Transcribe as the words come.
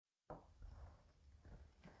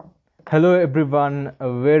Hello, everyone.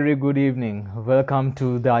 A very good evening. Welcome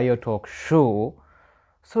to the IO Talk Show.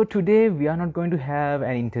 So, today we are not going to have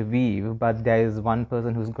an interview, but there is one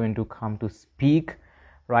person who's going to come to speak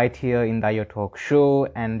right here in the IO Talk Show,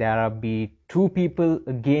 and there will be two people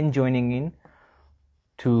again joining in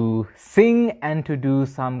to sing and to do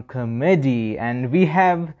some comedy. And we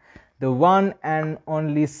have the one and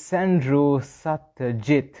only Sandro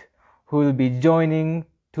Satyajit who will be joining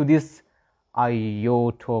to this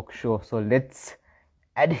IO Talk Show. So let's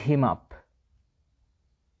add him up.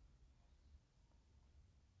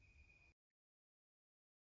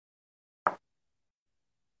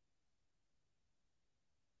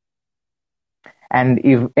 And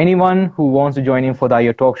if anyone who wants to join in for the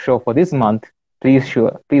IO Talk Show for this month, please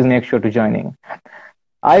make sure to join in.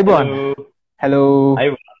 Aibon. Hello.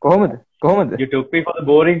 කොහොමද? You took me for the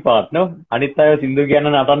boring part, no? අනිත් අය සින්දු කියන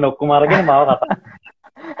නටන්න ඔක්කොම අරගෙන මාව කතා.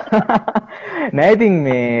 නෑ ඉතින්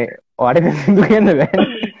මේ ඔයාලට සින්දු කියන්න බෑනේ.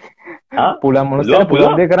 පුළුවන් මොනසද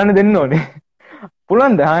පුළුවන් දේ කරන්න දෙන්න ඕනේ.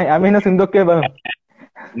 පුළුවන්ද? අපි එන සින්දුවක් කියලා බලමු.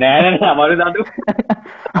 නෑ අමාරු දඩු.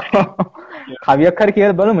 කවියක් හරි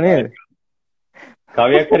කියලා බලමු නේද?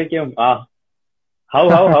 කවියක් හරි කියමු. How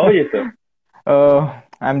are you, sir?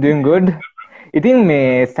 I'm doing good. ඉතින් මේ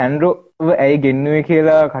සැන්ඩ්‍රෝ ඇයි ගෙන්නුවේ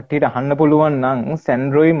කියලා කට්ටියට අහන්න පුළුවන් නම්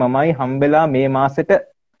සැන්ඩ්‍රෝයි මමයි හම්බෙලා මේ මාසෙට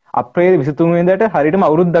අප්‍රේල් 23 වෙනිදාට හරියටම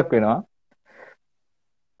අවුරුද්දක් වෙනවා.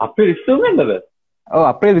 අප්‍රේල් 23 වෙනිදාද? ඔව්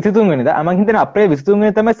අප්‍රේල් 23 වෙනිදා. මම හිතන්නේ අප්‍රේල් 23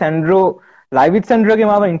 වෙනිදා තමයි සැන්ඩ්‍රෝ ලයිව් විත් සැන්ඩ්‍රෝගේ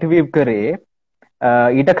මාව ඉන්ටර්වියු කරේ.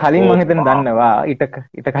 ඊට කලින් මම හිතන්නේ දන්නවා.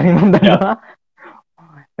 ඊට කලින් මම දන්නවා.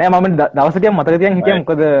 නෑ මම දවස් ටිකක් මතක තියන් හිටියා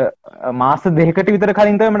මොකද මාස දෙකකට විතර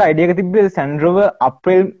කලින් තමයි මට අයිඩියා එක තිබ්බේ සැන්ඩ්‍රෝව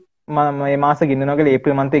අප්‍රේල් මේ මාස ගෙන්නනවා කියලා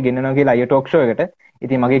ඒප්‍රිල් මන්තේ ගෙන්නනවා කියලා අයියෝ ටොක් ෂෝ එකට.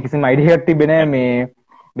 ඉතින් මගේ කිසිම අයිඩියා එකක් තිබ්බේ නෑ මේ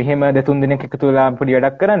මෙහෙම දෙතුන් දිනක් එකතු වෙලා පොඩි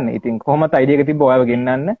වැඩක් කරන්න. ඉතින් කොහොමද අයිඩියා එක තිබ්බ ඔයාව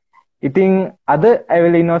ගෙන්නන්න. ඉතින් අද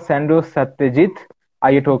ඇවිල්ලා ඉන්නවා සැන්ඩ්‍රෝ සත්‍යජිත්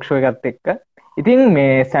අයියෝ ටොක් ෂෝ එකත් එක්ක. ඉතින්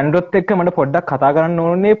මේ සැන්ඩ්‍රොත් එක්ක මට පොඩ්ඩක් කතා කරන්න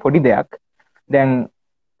ඕනේ පොඩි දෙයක්. දැන්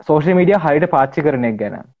සෝෂල් මීඩියා හරියට පාවිච්චි කරන එක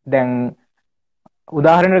ගැන. දැන්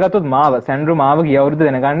උදාහරණයක් ගත්තොත් සැන්ඩ්‍රෝ මාව ගිය අවුරුද්ද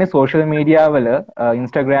දැනගන්නේ සෝෂල් මීඩියා වල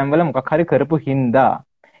ඉන්ස්ටාග්‍රෑම් වල මොකක් හරි කරපු හින්දා.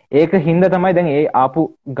 ඒක හින්දා තමයි දැන් ඒ ආපු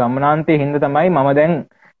ගමනාන්තයේ හින්දා තමයි මම දැන්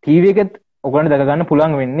ටීවී එකෙත් ඔයගොල්ලන්ට දැක ගන්න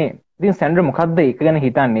පුළුවන් වෙන්නේ. ඉතින් සැන්ඩ්‍රෝ මොකද්ද ඒක ගැන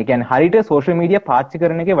හිතන්නේ? කියන්නේ හරියට සෝෂල් මීඩියා පාවිච්චි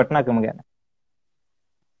කරන එකේ වටිනාකම ගැන.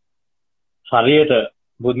 හරියට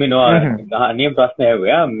බුද්ධමිනෝ අනියම් ප්‍රශ්න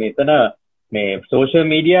ඇහුවා. මෙතන මේ සෝෂල්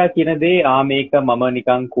මීඩියා කියන දේ මේක මම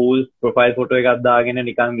නිකන් කූල් ප්‍රොෆයිල් ෆොටෝ එකක් දාගෙන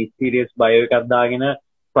නිකන් මිස්ටීරියස් බයෝ එකක් දාගෙන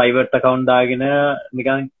ප්‍රයිවට් account දාගෙන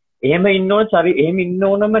නිකන් එහෙම එහෙම ඉන්න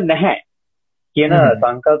ඕනම නැහැ කියන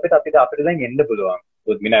සංකල්පයක අපිට දැන් එන්න පුළුවන්.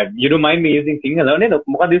 You don't mind me using Sinhala නේද?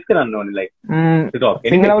 මොකද use කරන්න ඕනේ like to talk.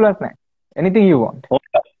 Sinhala වලත් නැහැ. Anything you want.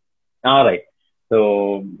 All right. So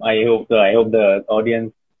I hope the audience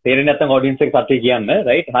තේරෙන්නේ නැත්නම් audience එක සත්‍ය කියන්න.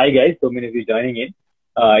 Right. Hi guys. So many of you joining in.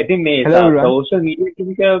 I think මේ social media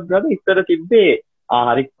එක brother ඉස්සර තිබ්බේ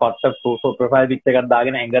හරි පොට්ට profile pic එකක්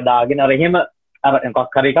දාගෙන ඇඟ දාගෙන අර එහෙම අර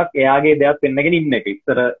මොකක් හරි එකක් එයාගේ දෙයක් පෙන්නගෙන ඉන්න එක.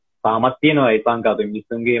 ඉස්සර තාමත් තියෙනවා ඒ සංකල්පෙ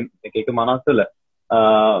මිනිස්සුන්ගේ එක මනස්වල.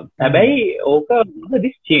 හැබැයි ඕක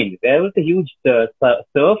this change. There was a huge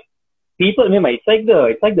surf. People, it's like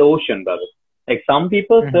the ocean, brother. Like some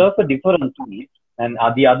people surf a different way and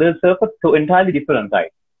the others surf a entirely different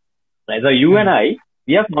side. Right? So you and I,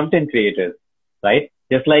 we are content creators, right?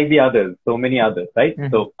 Just like the others, so many others, right?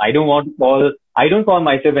 So I don't call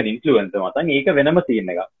myself an influencer. මතන් ඒක වෙනම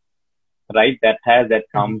තියෙන එකක්. Right? That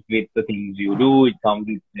comes with the things you do. It comes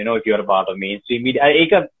with, if you're a part of mainstream media.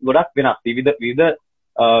 ඒක ගොඩක් වෙනස්. විවිධ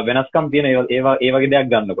වෙනස්කම් තියෙන ඒ වගේ දෙයක්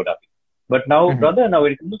ගන්නකොට අපි. But now, brother, now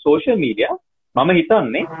when it comes to social media, මම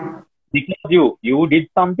හිතන්නේ because you did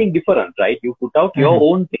something different, right? You put out your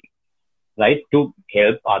own thing, right? To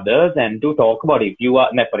help others and to talk about it. If you are,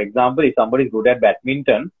 for example, if somebody is good at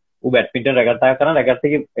badminton, badminton රැගත්තා කරන රැගත්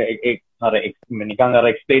එකේ අර නිකන් අර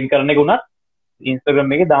explain කරන එක උනත් Instagram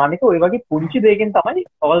එකේ දාන එක ඔය වගේ පුංචි දෙයකින් තමයි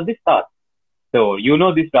all this start. So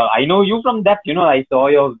this, I know you from that, I saw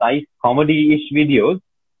your nice comedy-ish videos,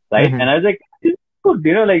 right? And I was like, this is good,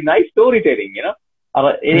 like nice storytelling,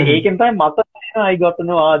 ඒකෙන් තමයි මත I got to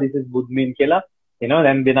know, this is Budmin Kela,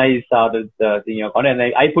 then I started seeing your content.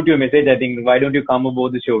 And I put you a message, I think, why don't you come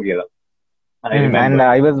aboard the show, Kela? And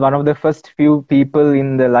I was one of the first few people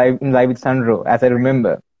in live with Sandro, as I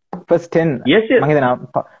remember. First 10. Yes.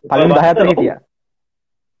 පළවෙනි 10 අතර හිටියා.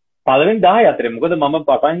 පළවෙනි 10 අතරේ මොකද මම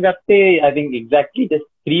පටන් ගත්තේ I think exactly just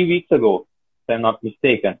 3 weeks ago, if I'm not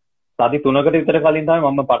mistaken. සති 3කට විතර කලින්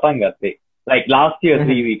තමයි මම පටන් ගත්තේ. Like last year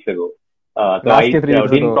 3 weeks ago. So I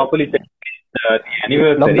didn't properly check the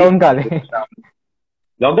anniversary. Lockdown කාලේ.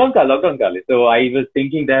 Lockdown කාලේ. So I was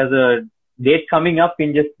thinking there's a date coming up in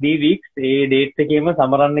just 3 weeks A dates එකේම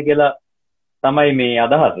සමරන්න කියලා තමයි මේ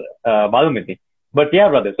අදහස බලමු ඉතින්. But yeah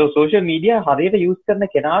brother, so social media හරියට use කරන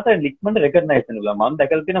කෙනාට ලික්මන්ට recognize වෙනවා. මම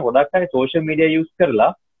දැකලා තියෙන ගොඩක් අය social media use කරලා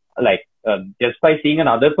like just by seeing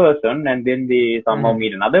another person and then they somehow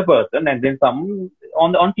meet another person and then some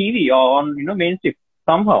on TV or on mainstream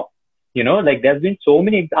somehow, like there's been so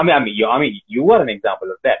many. I mean you are an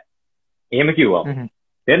example of that. එහෙම කිව්වා.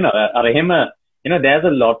 then අර එහෙම there's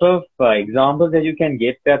a lot of examples that you can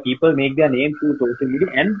get where people make their name through social media.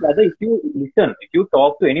 And brother, if you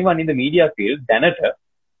talk to anyone in the media field, දැනට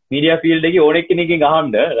media field එකේ ඕනෙක් කෙනෙක්ගෙන්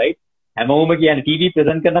අහන්න, right? හැමෝම කියන්නේ TV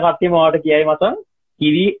present කරන කට්ටියම ඔයාලට කියයි මතන්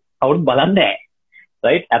TV කවුරුත් බලන්නේ නැහැ.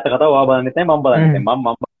 right? ඇත්ත කතාව ඔයා බලන්නේ නැහැ, මම බලන්නේ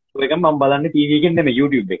නැහැ. මම බලන්නේ TV එකෙන් නෙමෙයි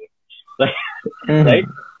YouTube එකෙන්. right?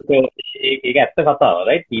 so ඒක ඇත්ත කතාව,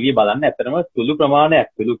 right? TV බලන්නේ ඇත්තටම සුළු ප්‍රමාණයක්.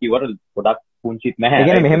 සුළු කිව්වට ගොඩක් පුංචිත් නැහැ. ඒ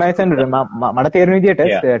කියන්නේ මෙහෙමයි සෙන්ඩර් මට තේරෙන විදිහට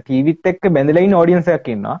ටීවීත් එක්ක බැඳලා ඉන්න ඔඩියන්ස් එකක්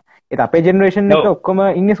ඉන්නවා. ඒත් අපේ ජෙනරේෂන් එක ඔක්කොම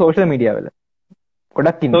ඉන්නේ සෝෂල් මීඩියා වල.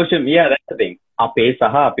 ගොඩක් ඉන්නේ. Social media that's the thing. අපේ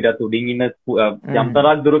සහ අපිට උඩින් ඉන්න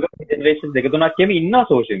යම්තරක් දුරක ජෙනරේෂන් දෙක තුනක් කියම ඉන්නවා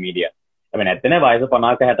සෝෂල් මීඩියා. I mean නැත්නම් වයස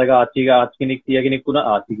 50ක 60ක ආච්චි කෙනෙක් 30 කෙනෙක් වුණා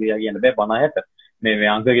ආච්චි කියන්න බෑ 50 60. මේ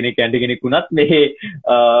අංක කෙනෙක් ඇන්ටි කෙනෙක් වුණත් මේ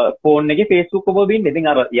ෆෝන් එකේ Facebook ඔබ බින්නේ. ඉතින්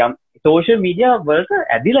අර යම් social media වලට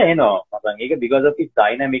ඇදිලා එනවා. මතන් ඒක because of its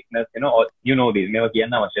dynamicness, you know this. මේවා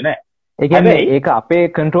කියන්න අවශ්‍ය නැහැ. ඒ කියන්නේ ඒක අපේ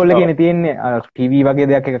control එකේ තියෙන්නේ. TV වගේ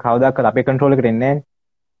දෙයක් එක කවදාකවත් අපේ control එකට එන්නේ නැහැ.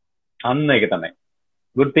 අන්න ඒක තමයි.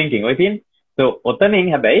 good thinking. ඔය තියෙන. so ඔතනින්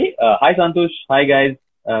හැබැයි hi Santosh, hi guys,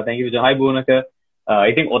 thank you for hi Bunaka.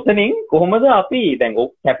 ඉතින් ඔතනින් කොහොමද අපි දැන්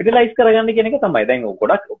කැපිටලයිස් කරගන්නේ කියන එක තමයි. දැන්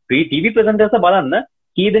ගොඩක් TV presenters බලන්න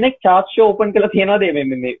කී දෙනෙක් chart show open කරලා තියනවාද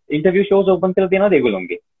මේ interview shows open කරලා තියනවාද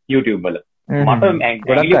ඒගොල්ලෝගේ YouTube වල. මට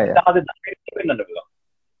ගොඩක් අය වෙන්නන්න පුළුවන්.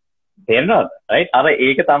 තේරෙනවද? right? අර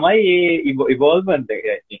ඒක තමයි evolvement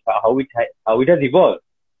how it has evolved.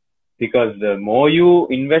 Because the more you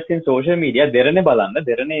invest in social media, derane බලන්න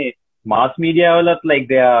derane mass media වලත් like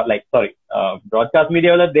they are like broadcast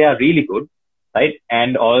media වලත් they are really good. Right?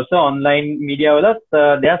 And also online media walas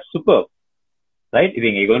they are superb. Right? If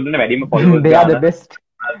you go to the followers, they are the best.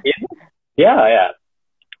 Yeah.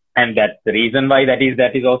 And that's the reason why that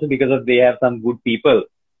is also because of they have some good people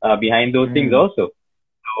behind those things also.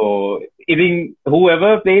 So even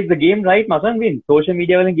whoever plays the game right must win. Social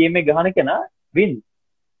media wala game mein gahana kana win.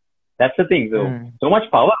 That's the thing. So much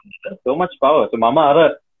power. So mama ara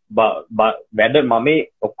වැඩ මම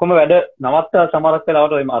ඔක්කොම වැඩ නවත්තා සමහරක්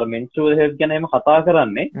වෙලාවට අර menstrual health ගැන එහෙම කතා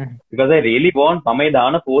කරන්නේ because I really want තමයි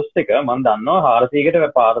දාන post එක මම දන්නවා 400කට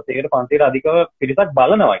 500කට අධිකව පිරිසක්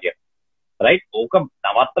බලනවා කියලා. right? ඕක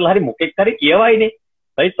නවත්තලා හරි මොකෙක් හරි කියවයිනේ.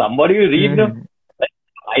 right? somebody will read them.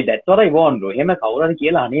 right? that's what I want bro. එහෙම කවුරු හරි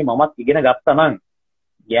කියලා අනේ මමත් ඉගෙන ගත්තා නම්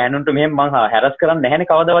ගෑනුන්ට මෙහෙම මං හැරස් කරන්නේ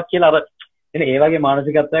නැහැනේ කවදාවත් කියලා අර ඒ වගේ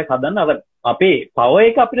මානසිකත්වයක් හදන්න අර අපේ power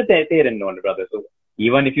එක අපිට තේරෙන්න ඕනේ brother. So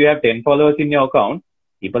even if you have 10 followers in your account,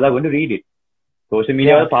 people are going to read it. Social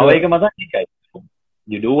media power එක මතක් එකයි.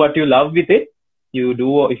 You do what you love with it. You do,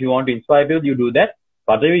 if you want to inspire people, you do that.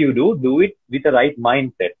 Whatever you do it with the right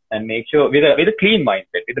mindset and make sure with a clean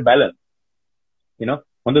mindset, with a balance.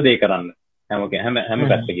 හොඳ දේ කරන්න. හැම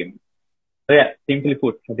පැත්තකින්ම. So yeah, simply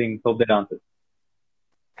put, I think hope that answers.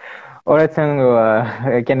 alright සංග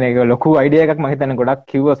ඒ කියන්නේ ලොකු idea එකක් මම හිතන්නේ ගොඩක්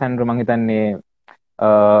කිව්වා සැන්ඩ්‍රෝ මම හිතන්නේ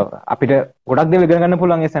අපිට ගොඩක් දේවල් ඉගෙන ගන්න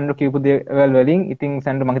පුළුවන් ඒ සැන්ඩ්‍රෝ කියපු දේවල් වලින්. ඉතින්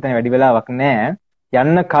සැන්ඩ්‍රෝ මම හිතන්නේ වැඩි වෙලාවක් නැහැ.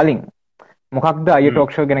 යන්න කලින් මොකක්ද අයිය ටොක්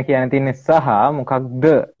ෂෝ ගැන කියන්න තියෙන්නේ සහ මොකක්ද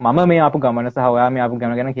මම මේ ආපු ගමන සහ ඔයා මේ ආපු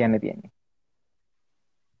ගමන ගැන කියන්න තියෙන්නේ?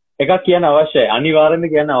 එකක් කියන්න අවශ්‍යයි.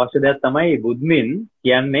 අනිවාර්යයෙන්ම කියන්න අවශ්‍ය දෙයක් තමයි බුද්මින්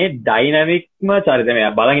කියන්නේ ඩයිනමික්ම චරිතය.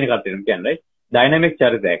 මේ බලන් ඉන්න කට්ටියම කියන්නේ right? ඩයිනමික්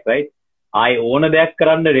චරිතයක් right? I own දෙයක්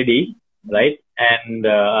කරන්න ready right? and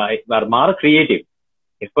මාර ක්‍රියේටිව්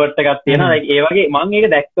effort එකක් තියෙනවා. like ඒ වගේ මම ඒක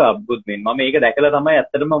දැක්කා බුද්මින්. මම ඒක දැකලා තමයි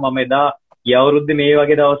ඇත්තටම මම එදා ගිය අවුරුද්දේ මේ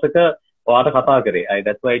වගේ දවසක ඔයාට කතා කරේ.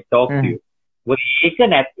 that's why I talk to you.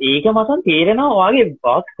 ඒක මතන් තේරෙනවා ඔයාගේ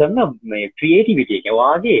වාක් කරන මේ ක්‍රියේටිවිටි එක.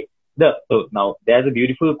 ඔයාගේ so now there's a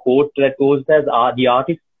beautiful quote that goes as the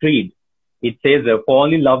artist creed. It says fall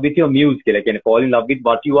in love with your muse කියලා. කියන්නේ fall in love with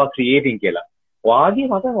what you are creating කියලා. ඔයාගේ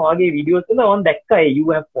මතන් ඔයාගේ videos වල on දැක්කා you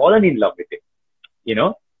have fallen in love with it.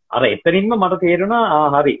 අර එතනින්ම මට තේරුණා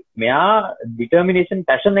හරි මෙයා determination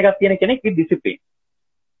passion එකක් තියෙන කෙනෙක් with discipline.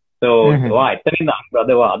 So වා එතනින්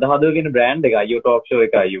brother වා අද හදවගෙන brand එක අයියෝ talk show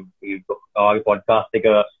එක ඔයාගේ podcast එක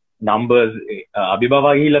numbers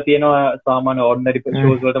අභිබවා ගිහිල්ලා තියෙනවා සාමාන්‍ය ordinary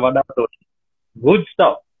shows වලට වඩා good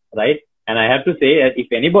stuff right? And I have to say that if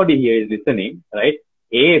anybody here is listening right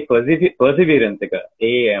perseverance එක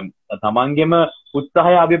තමන්ගේම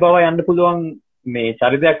උත්සාහය අභිබවා යන්න පුළුවන් මේ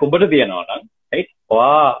චරිතයක් ඔබට තියෙනවා නම් right?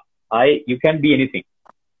 you can be anything.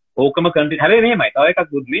 ඕකම කන්ට්‍රි හැබැයි මෙහෙමයි. තව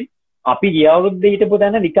එකක් බුද්ධින් අපි ගිය අවුරුද්දේ හිටපු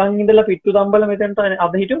තැන නිකන් ඉඳලා පිට්ටු තම්බල මෙතනට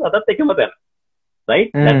අද හිටියොත් අදත් එකම තැන. Right?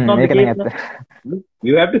 That's not the case.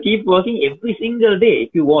 You have to keep working every single day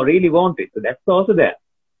if you really want it. So that's also there.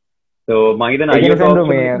 So මම හිතන අයියෝ ටොක්ස්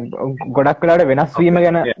මේ ගොඩක් වෙලාවට වෙනස් වීම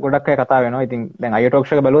ගැන ගොඩක් අය කතා වෙනවා. ඉතින් දැන් අයියෝ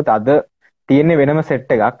ටොක්ස් එක බලුවොත් අද තියෙන්නේ වෙනම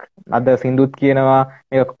සෙට් එකක්. අද සින්දුත් කියනවා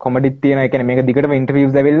මේක කොමඩිත් තියෙනවා. ඒ කියන්නේ මේක දිගටම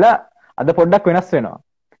ඉන්ටර්වියුස් ඇවිල්ලා අද පොඩ්ඩක් වෙනස් වෙනවා.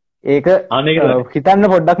 ඒක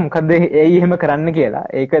හිතන්න පොඩ්ඩක් මොකද්ද ඒයි එහෙම කරන්න කියලා.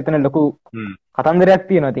 ඒක එතන ලොකු කතන්දරයක්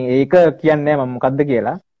තියෙනවා. ඉතින් ඒක කියන්නේ මම මොකද්ද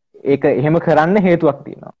කියලා. ඒක එහෙම කරන්න හේතුවක්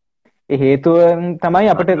තියෙනවා. ඒ හේතුව තමයි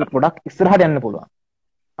අපිට ගොඩක් ඉස්සරහට යන්න පුළුවන්.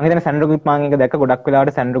 මම හිතන්නේ සැන්ඩ්‍රෝගෙත් මම එක දැක්ක ගොඩක්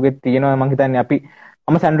වෙලාවට සැන්ඩ්‍රෝගෙත් තියෙනවා. මම හිතන්නේ අපි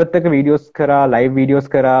සැන්ඩ්‍රෝත් එක්ක වීඩියෝස් කරා, ලයිව් වීඩියෝස්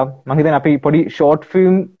කරා. මම හිතන්නේ අපි පොඩි ෂෝට්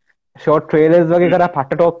ෆිල්ම්, ෂෝට් ට්‍රේලර්ස් වගේ කරා,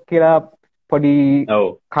 පට්ට ටොක් කියලා පොඩි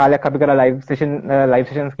කාලයක් අපි කරා ලයිව්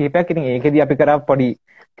සෙෂන්ස් කීපයක්. ඉතින් ඒකෙදි අපි කරා පොඩි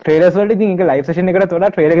ට්‍රේලර්ස් වලට. ඉතින් ඒක ලයිව් සෙෂන් එකකට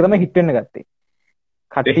වඩා ට්‍රේලර් එක තමයි හිට් වෙන්න ගත්තේ.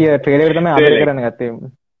 කට්ටිය ට්‍රේලර් එක තමයි ආදරය කරන්න ගත්තේ.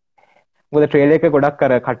 මොකද ට්‍රේලර් එක ගොඩක්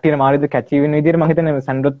අර කට්ටියන මාරිද කැචි වෙන විදිහට මම හිතන්නේ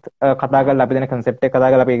සැන්ඩ්‍රොත් කතා කරලා අපි දෙන concept එක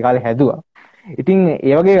කතා කරලා අපි ඒ කාලේ හැදුවා. ඉතින්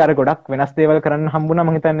ඒ වගේ අර ගොඩක් වෙනස් දේවල් කරන්න හම්බුණා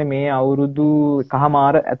මම හිතන්නේ මේ අවුරුදු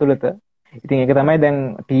එකහමාර ඇතුළත. ඉතින් ඒක තමයි දැන්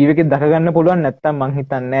ටීවී එකේ දක ගන්න පුළුවන්. නැත්තම් මම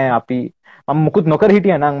හිතන්නේ අපි මම මුකුත් නොකර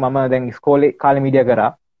හිටියා නම් මම දැන් ඉස්කෝලේ කාලේ මීඩියා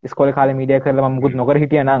කරා. ඉස්කෝලේ කාලේ මීඩියා කරලා මම මුකුත් නොකර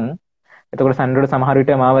හිටියා නම් එතකොට සැන්ඩ්‍රොත් සමහර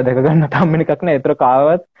විට මාව දැක ගන්න හම්බෙන එකක් නෑ. ඒතර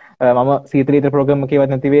කාවත් මම සීතලීතර ප්‍රෝග්‍රෑම් එකේවත්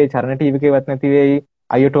නැති වෙයි, චරණ ටීවී එකේවත් නැති වෙයි,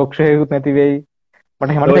 අයියෝ ටොක් ෂෝ එකකුත් නැති වෙයි.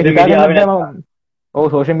 මට හැමෝටම හිතා ගන්න බෑ මම. ඔව්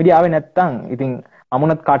සෝෂල් මීඩියා ආවේ නැත්තම් ඉතින්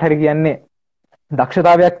අමුණත් කාට හරි කියන්නේ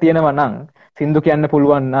දක්ෂතාවයක් තියෙනවා නම්, සින්දු කියන්න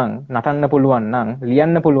පුළුවන් නම්, නටන්න පුළුවන් නම්,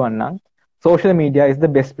 ලියන්න පුළුවන් නම් social media is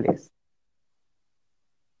the best place.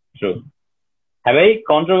 True. හැබැයි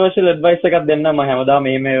controversial advice එකක් දෙන්න මම හැමදාම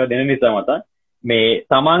මේ දෙන නිසා මත මේ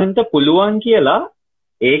සමානෙන්ට පුළුවන් කියලා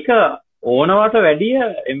ඒක ඕනවට වැඩිය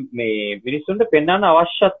මේ මිනිස්සුන්ට පෙන්වන්න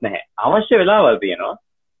අවශ්‍යත් නැහැ. අවශ්‍ය වෙලාවල් තියෙනවා.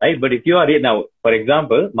 Right? But if you are now, for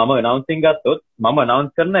example, මම announcing ගත්තොත් මම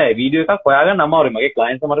announce කරන වීඩියෝ එකක් හොයාගන්න අමාරුයි. මගේ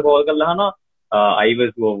clients මට call කරලා අහනවා I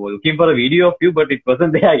was looking for a video of you but it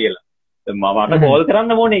wasn't there කියලා. මට call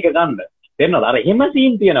කරන්න ඕනේ ඒක ගන්න. තේරෙනවද? අර එහෙම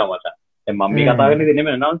scene තියෙනවා මට. දැන් මම මේ කතා කරන්නේ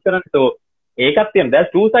දෙන්නේ announce කරන්නේ. So ඒකත් තියෙනවා. There's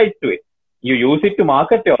two sides to it. You use it to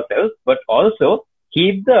market yourself but also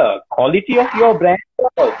keep the quality of your brand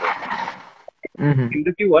also.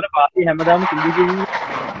 සින්දු කිව්වට පාටි හැමදාම සින්දු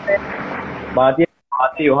කියන්නේ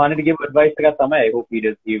පාටි යොහානෙට give advice එකක් තමයි. I hope he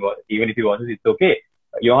does even if he wants it's okay.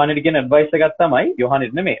 යොහානෙට කියන advice එකක් තමයි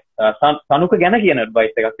යොහානෙට නෙමෙයි සනුක ගැන කියන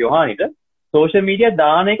advice එකක් යොහානෙට social media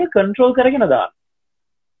දාන එක control කරගෙන දාන්න.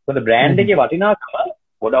 මොකද brand එකේ වටිනාකම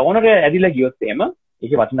පොඩ ඕනට ඇදිලා ගියොත් එහෙම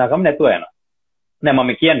ඒකේ වටිනාකම නැතුව යනවා. නෑ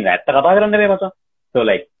මම කියන්නේ ඇත්ත කතා කරන්න නෙමෙයි මචං. So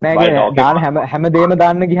like දාන හැම දෙයක්ම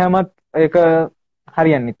දාන්න ගියාමත් ඒක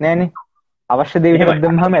හරියන්නේ නැහනේ. අවශ්‍ය දේ විතරක්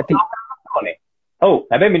දෙන්නාම ඇති. ඔව්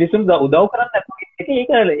හැබැයි මිනිස්සුන් උදව් කරන්නේ නැතුව ඒක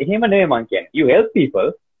එහෙම නෙමෙයි මං කියන්නේ. You help people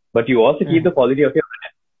but you also keep the quality of your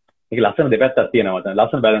brand. ඒක ලස්සන දෙපැත්තක් තියෙනවා මචං.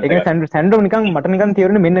 ලස්සන balance එකක්. ඒක සැන්ඩ්‍රෝ නිකන් මට නිකන්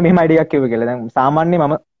තේරුනේ මෙන්න මෙහෙම අයිඩියා එකක් කිව්ව කියලා. දැන් සාමාන්‍ය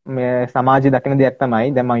මම මේ සමාජයේ දකින දෙයක් තමයි.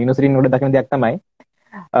 දැන් මම යුනිවර්සිටි වල දකින දෙයක් තමයි.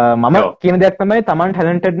 මම කියන දෙයක් තමයි Taman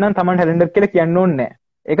talented නම් Taman talented කියලා කියන්න ඕනේ නැහැ.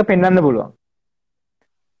 ඒක පෙන්වන්න පුළුවන්.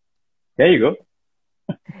 There you go.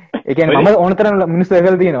 ඒ කියන්නේ මම ඕනතරම් මිනිස්සු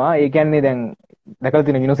දැකලා තියෙනවා. ඒ කියන්නේ දැන් දැකලා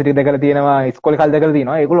තියෙන යුනිවර්සිටි දැකලා තියෙනවා, ඉස්කෝලේ කාලේ දැකලා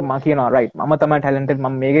තියෙනවා. ඒගොල්ලෝ මම කියනවා right මම තමයි talented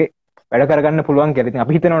මම මේකේ වැඩ කරගන්න පුළුවන් කියලා. ඉතින්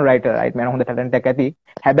අපි හිතනවා right මම හොඳ talent එකක් ඇති.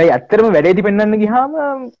 හැබැයි ඇත්තටම වැඩේදී පෙන්වන්න ගියාම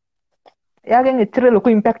එයාගෙන් එච්චර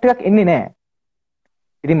ලොකු impact එකක් එන්නේ නැහැ.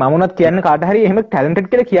 ඉතින් මම උනත් කියන්න කාට හරි එහෙම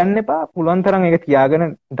talented කියලා කියන්න එපා. පුළුවන් තරම් ඒක තියාගෙන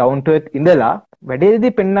down to earth ඉඳලා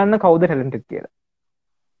වැඩේදී පෙන්වන්න කවුද talented කියලා.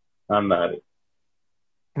 අන්න හරි.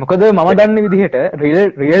 මොකද මම දන්න විදිහට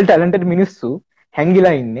real talented මිනිස්සු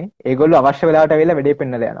හැංගිලා ඉන්නේ. ඒගොල්ලෝ අවශ්‍ය වෙලාවට ඇවිල්ලා වැඩේ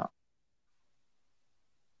පෙන්නලා යනවා.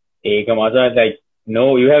 ඒක මචං like no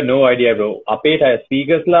you have no idea bro. අපේ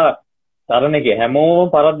speakers ලා තරණ එකේ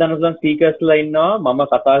හැමෝම පරද්දන speakers ලා ඉන්නවා. මම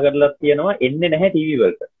කතා කරලා තියෙනවා එන්නේ නැහැ TV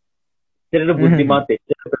වලට. ඒතරට බුද්ධිමත්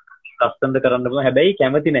එච්චර ලස්සනද කරන්න පුළුවන්. හැබැයි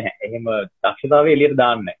කැමති නැහැ. එහෙම දක්ෂතාවය එළියට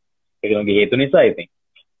දාන්නේ නැහැ. ඒක නෝගේ හේතු නිසා I think.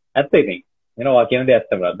 ඇත්ත ඉතින්. එනවා කියන දේ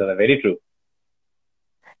ඇත්ත brother. Very true.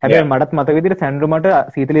 හැබැයි මටත් මතක විදිහට සැන්ඩ්‍රෝ මට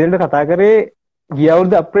සීතලීදලට කතා කරේ ගිය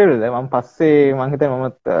අවුරුදු අප්‍රේල්වල. මම පස්සේ මම හිතන්නේ මම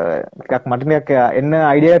ටිකක් මට ටිකක් එන්න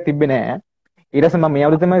අයිඩියා එකක් තිබ්බේ නෑ. ඊට පස්සේ මම මේ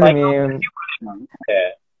අවුරුද්ද තමයි මේ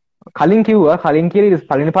කලින් කිව්වා. කලින් කියලා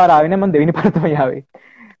පළවෙනි පාර ආවේ නෑ. මම දෙවෙනි පාර තමයි ආවේ.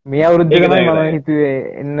 මේ අවුරුද්දේ තමයි මම හිතුවේ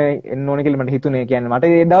එන්න ඕනේ කියලා මට හිතුනේ. කියන්නේ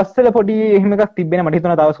මට ඒ දවස්වල පොඩි එහෙම එකක් තිබ්බේ නෑ. මට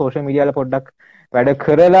හිතුණා තව සෝෂල් මීඩියා වල පොඩ්ඩක් වැඩ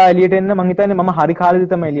කරලා එළියට එන්න. මම හිතන්නේ මම හරි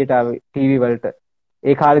කාලෙදි තමයි එළියට ආවේ ටීවී වලට.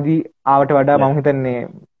 ඒ කාලෙදි ආවට වඩා මම හිතන්නේ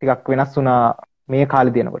ටිකක් වෙනස් වුණා මේ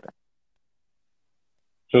කාලෙදි එනකොට.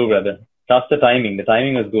 True, brother. Just the timing. The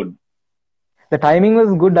timing was good. The timing was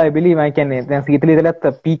good, I believe. I can දැන් සීතල ඉතලත්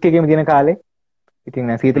පීක් එකේම තියෙන කාලේ.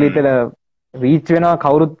 ඉතින් දැන් සීතල ඉතල රීච් වෙනවා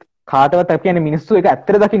කවුරුත් කාටවත් අපි කියන්නේ මිනිස්සු ඒක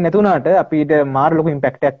ඇත්තට දකින්න නැතුණාට අපිට මාර ලොකු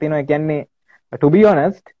ඉම්පැක්ට් එකක් තියෙනවා. ඒ කියන්නේ to be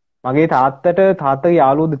honest මගේ තාත්තගේ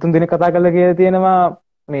යාළුවෝ දෙතුන් දෙනෙක් කතා කරලා කියලා තියෙනවා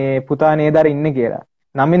මේ පුතා නේද අර ඉන්නේ කියලා.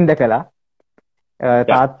 නමින් දැකලා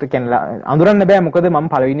තාත්තා කියන්නේ අඳුරන්න බෑ මොකද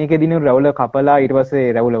මම පළවෙනි එකේදී රැවුල කපලා ඊට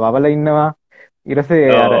පස්සේ රැවුල වවලා ඉන්නවා. ඊට පස්සේ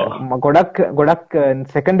අර ගොඩක්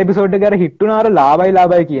සෙකන්ඩ් එපිසෝඩ් එකේ අර හිට් වුණා අර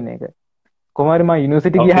ලාභයි කියන එක. කොහොම හරි මම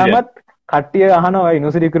යුනිවර්සිටි ගියාමත් කට්ටිය අහනවා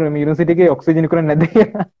යුනිවර්සිටි එකේ ඔක්සිජන් කරන්නේ නැද්ද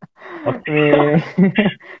කියලා.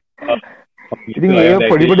 ඉතින් ඒ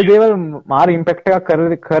පොඩි දේවල් මාර ඉම්පැක්ට් එකක්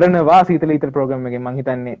කරනවා සීතල ඊතල ප්‍රෝග්‍රෑම් එකෙන් මම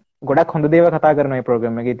හිතන්නේ ගොඩක් හොඳ දේවල් කතා කරනවා මේ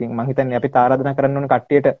ප්‍රෝග්‍රෑම් එකේ. ඉතින් මම හිතන්නේ අපි ආරාධනා කරන්න ඕන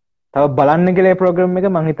කට්ටියට තව බලන්න කියලා මේ ප්‍රෝග්‍රෑම් එක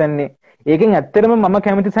මම හිතන්නේ ඒකෙන් ඇත්තටම මම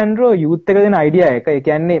කැමති සැන්ඩ්‍රෝ යූත් එක දෙන අයිඩියා එක. ඒ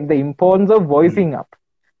කියන්නේ the importance of voicing up.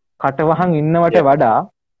 කටවහන් ඉන්නවට වඩා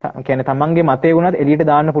කියන්නේ තමන්ගේ මතේ වුණත් එළියට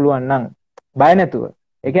දාන්න පුළුවන් නම් බය නැතුව.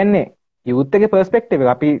 ඒ කියන්නේ යූත් එකේ පර්ස්පෙක්ටිව් එක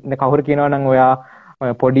අපි කවුරු කියනවා නම් ඔයා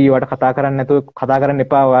පොඩි වට කතා කරන්න නැතුව කතා කරන්න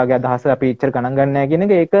එපා ඔයාගේ අදහස අපි ඉච්චර ගණන් ගන්න නැහැ කියන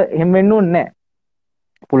එක ඒක එහෙම වෙන්න ඕනේ නැහැ.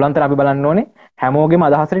 පුළුවන් තරම් අපි බලන්න ඕනේ හැමෝගෙම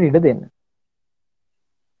අදහසට ඉඩ දෙන්න.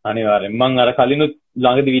 අනිවාර්යෙන් මම අර කලිනුත්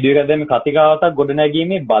ළඟදී වීඩියෝ එකක් දැම්මේ කතිකාවතක්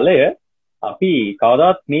ගොඩනැගීමේ බලය අපි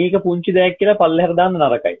කවදාවත් මේක පුංචි දෙයක් කියලා පල්ලෙහාට දාන්න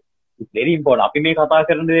නරකයි. it's very important. අපි මේ කතා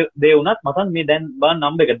කරන දේ වුණත් මතන් මේ දැන් බලන්න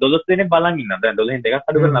නම්බර් එක 12 දෙනෙක් බලන් ඉන්නවා. දැන් 12න් දෙකක්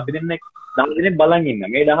අඩු කරලා අපි දෙන්නේ 10 දෙනෙක් බලන්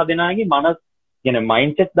ඉන්නවා. මේ 10 දෙනාගේ මනස් කියන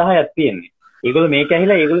මයින්ඩ්සෙට් 10ක් තියෙන්නේ. ඒගොල්ලෝ මේක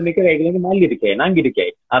ඇහිලා ඒගොල්ලෝ මේක ඒගොල්ලෝගේ මල්ලිට කියයි නංගිට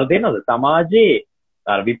කියයි. අර දෙනවද සමාජයේ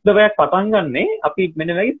අර විප්ලවයක් පටන් ගන්නෙ අපි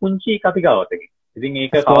මෙන්න වගේ පුංචි කතිකාවතකින්. ඉතින්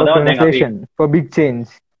ඒක කවදාවත් දැන් අපි for big change.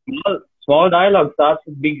 Small dialogue starts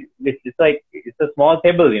with big. It's like it's a small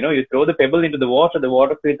pebble, you know. You throw the pebble into the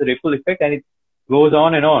water creates a ripple effect, and it goes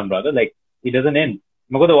on and on, brother. Like it doesn't end.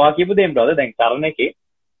 මොකද වා කියපු දෙයින් brother දැන් තරණ එකේ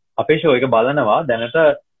අපේ show එක බලනවා දැනට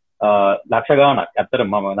ලක්ෂ ගාණක්. ඇත්තට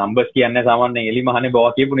මම නම්බර්ස් කියන්නේ සාමාන්‍යයෙන් එලි මහනේ බව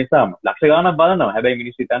කියපු නිසාම ලක්ෂ ගාණක් බලනවා. හැබැයි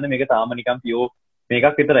මිනිස්සු හිතන්නේ මේක තාම නිකන් පියෝ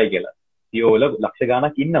මේකක් විතරයි කියලා. පියෝ වල ලක්ෂ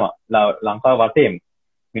ගාණක් ඉන්නවා ලංකාව වටේම.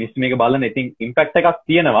 මිනිස්සු මේක බලන ඉතින් ඉම්පැක්ට් එකක්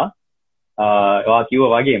තියෙනවා. ඔයා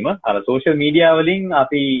කිව්වා වගේම අර සෝෂල් මීඩියා වලින්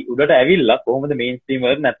අපි උඩට ඇවිල්ලා කොහොමද මේන් ස්ට්‍රීම්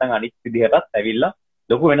වලට නැත්නම් අනිත් විදිහටත් ඇවිල්ලා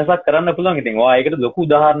ලොකු වෙනසක් කරන්න පුළුවන්. ඉතින් ඔයා ඒකට ලොකු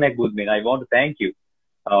උදාහරණයක් බුද්මින් I want to thank you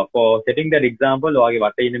for setting that example. ඔයාගේ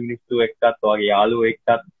වටේ ඉන්න මිනිස්සු එක්කත් ඔයාගේ යාළුවෝ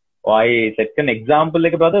එක්කත් ඔයාගේ set කරන example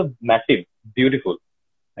එක brother massive beautiful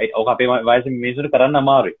right. ඔක අපේ වයසේ මිනිස්සුන්ට කරන්න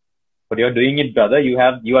අමාරුයි. But you are doing it brother. You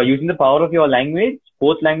are using the power of your language.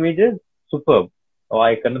 Both languages superb.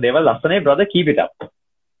 ඔයා කරන දේවල් ලස්සනයි brother. Keep it up.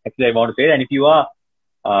 Actually, I want to say that if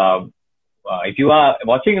you are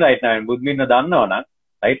watching right now and Budmin Nadanna,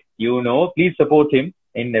 right, you know, please support him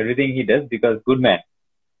in everything he does because good man.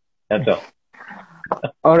 That's all.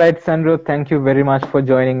 All right, Sandro, thank you very much for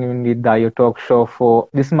joining in with the IO Talk Show for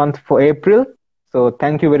this month for April. So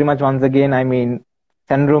thank you very much once again. I mean,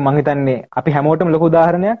 Sandro මං හිතන්නේ අපි හැමෝටම ලොකු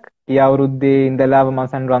උදාහරණයක්. ඊ අවුරුද්දේ ඉඳලාම මම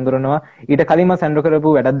Sandro අඳුරනවා. ඊට කලින් මම Sandro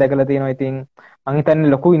කරපු වැඩක් දැකලා තියෙනවා. ඉතින් මං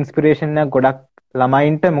හිතන්නේ ලොකු ඉන්ස්පිරේෂන් එකක් ගොඩක්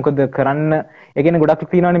ළමයින්ට මොකද කරන්න ඒ කියන්නේ ගොඩක්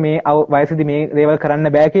තියෙනවානේ මේ වයසේදී මේ දේවල් කරන්න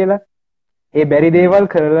බෑ කියලා. ඒ බැරි දේවල්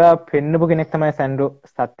කරලා පෙන්නපු කෙනෙක් තමයි Sandro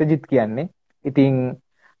සත්‍යජිත් කියන්නේ. ඉතින්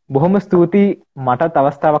බොහොම ස්තුතියි මටත්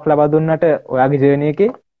අවස්ථාවක් ලබා දුන්නට ඔයාගේ ජර්නි එකේ.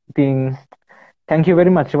 ඉතින් thank you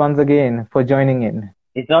very much once again for joining in.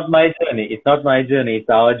 It's not my journey.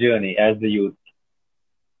 It's our journey as the youth.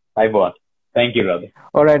 I bought. Thank you, brother.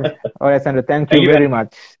 All right, Sandro. Thank you very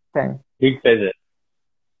much. Big pleasure.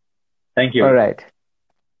 Thank you. All right.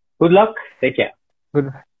 Good luck. Take care.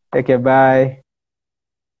 Take care. Bye.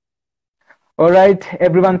 All right,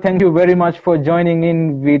 everyone. Thank you very much for joining in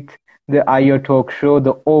with the IO Talk Show,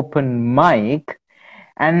 the open mic.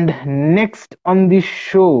 And next on the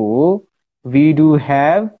show, we do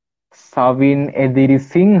have Savin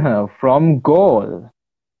Edirisinghe from Galle.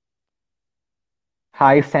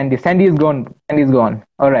 Hi, Sandy. Sandy is gone.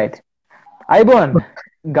 All right. Aibon.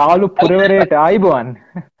 Galu Puravareta. Aibon.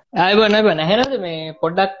 ආයුබෝවන් නැහැනද මේ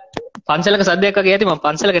පොඩ්ඩක් පන්සලක සද්දයක් වගේ ඇති මම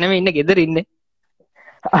පන්සලක නෙමෙයි ඉන්නේ ගෙදර ඉන්නේ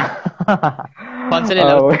පන්සලේ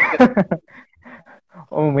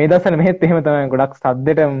ඔව් මේ දවස්වල මෙහෙත් එහෙම තමයි ගොඩක්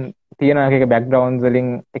සද්දෙට තියෙනවා එක බෑග්ග්‍රවුන්ඩ්ස්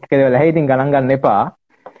වලින් එක දේවල් ඇහි ඉතින් ගණන් ගන්න එපා.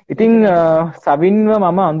 ඉතින් සවින්ව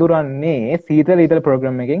මම අඳුරන්නේ සීතල ඊතල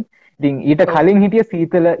ප්‍රෝග්‍රෑම් එකෙන්. ඉතින් ඊට කලින් හිටිය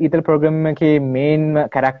සීතල ඊතල ප්‍රෝග්‍රෑම් එකේ මේන්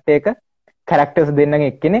කැරක්ටර්ස් දෙන්නගෙන්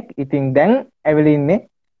එක්කෙනෙක්. ඉතින් දැන් ඇවිල්ලා ඉන්නේ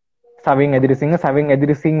Savin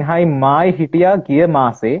Edirisingheයි මායි හිටියා ගිය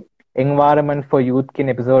මාසේ environment for youth කියන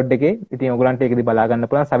එපිසෝඩ් එකේ. ඉතින් ඔයගලන්ට ඒකදී බලා ගන්න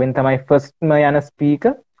පුළුවන්. Savin තමයි ෆස්ට්ම යන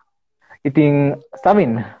ස්පීකර්. ඉතින්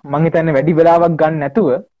Savin මං හිතන්නේ වැඩි වෙලාවක් ගන්න නැතුව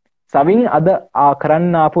සවින් අද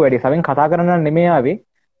කරන්න ආපු වැඩේ සවින් කතා කරන්න නෙමෙයි ආවේ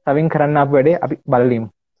සවින් කරන්න ආපු වැඩේ අපි බලලිමු.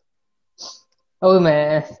 ඔව්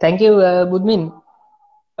මේ thank you බුද්මින්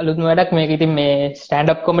අලුත්ම වැඩක් මේක ඉතින් මේ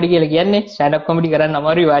ස්ටෑන්ඩ් අප් කොමඩි කියලා කියන්නේ ස්ටෑන්ඩ් අප් කොමඩි කරන්න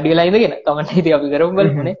අමාරුයි වාඩි වෙලා ඉඳගෙන කමෙන්ට් ඉතින් අපි කරමු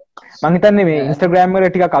බලමුනේ. මං හිතන්නේ මේ Instagram වල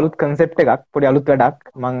ටිකක් අලුත් concept එකක් පොඩි අලුත් වැඩක්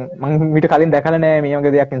මං මීට කලින් දැකලා නෑ මේ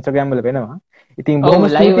වගේ දෙයක් Instagram වල වෙනවා. ඉතින් බොහොම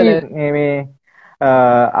ස්තුතියි මේ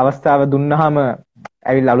අවස්ථාව දුන්නාම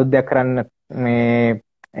ඇවිල්ලා අලුත් දෙයක් කරන්න මේ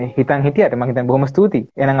හිතන් හිටියට මං හිතන්නේ බොහොම ස්තුතියි.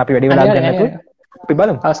 එහෙනම් අපි වැඩි වෙලාවක් ගන්න නැතුව අපි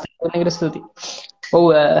බලමු. අවස්ථාව දෙන්නකට ස්තුතියි. ඔව්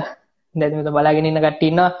දැන් මෙතන බලාගෙන ඉන්න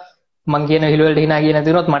කට්ටිය ඉන්නවා මං කියන හිල වලට hina කිය නැති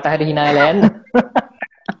වුණොත් මට හරි hina වෙලා යන්න.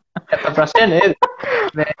 ඒක ප්‍රශ්නේ නේද?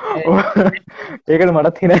 ඒකට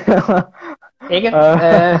මටත් hina වෙනවා. ඒක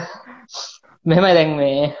මෙහෙමයි දැන්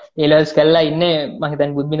මේ A-levels කරලා ඉන්නේ මං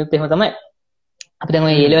හිතන්නේ බුද්මිනුත් එහෙම තමයි. අපි දැන්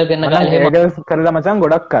ඔය A-level කරන කාලේ A-levels කරලා මචං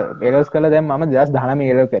ගොඩක් කල් A-levels කරලා දැන් මම 2019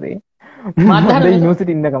 A-level කරේ. මම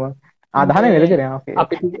යුනිවර්සිටි ඉන්නකම 19 වෙල කරේ. ඕකේ.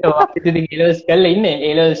 අපි ඉතින් A-levels කරලා ඉන්නේ.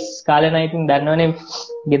 A-levels කාලේ නම් ඉතින් දන්නවනේ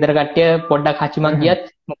ගෙදර කට්ටිය පොඩ්ඩක් හචිමක් ගියත්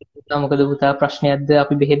මොකද පුතා ප්‍රශ්නයක්ද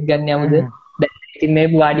අපි බෙහෙත් ගන්න යමුද දැන් ඉතින්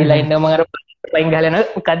මේ වාඩිලා ඉන්නවා මම අර පයින් ගහලා යන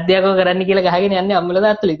කද්දයක්ව කරන්න කියලා ගහගෙන යන්නේ අම්මලා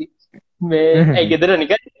තාත්තලා ඉතින් මේ ඇයි ගෙදර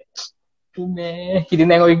නිකන් මේ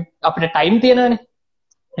ඉතින් දැන් ඔය අපිට ටයිම් තියෙනවනේ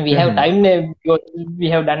we have time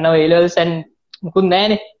we have done our A-levels and මුකුත්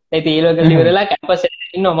නැහැනේ ඒ ඉතින් A-level කරලා ඉවරලා කැම්පස්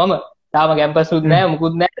එකේ ඉන්නවා මම තාම කැම්පස් උත් නැහැ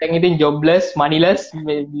මුකුත් නැහැ දැන් ඉතින් jobless moneyless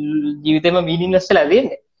ජීවිතේම meaningless වෙලා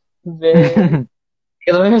තියෙන්නේ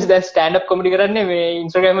ඒක තමයි දැන් ස්ටෑන්ඩ් අප් කොමඩි කරන්නේ මේ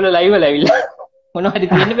Instagram වල live වල ඇවිල්ලා මොනවා හරි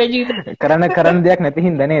තියෙන්න බෑ ජීවිතේ කරන්න දෙයක් නැති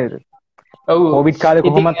හින්දා නේද ඔව් කොවිඩ් කාලේ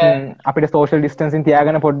කොහොමත් අපිට social distancing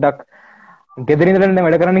තියාගෙන පොඩ්ඩක් ගෙදර ඉඳලා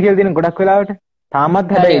වැඩ කරන්න කියලා තියෙන ගොඩක් වෙලාවට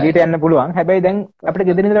තාමත් හැබැයි එළියට යන්න පුළුවන් හැබැයි දැන් අපිට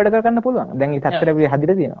ගෙදර ඉඳලා වැඩ කරගන්න පුළුවන් දැන් ඒ තත්ත්වයට අපි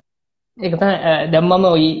හදිලා තියෙනවා ඒක තමයි දැන් මම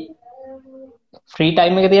ওই ෆ්‍රී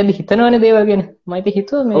ටයිම් එක තියද්දි හිතනවනේ දේවල් ගැන මම ඉතින්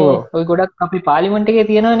හිතුවා මේ ওই ගොඩක් අපි පාර්ලිමේන්තු එකේ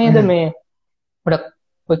තියනවා නේද මේ ගොඩක්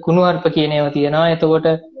ඔය කුණු හarp කියන ඒවා තියෙනවා. එතකොට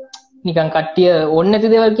නිකන් කට්ටිය ඕනේ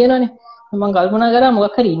නැති දේවල් කියනවනේ. මම කල්පනා කරා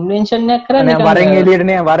මොකක් හරි ඉන්වෙන්ෂන් එකක් කරන්න නෑ වරෙන් එළියට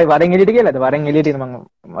නෑ වරෙන් එළියට කියලාද? වරෙන් එළියට ඉන්න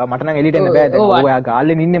මට නම් එළියට එන්න බෑ දැන්. ඔයා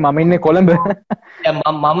ගාල්ලෙන් ඉන්නේ මම ඉන්නේ කොළඹ.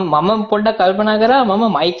 මම පොඩ්ඩක් කල්පනා කරා මම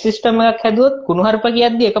මයික් සිස්ටම් එකක් හැදුවොත් කුණු හarp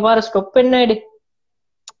කියද්දි එකපාර ස්ටොප් වෙන්නේ නැයිද?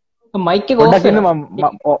 මයික් එක පොඩ්ඩක් ඉන්න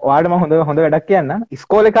ඔයාලට මම හොඳ වැඩක් කියන්න.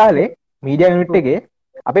 ඉස්කෝලේ කාලේ මීඩියා යුනිට් එකේ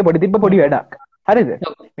අපේ පොඩි තිබ්බ පොඩි වැඩක්. හරිද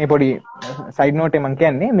මේ පොඩි සයිඩ් නෝට් එක මම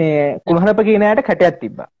කියන්නේ මේ කුණහරප කියන ඇයට කැටයක්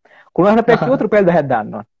තිබ්බා කුණහරපයක් කිව්වොත් රුපියල් 10ක්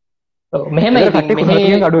දාන්නවා ඔව් මෙහෙමයි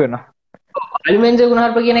මෙහෙම අඩු වෙනවා අලුමෙන්ජ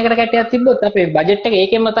කුණහරප කියන එකට කැටයක් තිබ්බොත් අපේ බජට් එක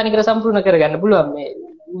ඒකෙන්ම තනිකර සම්පූර්ණ කරගන්න පුළුවන් මේ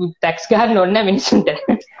ටැක්ස් ගන්න ඕනේ නැහැ මිනිස්සුන්ට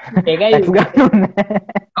ඒකයි ටැක්ස් ගන්න ඕනේ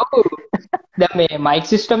ඔව් දැන් මේ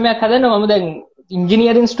මයික් සිස්ටම් එකක් හදනවා මම දැන්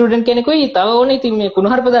ඉන්ජිනියරින් ස්ටුඩන්ට් කෙනෙකුයි තව ඕනේ ඉතින් මේ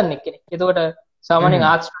කුණහරප දන්නෙක් කෙනෙක් එතකොට සාමාන්‍යයෙන්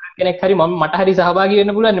ආර්ට්ස් ස්ටුඩන්ට් කෙනෙක් හරි මම මට හරි සහභාගී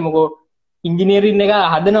වෙන්න පුළුවන් නේ මොකෝ ඉංජිනේරින් එක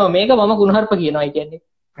හදනවා මේක මම කුණහarp කියනවා කියන්නේ.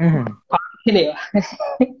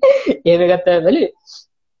 ඒක ගත්ත බැලුවේ.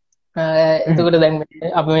 එතකොට දැන්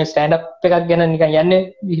අපි මේ ස්ටෑන්ඩ් අප් එකක් ගැන නිකන් යන්නේ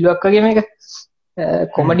විහිළුවක් වගේ මේක.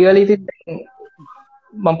 කොමඩි වල ඉතින්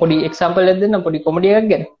මම පොඩි එක්සැම්පල් එකක් දෙන්නම් පොඩි කොමඩි එකක්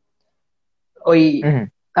ගැන. ඔයි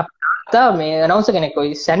අප්තා මේ අනවුන්සර් කෙනෙක්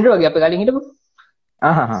ඔයි සැන්ඩ්‍රෝ වගේ අපි කලින් හිටපු.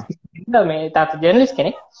 මේ තාත්තා ජර්නලිස්ට්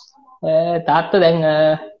කෙනෙක්. තාත්තා දැන්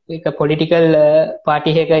ඒක පොලිටිකල්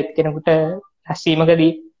පාටි එකක එක්කෙනෙකුට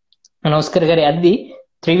රැස්වීමකදී අනවුන්ස් කර යද්දී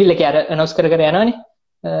ත්‍රිවිල් එකේ අර අනවුන්ස් කර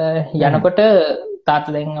යනවනේ යනකොට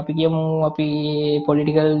තාත්තා දැන් අපි කියමු අපි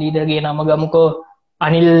පොලිටිකල් ලීඩර්ගේ නම ගමුකෝ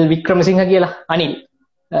අනිල් වික්‍රමසිංහ කියලා අනිල්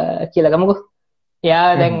කියලා ගමුකෝ එයා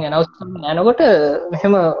දැන් අනවුන්ස් කරන යනකොට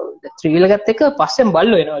මෙහෙම ත්‍රිවිල් එකත් එක්ක පස්සෙන්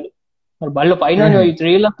බල්ලෝ එනවලු බල්ලෝ පයින්නවනේ ওই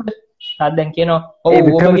ත්‍රිවිල් අපිට තාත්තා දැන් කියනවා ඔව්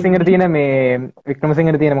වික්‍රමසිංහට තියෙන මේ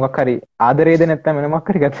වික්‍රමසිංහට තියෙන මොකක් හරි ආදරේද නැත්නම් වෙන මොකක්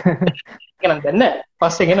හරි ගත්ත කියලා දැන්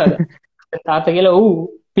පස්සේ ගෙනවද තාත්තා කියලා ඔව්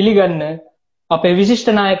පිළිගන්න අපේ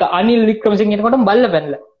විශිෂ්ට නායක අනිල් වික්‍රමසිංහ එනකොටම බල්ල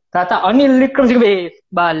බැනලා තාත්තා අනිල් වික්‍රමසිංහ මේ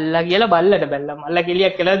බල්ලා කියලා බල්ලට බැලලා මල්ලා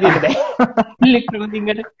කෙලියක් කියලා දීලා දැන් අනිල්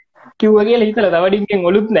වික්‍රමසිංහට කිව්වා කියලා හිතලා තවඩින්ගෙන්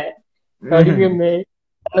ඔලුත් නැහැ තවඩින්ගෙන් මේ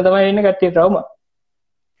අන්න තමයි ඉන්න කට්ටිය ට්‍රවුමා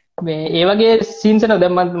මේ ඒ වගේ සීන්ස් එනවා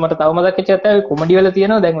දැන් මට තව මතක් වෙච්ච එකක් තමයි කොමඩි වල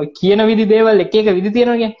තියෙනවා දැන් ඔය කියන විදි දේවල් එක එක විදි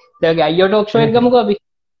තියෙනවා කියන්නේ දැන් ඔය අයියෝ ටෝක් ෂෝ එක ගමුකෝ අපි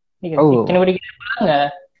ඒක කෙනෙකුට කියන්න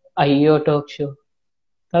අයියෝ ටෝක් ෂෝ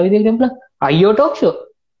තව විදිහකට ගමු අයියෝ ටෝක් ෂෝ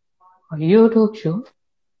අයියෝ ටෝක් ෂෝ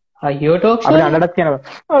අයියෝ ටෝක් ෂෝ අපි අඬලත් කියනවා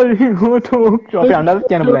අයියෝ ටෝක් ෂෝ අපි අඬලත්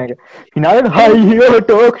කියන්න පුළුවන් ඒක හිනාවෙත් අයියෝ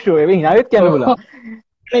ටෝක් ෂෝ ඒක හිනාවෙත් කියන්න පුළුවන්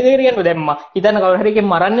මේ දෙකට කියන්න දැන් මම හිතන්න කවුරු හරි එකෙන්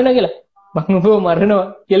මරන්න වෙනවා කියලා මම ඔබව මරනවා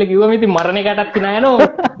කියලා කිව්වම ඉතින් මරණ එකටත් hina යනවා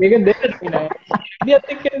මේක දෙකට hina යනවා ඉතියත්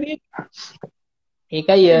එක්කනේ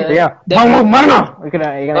ඒකයි මම මරනවා ඒක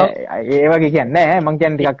ඒ වගේ කියන්නේ නැහැ මම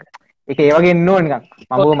කියන්නේ ටිකක් ඒක ඒ වගේ ඉන්න ඕන නිකන්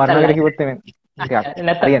මම ඔබ මරනවා කියලා කිව්වොත් එමේ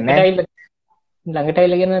නැත්නම් ළඟට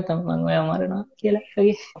ඇවිල්ලාගෙන තමයි මම ඔයා මරනවා කියලා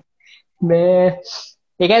වගේ. මේ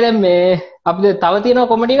ඒකයි දැන් මේ අපිට තව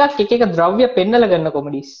තියෙනවා කොමඩි එකක් එක එක ද්‍රව්‍ය පෙන්නලා ගන්න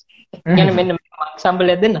කොමඩිස්. කියන්නේ මෙන්න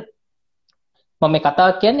එක්සැම්පල් එකක් දෙන්න. මම මේ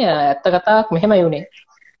කතාවක් කියන්නේ ඇත්ත කතාවක් මෙහෙමයි උනේ.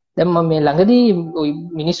 දැන් මම මේ ළඟදී ওই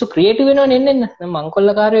මිනිස්සු ක්‍රියේටිව් වෙනවනේ එන්න. දැන්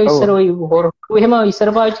මංකොල්ලකාරයෝ ඉස්සර ওই හොරෝ එහෙම ඉස්සර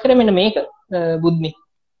පාවිච්චි කරේ මෙන්න මේක බුද්මි.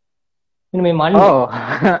 මෙන්න මේ මන්නේ.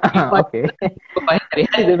 ඕකේ.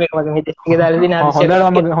 හරිද මේක මම මේ ටෙස්ට් එක දාලා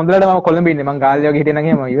දෙන හොඳට මම කොළඹ ඉන්නේ. මං ගාල්ලේ වගේ හිටියේ නම්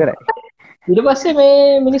එහෙම ඉවරයි. ඊට පස්සේ මේ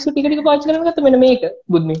මිනිස්සු ටික ටික පාවිච්චි කරන්න ගත්තා මෙන්න මේක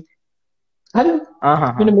බුද්මි. හරිද?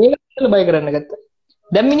 මෙන්න මේක කියලා බය කරන්න ගත්තා.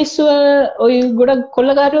 දැන් මිනිස්සු ওই ගොඩක්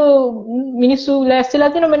කොල්ලකාරයෝ මිනිස්සු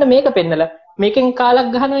ලෑස්තිලා තියෙනවා මෙන්න මේක පෙන්නලා. මේකෙන් කාලක්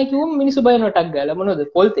ගහනවා කිව්වම මිනිස්සු බය වෙනටක් ගාලා මොනවද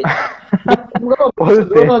පොල්තේ.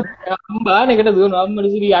 පොල්තේ. බානකට දුවනවා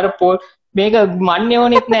අම්මලසිරි අර පොල් මේක මන්නේ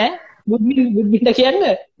ඕනෙත් නෑ. බුද්ධිට කියන්න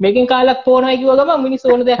මේකෙන් කාලක් පොනවා කිව්ව ගමන් මිනිස්සු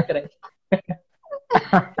ඕන දෙයක් කරයි.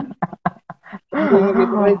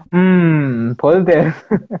 පොල්තේ.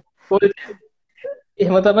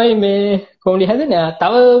 එහෙම තමයි මේ කොමඩි හැදෙන්නේ.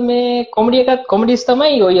 තව මේ කොමඩි එකක් කොමඩිස්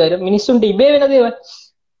තමයි ඔය මිනිස්සුන්ට ඉබේ වෙන දේවල්.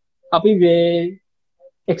 අපි මේ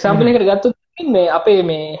එක්සැම්පල් එකකට ගත්තොත් මේ අපේ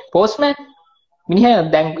මේ පෝස්ට්මෑන් මිනිහා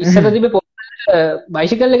දැන් ඉස්සර තිබ්බේ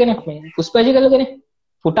බයිසිකල් එකනේ මේ පුෂ් බයිසිකල් එකනේ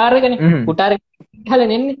ෆුටාර් එකනේ ෆුටාර් එක ගහලා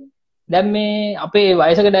නෙන්නේ. දැන් මේ අපේ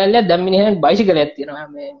වයසක ඩැල්ලියක් දැන් මිනිහා බයිසිකලයක් තියෙනවා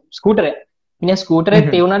මේ ස්කූටර් එක. මිනිහා ස්කූටර්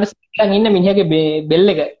එකේ ඒ උනාට සිටින් ඉන්න මිනිහාගේ බෙල්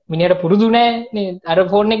එක මිනිහට පුරුදු නෑ නේ අර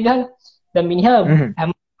ෆෝන් එක ගහලා. දැන් මිනිහා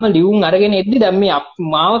හැම ලියුම් අරගෙන එද්දි දැන් මේ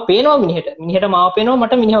මාව පේනවා මිනිහට මාව පේනවා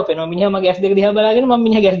මට මිනිහව පේනවා. මිනිහා මගේ ඇස් දෙක දිහා බලාගෙන මම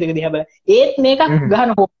මිනිහාගේ ඇස් දෙක දිහා බලලා ඒත් මේක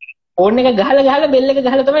ගහන ෆෝන් එක ගහලා බෙල් එක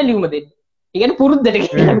ගහලා තමයි ලියුම දෙන්නේ. ඒ කියන්නේ පුරුද්දට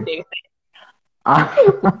කියලා මේක.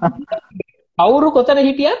 අවුරු කොතන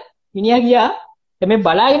හිටියත් මිනිහා ගියා මේ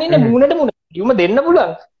බලාගෙන ඉන්න මූණට මූණ ලියුම දෙන්න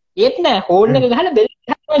පුළුවන්. ඒත් නෑ ෆෝන් එක ගහලා බෙල් එක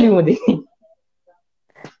ගහලා ලියුම දෙන්නේ.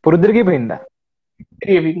 පුරුද්දට කියපින්ද?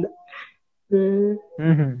 කියපින්ද.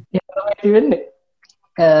 තමයි වෙන්නේ.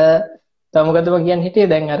 තමකටම කියන්න හිටියේ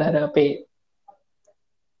දැන් අර අපේ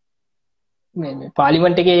මේ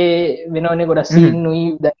පාර්ලිමේන්තු එකේ වෙනවනේ ගොඩක් සීන් උයි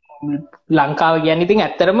ලංකාව කියන්නේ ඉතින්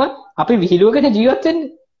ඇත්තරම අපි විහිළුවකනේ ජීවත් වෙන්නේ.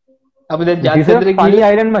 අපි දැන් ජාත්‍යන්තර funny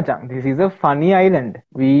island මචං. This is a funny island.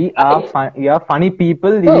 We are funny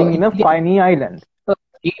people living in a funny island.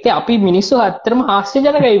 ඒක අපි මිනිස්සු ඇත්තරම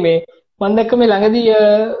හාස්‍යජනකයි මේ. මම දැක්ක මේ ළඟදී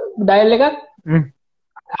ඩයල් එකක්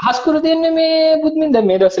හස්කුරු දෙන්නේ මේ බුද්මින් දැන්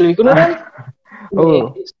මේ දවස්වල විකුණනවානේ. ඔව්.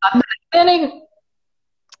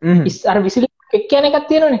 අර විසිල් එක කියන එකක්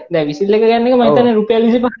තියෙනවනේ. දැන් විසිල් එක ගන්න එක මම හිතන්නේ රුපියල්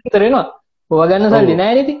 25ක් විතර වෙනවා. ඕවා ගන්න සල්ලි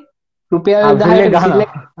නැහැ නේද? රුපියල් 10කට විසිල්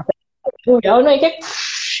එක. ඔව් යවන එකක්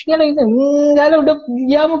කියලා ඉතින් ගාලා උඩ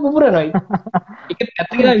ගියාම පුපුරනවා. ඒක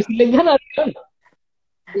පැත්ත කියලා විසිල් එක ගන්න අර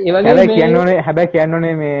ඒ වගේ හැබැයි කියන්න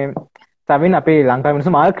ඕනේ මේ සමින් අපේ ලංකාවේ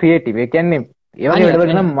මිනිස්සු මාර ක්‍රියේටිව්. ඒ කියන්නේ ඒ වගේ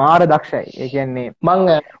වැඩවල නම් මාර දක්ෂයි. ඒ කියන්නේ මං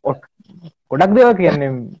ගොඩක් දේවල්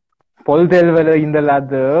කියන්නේ පොල් තෙල් වල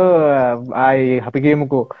ඉඳලාද ආයි අපි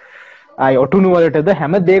කියමුකෝ ආයි ඔටුනු වලටද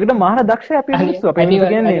හැම දෙයකටම මාර දක්ෂයි අපේ මිනිස්සු. අපේ මිනිස්සු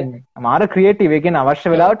කියන්නේ මාර ක්‍රියේටිව්. ඒ කියන්නේ අවශ්‍ය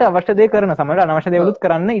වෙලාවට අවශ්‍ය දේ කරන සමහරවිට අනවශ්‍ය දේවලුත්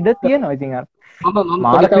කරන්න ඉඩ තියෙනවා. ඉතින් අර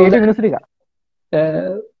මාර ක්‍රියේටිව් මිනිස්සු ටික.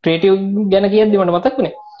 ක්‍රියේටිව් ගැන කියද්දි මට මතක්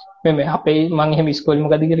වුණේ මේ අපේ මං එහෙම ඉස්කෝලේ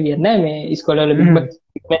මොකද කියලා කියන්නේ නැහැ. මේ ඉස්කෝලේ වල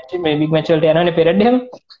බිග් මැච් වලට යනවනේ පෙරඩ් එහෙම.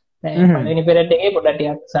 පළවෙනි පෙරඩ් එකේ පොඩ්ඩක්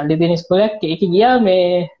ටිකක් සල්ලි තියෙන ඉස්කෝලයක්. ඒක ගියා මේ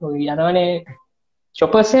යනවනේ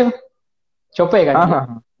චොපර්ස් එහෙම චොපර් එකක්.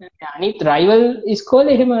 අනිත් රයිවල්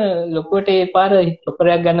ඉස්කෝලේ එහෙම ලොකුවට ඒ පාර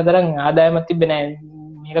චොපරයක් ගන්න තරම් ආදායමක් තිබ්බේ නැහැ.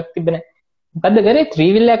 මේකක් තිබ්බේ නැහැ. මොකද්ද කරේ?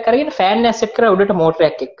 3 wheel එකක් අරගෙන ෆෑන් එක සෙට් කරා උඩට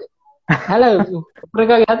මෝටරයක් එක්ක. හලා චොපර්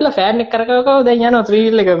එක ගහලා ෆෑන් එක කරකවකව දැන් යනවා 3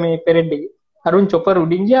 wheel එක මේ පෙරඩ් එකේ. අරුන් චොපර්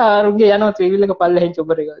උඩින් ගියා ආරුගේ යනවා 3 wheel එක පල්ලෙහෙන්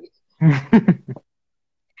චොපර් එක වගේ.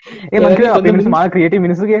 ඒ මං කියනවා අපේ මිනිස්සු මාර ක්‍රියේටිව්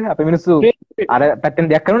මිනිස්සු කියලා. අපේ මිනිස්සු අර පැත්තෙන්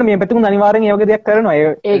දෙයක් කරනවනේ මේ පැත්තෙන් අනිවාර්යෙන් ඒ වගේ දෙයක් කරනවා.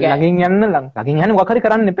 ඒ ළඟින් යන්න මොකක් හරි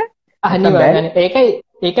කරන්න එපා. අනිවාර්යෙන්.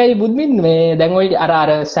 ඒකයි බුද්මින් මේ දැන් ඔය අර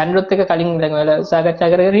සැන්ඩ්‍රොත් එක කලින් දැන් ඔයාලා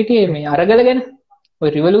සාකච්ඡා කරගෙන හිටියේ මේ අරගල ගැන. ඔය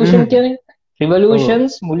රිවොලූෂන් කියන්නේ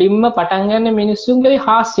රිවොලූෂන්ස් මුලින්ම පටන් ගන්න මිනිස්සුන්ගේ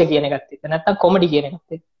හාස්‍ය කියන එකත් එක්ක නැත්තම් කොමඩි කියන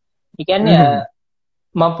එකත් එක්ක. ඒ කියන්නේ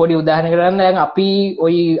මම පොඩි උදාහරණයක් ගන්න දැන් අපි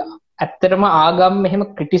ওই ඇත්තටම ආගම් මෙහෙම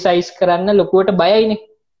ක්‍රිටිසයිස් කරන්න ලොකුවට බයයිනේ.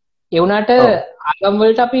 ඒ වුණාට ආගම්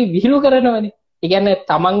වලට අපි විහිළු කරනවනේ. ඒ කියන්නේ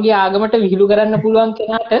තමන්ගේ ආගමට විහිළු කරන්න පුළුවන්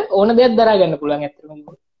කෙනාට ඕන දෙයක් දරා ගන්න පුළුවන් ඇත්තටම.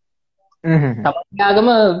 තමන්ගේ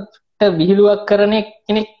ආගමට විහිළුවක් කරන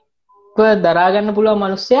කෙනෙක්ව දරා ගන්න පුළුවන්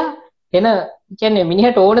මිනිස්සයා එන කියන්නේ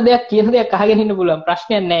මිනිහට ඕන දෙයක් කියන දෙයක් අහගෙන ඉන්න පුළුවන්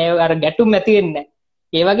ප්‍රශ්නයක් නැහැ. අර ගැටුම් ඇති වෙන්නේ නැහැ.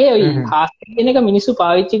 ඒ වගේ ওই හාස්‍ය කියන එක මිනිස්සු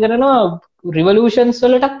පාවිච්චි කරනවා රිවොලූෂන්ස්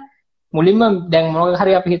වලට. මුලින්ම දැන් මොනවාක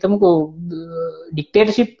හරි අපි හිතමුකෝ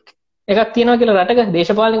ඩික්ටේටර්ෂිප් එකක් තියෙනවා කියලා රටක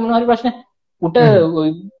දේශපාලනික මොනවා හරි ප්‍රශ්න උට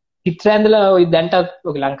චිත්‍ර ඇඳලා ඔය දැන්ටත්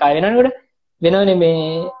ඔක ලංකාවේ වෙනකොට වෙනවනේ මේ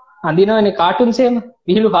අඳිනවනේ කාටුන්ස් එහෙම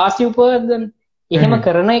විහිළු හාස්‍ය උපවදන. එහෙම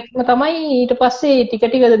කරන එකම තමයි ඊට පස්සේ ටික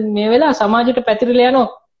ටික මේ වෙලාව සමාජයට පැතිරලා යනවා.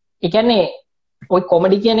 ඒ කියන්නේ ඔය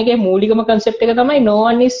කොමඩි කියන එකේ මූලිකම concept එක තමයි no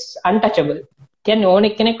one is untouchable. කියන්නේ ඕන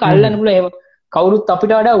එක්කෙනෙක් අල්ලන්න පුළුවන්. එහෙම කවුරුත්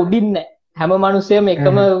අපිට වඩා උඩින් නැහැ. හැම මිනිස්සෙම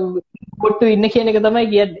එකම කොට්ටු ඉන්න කියන එක තමයි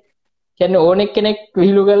කියන්නේ. කියන්නේ ඕන එක්කෙනෙක්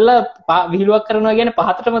විහිළු කරලා විහිළුවක් කරනවා කියන්නේ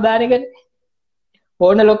පහතටම දාන එකනේ.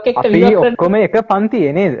 ඕන ලොක්කෙක්ට විහිළුවක් කරන ඔක්කොම එක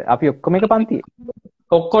පන්තියේ නේද? අපි ඔක්කොම එක පන්තියේ.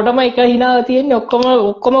 ඔක්කොටම එක හිනාව තියෙන්නේ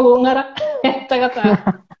ඔක්කොම ගොන් හරක් ඇත්ත කතාව.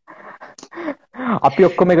 අපි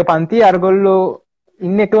ඔක්කොම එක පන්තියේ අරගොල්ලෝ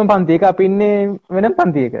ඉන්නේ එකම පන්තියක අපි ඉන්නේ වෙනම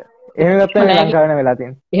පන්තියක. එහෙම ගත්තා නම් ලංකාව වෙන වෙලා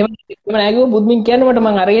තියෙන්නේ. එහෙම නෑ කිව්ව බුද්මින් කියන්නේ මට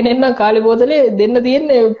මං අරගෙන එන්නම් කාලේ බෝතලේ දෙන්න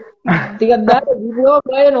තියෙන්නේ ටිකක් දාලා දීපුවා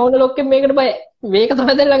බය නෝන ලොක්කෙන් මේකට බය. මේක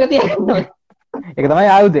තමයි දැන් ළඟ තියන්නේ. ඒක තමයි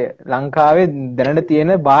ආයුධය. ලංකාවේ දැනට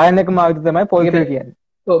තියෙන භයානකම ආයුධය තමයි පොල් තෙල් කියන්නේ.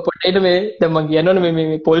 ඔව් පොටේට මේ දැන් මං කියනවනේ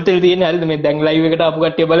මේ පොල් තෙල් තියෙන්නේ හරිද මේ දැන් ලයිව් එකට ආපු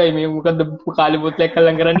කට්ටිය බලයි මේ මොකද්ද කාලේ බෝතලයක්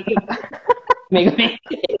අල්ලන් කරන්නේ කියලා. මේක මේ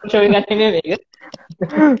ෂෝ එකක් නෙමෙයි මේක.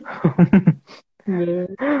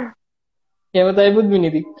 එහෙම තමයි බුද්මින්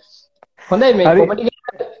ඉතින්. හොඳයි මේ කොමඩි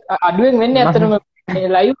අඩුවෙන් වෙන්නේ ඇත්තටම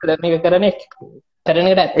මේ ලයිව් වල මේක කරන එකට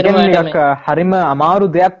ඇත්තටම හරිම අමාරු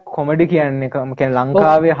දෙයක් කොමඩි කියන්නේ. කියන්නේ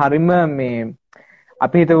ලංකාවේ හරිම මේ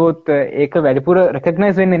අපි හිතුවොත් ඒක වැඩිපුර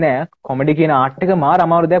රෙකග්නයිස් වෙන්නේ නැහැ. කොමඩි කියන ආර්ට් එක මාර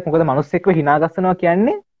අමාරු දෙයක්. මොකද මිනිස්සෙක්ව hina ගස්සනවා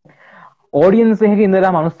කියන්නේ ඔඩියන්ස් එකක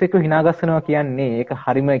ඉඳලා මිනිස්සෙක්ව hina ගස්සනවා කියන්නේ ඒක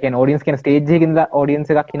හරිම කියන්නේ ඔඩියන්ස් කියන ස්ටේජ් එකක ඉඳලා ඔඩියන්ස්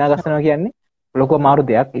එකක් hina ගස්සනවා කියන්නේ ලොකු අමාරු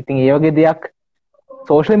දෙයක්. ඉතින් ඒ වගේ දෙයක්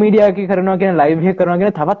සෝෂල් මීඩියා එකේ කරනවා කියන ලයිව් එක කරනවා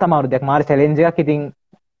කියන තවත් අමාරු දෙයක්. මාර චැලෙන්ජ් එකක්. ඉතින්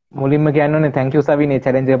මුලින්ම කියන්නෝනේ thank you සවිනේ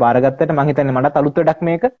චැලෙන්ජ් එක බාරගත්තට. මම හිතන්නේ මටත් අලුත් වැඩක්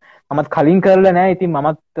මේක. මමත් කලින් කරලා නැහැ. ඉතින්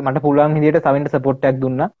මට පුළුවන් විදියට සවින්ට සපෝට් එකක්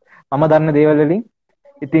දුන්නා. මම දන්න දේවල් වලින්.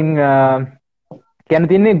 ඉතින් කියන්න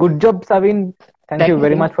තියෙන්නේ good job Savin. thank you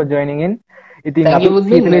very much for joining in. ඉතින් අපි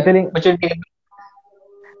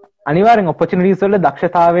අනිවාර්යෙන් opportunities වල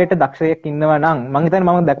දක්ෂතාවයට දක්ෂයෙක් ඉන්නවා නම් මම හිතන්නේ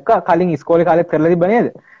මම දැක්කා කලින් ඉස්කෝලේ කාලෙත් කරලා තිබ්බ නේද?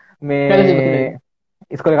 මේ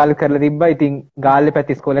ඉස්කෝලේ කාලෙත් කරලා තිබ්බා. ඉතින් ගාල්ලේ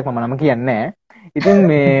පැත්තේ ඉස්කෝලේක් මම නම කියන්නේ නැහැ. ඉතින්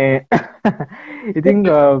මේ ඉතින්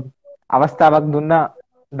අවස්ථාවක් දුන්නා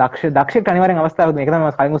දක්ෂයට අනිවාර්යෙන් අවස්ථාවක් දුන්නා. ඒක තමයි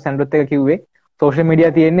මම කලින් සැන්ඩ්‍රොත් එක කිව්වේ. සෝෂල්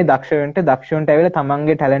මීඩියා තියෙන්නේ දක්ෂයන්ට ඇවිල්ලා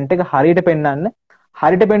තමන්ගේ ටැලන්ට් එක හරියට පෙන්වන්න.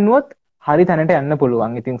 හරියට පෙන්නුවොත් හරි තැනට යන්න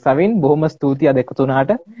පුළුවන්. ඉතින් සවින් බොහොම ස්තුතියි අද එකතු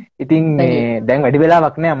වුණාට. ඉතින් මේ දැන් වැඩි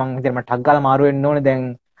වෙලාවක් නෑ. මම හිතන්නේ මට ටක් ගාලා මාරු වෙන්න ඕනේ. දැන්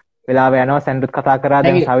වෙලාව යනවා. සැන්ඩ්‍රොත් කතා කරා.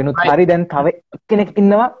 දැන් සවිනුත් හරි. දැන් තව කෙනෙක්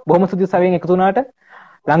ඉන්නවා. බොහොම ස්තුතියි සවින් එකතු වුණාට.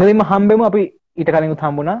 ළඟදීම හම්බෙමු අපි. ඊට කලින් උත්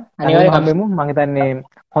හම්බුණා. අනිවාර්යයෙන් හම්බෙමු. මම හිතන්නේ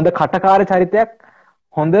හොඳ කටකාර චරිතයක්.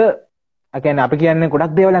 හොඳ කියන්නේ අපි කියන්නේ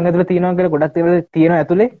ගොඩක් දේවල් ඇඟ ඇතුලේ තියෙනවා කියලා ගොඩක් දේවල් තියෙනවා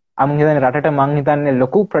ඇතුලේ. මම හිතන්නේ රටට මම හිතන්නේ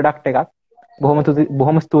ලොකු ප්‍රොඩක්ට් එකක්.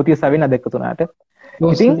 බොහොම ස්තුතියි සවින් අද එකතු වුණාට.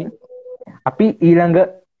 ඉතින් අපි ඊළඟ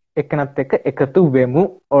එක්කනත් එක්ක එකතු වෙමු.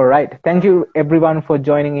 Alright. Thank you everyone for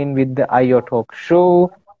joining in with the IO Talk show.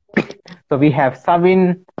 So we have Savin,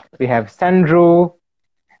 we have Sandro,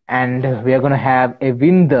 and we are going to have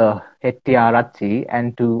Evinda Hettiarachchi.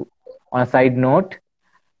 And on a side note,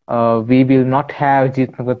 we will not have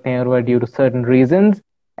Jeet Nagatnerwa due to certain reasons.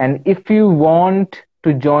 And if you want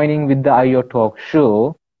to join in with the IO Talk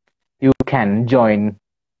show, you can join.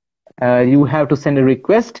 You have to send a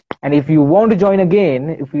request, and if you want to join again,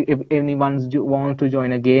 if anyone wants to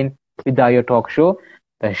join again with the IO Talk show,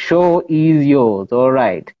 the show is yours. All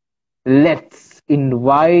right, let's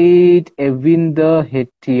invite Evinda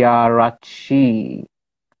Hettiarachchi.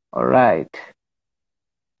 All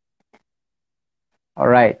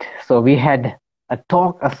right. So we had a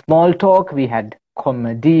small talk. We had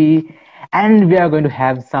comedy, and we are going to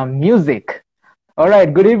have some music. All right,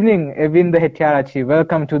 good evening, Evinda Hettiarachchi.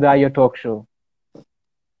 Welcome to the IO Talk show.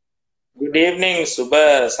 Good evening, Subha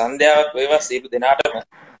Sandhyaවක් වේවා සියලු දෙනාටම.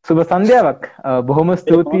 සුබ සන්ධ්‍යාවක්. බොහොම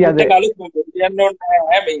ස්තුතියි අද. කියන්න ඕනේ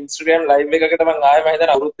නැහැ මේ Instagram live එකකට මම ආයෙ මම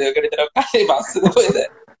හිතන අවුරුදු දෙකකට විතර පස්සේ කොහෙද?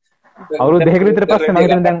 අවුරුදු දෙකකට විතර පස්සේ මම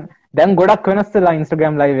හිතන්නේ දැන් ගොඩක් වෙනස් වෙලා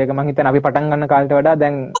Instagram live එක. මම හිතන්නේ අපි පටන් ගන්න කාලේට වඩා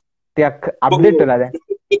දැන් ටිකක් අප්ඩේට් වෙලා දැන්.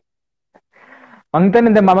 මං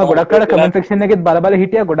හිතන්නේ දැන් මම ගොඩක් අය කමෙන්ට් සෙක්ෂන් එකෙත් බල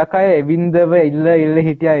හිටියා. ගොඩක් අය එවින්දව ඉල්ල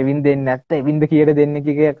හිටියා. එවින්ද දෙන්නේ නැත්te. එවින්ද කීයට දෙන්නේ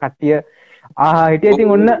කිය කට්ටිය හිටියා. ඉතින්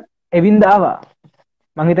ඔන්න එවින්ද ආවා.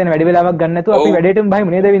 මං හිතන්නේ වැඩි වෙලාවක් ගන්න නැතුව අපි වැඩේටම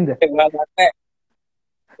බහිමු නේද එවින්ද?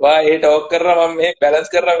 වා ඒ ටෝක් කරලා මම මේ බැලන්ස්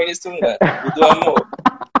කරලා මිනිස්සුන්ව බුදු අම්මෝ.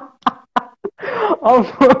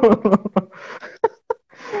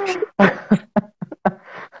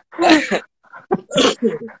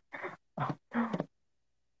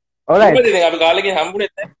 Alright. අපි කාලෙකින්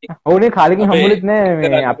හම්බුනේත් නැහැ. ඕනේ කාලෙකින් හම්බුනේත් නැහැ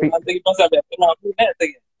මේ අපි.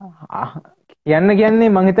 කියන්නේ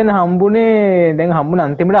මම හිතන්නේ හම්බුනේ දැන් හම්බුන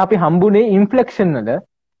අන්තිමට අපි හම්බුනේ ඉන්ෆ්ලෙක්ෂන් වල.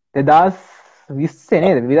 2020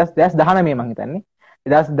 නේද 2019 මං හිතන්නේ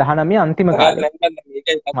 2019 අන්තිම කාලේ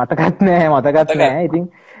මතකත් නෑ ඉතින්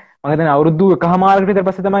මම හිතන්නේ අවුරුදු එකහමාරකට විතර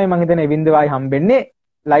පස්සේ තමයි මම හිතන්නේ එවින්ද ආයි හම්බෙන්නේ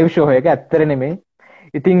ලයිව් ෂෝ එක ඇත්තට නෙමෙයි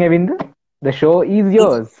ඉතින් එවින්ද the show is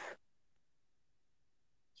yours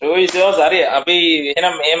Sorry, Abhi,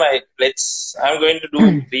 I'm going to do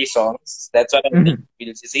 3 songs. That's what I think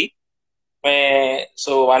we'll see.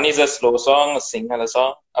 So one is a slow song, a Sinhala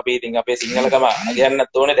song. Abhi think ape Sinhala kama again na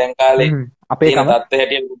tone දැන් කාලේ අපේ කම තත්ත්වය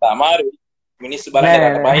හැටියට අමාරුයි. මිනිස්සු බලන්නේ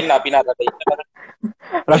රට බයින්න අපි නා රට ඉන්න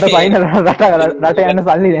රට බයින්න රට යන්න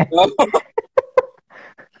සල්ලි නෑ.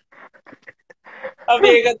 අපි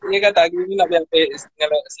ඒක තගින්න අපි අපේ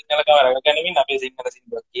සිංහල කම රැකගැනීමෙන් අපේ සිංහල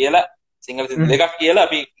සින්දුවක් කියලා සිංහල සින්දු දෙකක් කියලා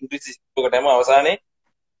අපි ඉංග්‍රීසි සින්දුවකටම අවසානයේ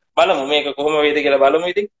බලමු මේක කොහොම වේද කියලා බලමු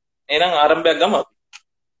ඉතින් එහෙනම් ආරම්භයක් ගමු අපි.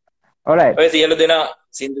 alright ඔය සියලු දෙනා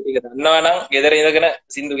සින්දු ටික දන්නවා නම් ගෙදර ඉඳගෙන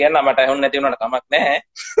සින්දු කියන්න මට ඇහුන්නේ නැති වුණාට කමක් නැහැ.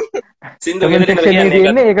 සින්දු ගෙදර ඉඳලා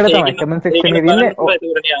කියන්නේ ඒකට තමයි කමෙන්ට් සෙක්ෂන් එකේ ඉන්නේ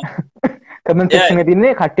කමෙන්ට් සෙක්ෂන් එකේ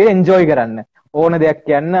ඉන්නේ කට්ටිය එන්ජොයි කරන්න ඕන දෙයක්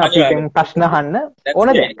කියන්න අපිට ප්‍රශ්න අහන්න ඕන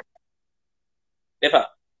දෙයක්. Defa.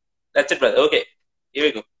 That's it, brother. Okay. Here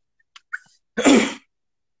we go.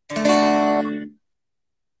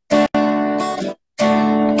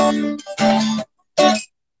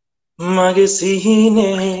 Mage sihine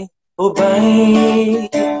obai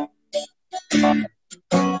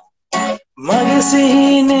Mage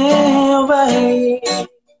sihine obai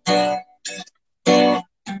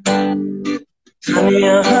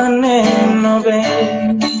Taniya hane nobe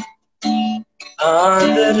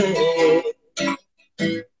Adare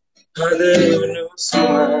Adunu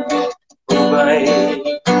suma obai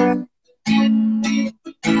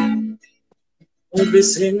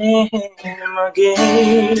Obisine mage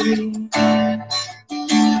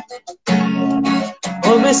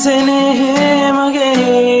Obisine mage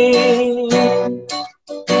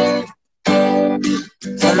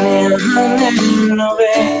Taniya hane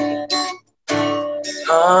nobe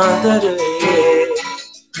Adare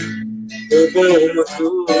Obe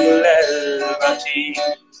mutulal bati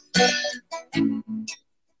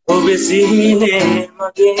Obisine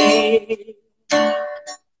mage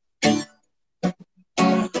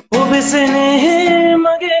Obisine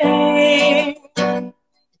mage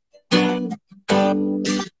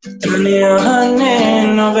Taniya hane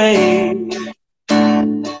nobe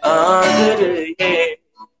Adare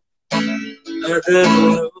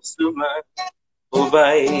Adunu suma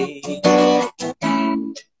obai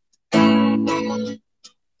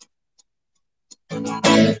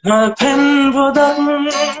Malpen bodak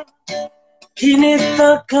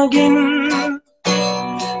kinitakagin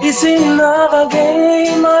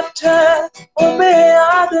Isinavagay mata obe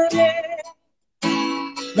adare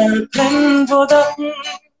Malpen bodak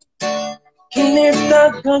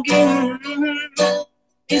kinitakagin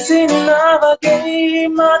Isinavagay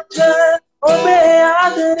mata obe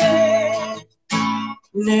adare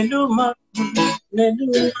Nelumak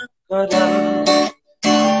karam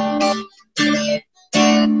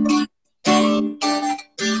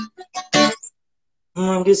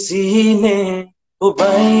Mage sine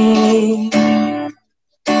obai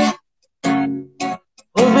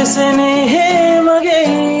Obisine mage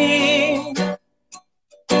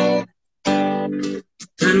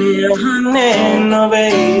Taniya hane nobe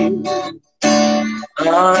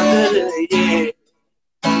Adare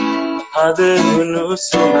Adunu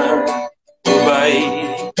suma obai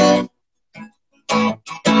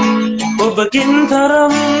Obagin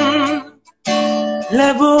tharam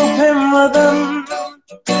Lebu pemmadam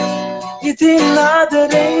Itin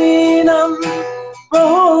adareinam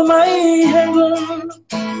Bahumai hengum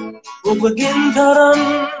Obagin tharam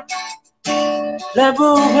Lebu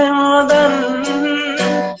pemmadam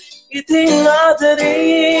Itin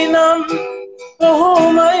adareinam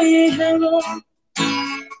Bahumai hengum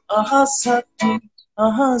Ahasat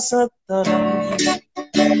taram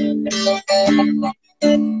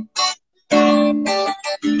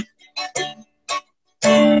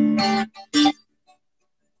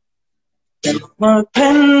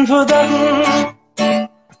Malpen bodak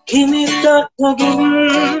kinitakagin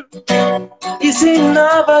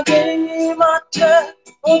Isinavagay mata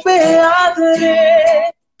obe adare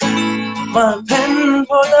Malpen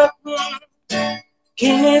bodak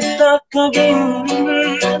kinitakagin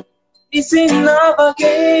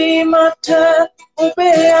Isinavagay mata obe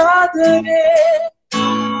adare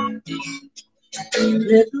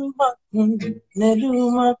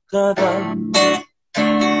Nelumakadam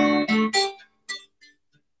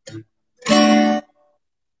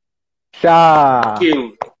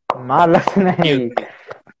මා ලස්සනයි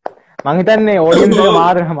මං හිතන්නේ audience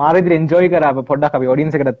එක මාර විදිහට enjoy කරා. අපි පොඩ්ඩක් අපි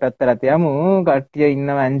ඔඩියන්ස් එකට පැත්තට යමු. කට්ටිය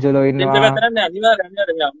ඉන්නවා, ඇන්ජලෝ ඉන්නවා. ඉන්න පැත්තට අනිවාර්යයෙන්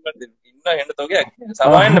මේ අම්මට ඉන්න හෙන්න තෝගයක්.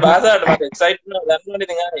 සමාවෙන්න භාෂාවට මට එක්සයිට් වෙනවා ගන්නවනේ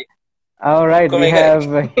ඉතින් ආයේ. All right, we have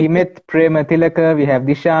Himeth Prematilaka, we have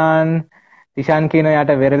Dishan. Dishan කියන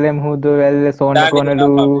යාට වෙරළෙම් හුදුවැල් සෝන්න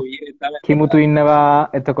කොනලු කිමුතු ඉන්නවා.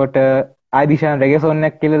 එතකොට ආයි Dishan රෙගේ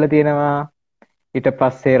සෝන්නක් කියලා තියෙනවා. ඊට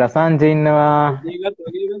පස්සේ රසංජ ඉන්නවා.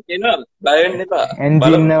 එන්ජි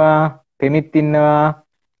ඉන්නවා. පෙමිත් ඉන්නවා.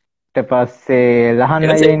 ඊට පස්සේ ලහන්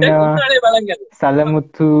අය ඉන්නවා.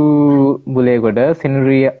 සලමුතු බුලේගොඩ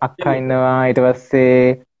සිනුරිය අක්කා ඉන්නවා. ඊට පස්සේ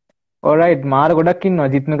alright මාර ගොඩක්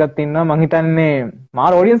ඉන්නවා. ජිත්මකත් ඉන්නවා. මං හිතන්නේ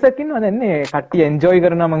මාර ඔඩියන්ස් එකක් ඉන්නවා දැන් නේ. කට්ටිය එන්ජොයි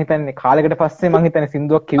කරනවා. මං හිතන්නේ කාලයකට පස්සේ මං හිතන්නේ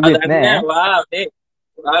සින්දුවක් කිව්වෙත් නෑ.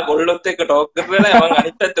 ගොල්ලොත් එක්ක ටෝක් කරලා මම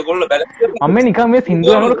අනිත් පැත්ත ගොල්ලෝ බැලන්ස් කරනවා. මම නිකන් මේ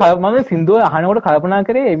සින්දුව අහනකොට මම සින්දුව අහනකොට කල්පනා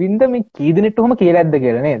කරේ එවින්ද මේ කී දිනෙට කොහොම කියලා ඇද්ද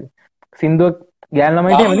කියලා නේද? සින්දුව ගෑන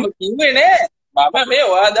ළමයිට එමනේ. මම කිව්වේ නෑ. මම මේ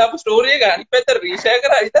ඔයා දාපු ස්ටෝරි එක අනිත් පැත්තට රීෂෙයා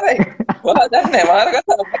කරා විතරයි. ඔයා දන්නේ මාර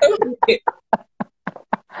කතාවක්.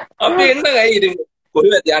 අපි එන්න ගයි ඉතින්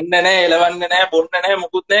කොහෙවත් යන්නේ නෑ, එලවන්නේ නෑ, බොන්නේ නෑ,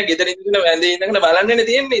 මුකුත් නෑ. ගෙදර ඉඳගෙන වැඳේ ඉඳගෙන බලන්නනේ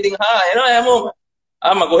තියෙන්නේ. ඉතින් එනවා හැමෝම.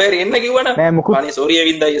 ආම්මා කොහේ හරි එන්න කිව්වනම් අනේ සෝරි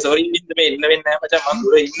එවින්ද අයියේ සෝරි එවින්ද මේ ඉන්න වෙන්නේ නැහැ මචං මම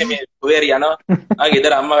දුර ඉන්නේ මේ කොහේ හරි යනවා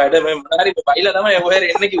ගෙදර අම්මා වැඩ මේ මොනාරි බයිලා තමයි කොහේ හරි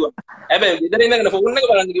එන්න කිව්වා හැබැයි ගෙදර ඉඳගෙන ෆෝන් එක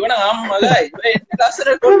බලන්න කිව්වනම් ආම්මා ගයි මේ එන්න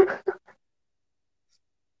ලස්සනට කොල්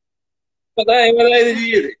පදායි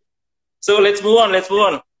ජීවිතේ so let's move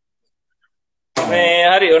on මේ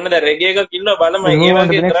හරි ඔන්න දැන් රෙගේ එකක් ඉන්නවා බලමු ඒ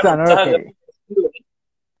වගේ කරන්න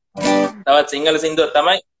තවත් සිංහල සින්දුවක්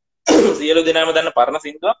තමයි සියලු දෙනාම දන්න පරණ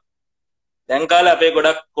සින්දුවක් දැන් කාලේ අපේ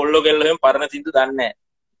ගොඩක් කොල්ලෝ කෙල්ලෝ එහෙම පරණ සින්දු දන්නේ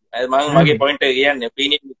නැහැ. මම මගේ පොයින්ට් එක කියන්නේ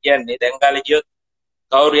ඔපිනියන් කියන්නේ දැන් කාලේ කියොත්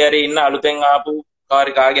කවුරු හරි ඉන්න අලුතෙන් ආපු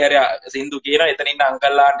කාගේ හරි සින්දු කියනවා. එතන ඉන්න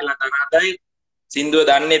අංකල්ලා ආන්ටිලා තනහතයි සින්දුව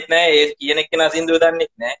දන්නෙත් නැහැ. ඒ කියන එක්කෙනා සින්දුව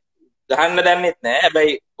දන්නෙත් නැහැ. ගහන්න දන්නෙත් නැහැ.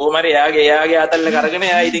 හැබැයි කොහොම හරි එයාගේ අතල්ල කරගෙන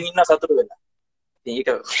එයා ඉතින් ඉන්න සතුටු වෙලා. ඉතින් ඒක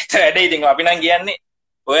වැඩේ ඉතින් අපි නම් කියන්නේ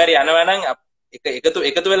ඔය හරි යනවා නම්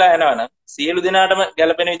එකතු වෙලා යනවා නම් සියලු දෙනාටම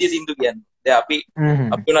ගැලපෙන විදිහ සින්දු කියන්නේ. දැන්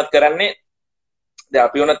අපි උනත් කරන්නේ දැන්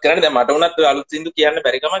අපි උනත් කරන්නේ දැන් මට උනත් අලුත් සින්දු කියන්න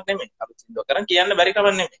බැරි කමක් නෙමෙයි. අලුත් සින්දු කරන් කියන්න බැරි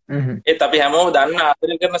කමක් නෙමෙයි. ඒත් අපි හැමෝම දන්න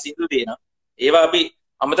ආදරය කරන සින්දු තියෙනවා. ඒවා අපි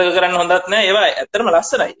අමතක කරන්න හොඳත් නෑ. ඒවා ඇත්තටම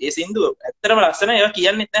ලස්සනයි. ඒ සින්දුව ඇත්තටම ලස්සනයි. ඒවා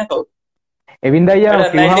කියන්නෙත් නෑ කවුරු. එවින්ද අයියා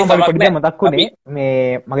කිව්වම මට පොඩි දෙයක් මතක් වුණේ මේ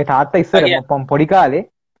මගේ තාත්තා ඉස්සර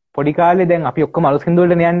පොඩි කාලේ දැන් අපි ඔක්කොම අලුත් සින්දු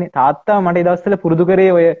වලට යන්නේ. තාත්තා මට ඒ දවස්වල පුරුදු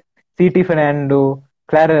කරේ ඔය සීටි ෆර්නැන්ඩෝ,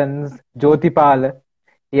 ක්ලැරන්ස්, ජෝතිපාල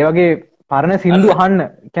ඒ වගේ පරණ සින්දු අහන්න.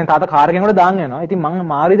 කියන්නේ තාත්තා කාර් එකෙන් උඩ දාන් යනවා. ඉතින් මම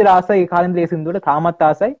මාරු විදිහට ආසයි ඒ කාලේ ඉඳලා ඒ සින්දුවට තාමත්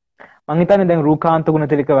ආසයි. මං හිතන්නේ දැන් රූකාන්ත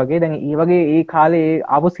ගුණතිලක වගේ දැන් ඒ වගේ ඒ කාලේ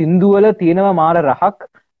ආපු සින්දු වල තියෙනවා මාර රහක්,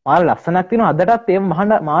 මාර ලස්සනක් තියෙනවා. අදටත් ඒව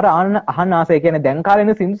මාර අහන්න ආසයි. කියන්නේ දැන් කාලේ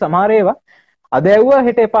ඉන්න සින්දු සමහර ඒවා අද ඇව්වා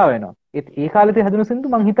හෙට එපා වෙනවා. ඒ කාලේ තිය හදන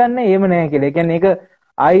සින්දු මං හිතන්නේ ඒව නෑ කියලා. ඒ කියන්නේ ඒක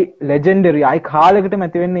ආයි ලෙජෙන්ඩරි ආයි කාලයකට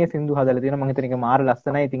මැති වෙන්නේ මේ සින්දු හදලා තියෙනවා. මං හිතන එක මාර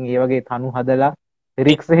ලස්සනයි. ඉතින් ඒ වගේ තනු හදලා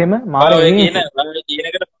ලිරික්ස් එහෙම මාර කියන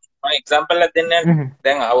එකට මම එක්සැම්පල් එකක් දෙන්නම්.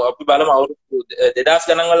 දැන් අපි බලමු අවුරුදු 2000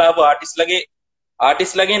 ගණන් වල ආපු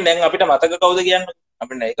ආටිස්ට්ලගෙන් දැන් අපිට මතක කවුද කියන්නේ?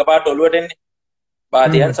 අපිට එකපාරට ඔළුවට එන්නේ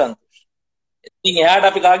බාදියන් සන්තෝෂ්. ඉතින් එහාට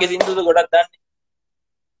අපි කාගේ සින්දුද ගොඩක් දන්නේ?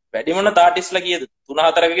 වැඩිමනත් ආටිස්ට්ලා කීයද?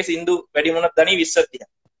 3-4කගේ සින්දු වැඩිමනත් දනි 20ක් තියා.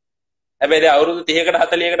 හැබැයි දැන් අවුරුදු 30කට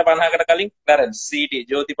 40කට 50කට කලින් Clarence, සීටි,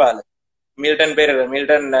 Jothipala, Milton Perera,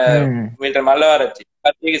 Milton Mallawaarachchi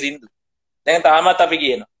කට්ටියගේ සින්දු. දැන් තාමත් අපි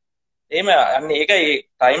කියනවා. එහෙම අන්නේ ඒකයි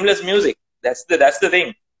ටයිම්ලස් music. that's the thing.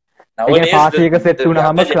 nowadays party එක සෙට්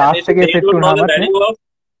වුණාම ක්ලාස් එකේ සෙට් වුණාම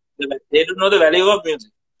they don't know the value of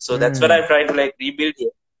music. So that's what I'm trying to like rebuild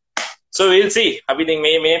here. So we'll see. අපි ඉතින්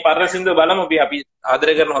මේ පරණ සින්දුව බලමු. අපි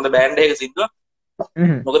ආදරය කරන හොඳ බෑන්ඩ් එකක සින්දුව.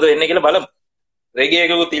 මොකද වෙන්නේ කියලා බලමු. රෙගේ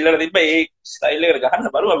එකකුත් ඉල්ලලා තිබ්බා. ඒ ස්ටයිල් එකට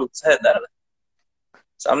ගහන්න බලමු අපි උත්සාහයක් දරලා.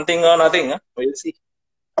 Something or nothing. We'll see.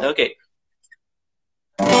 Okay.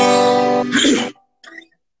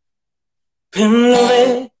 Pimlove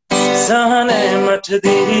sahane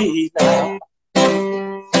mathdila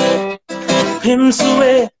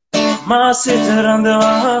Pimsuwe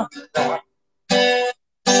maasitarandwa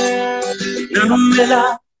Nammela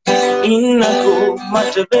innaku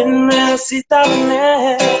matbenme sitanne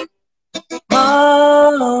ma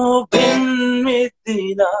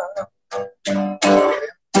binmitila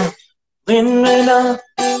Vinmela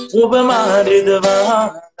ubamaridwa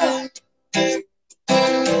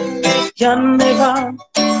Yannega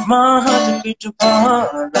mahat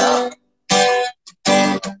pitupala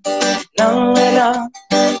Nangela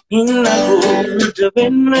innaku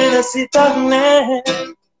mitwenna sitanne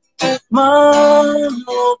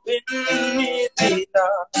Mano pinmitila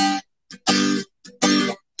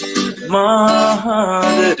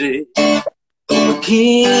Mahadare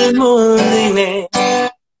මුදිනේ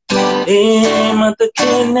ඒ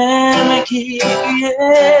මතකේ නෑම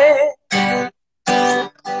කීයේ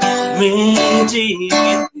මේ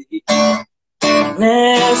ජීවිතේ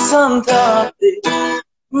නෑ සන්තාපේ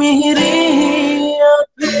මිහිරී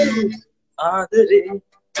අපේ ආදරේ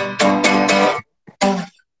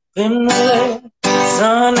පෙම්වලේ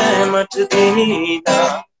සානේ මට දීලා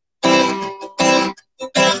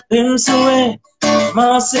පෙම්සුවේ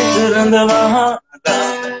මාසිත රඳවහලා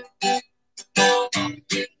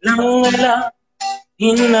ලංවෙලා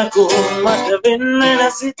ඉන්නකෝ මට වෙන්න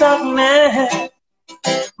සිතක් නෑ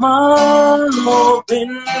මානෝ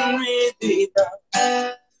පෙන්විදිලා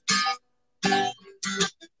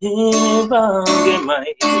ඒ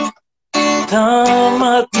වගේමයි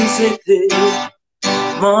තාමත් සිතේ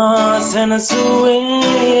මා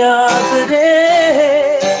සැනසුවේ ආදරේ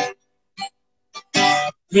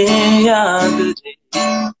මේ ආදරේ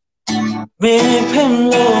මේ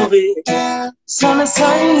පෙම්ලෝවේ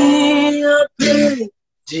සනසයි අපේ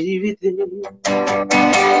ජීවිතේ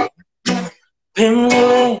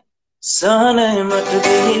පෙම්ලෝවේ සනයි මට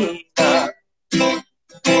දීලා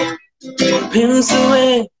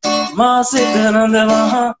පෙම්සුවේ මා සිත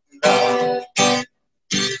රඳවහලා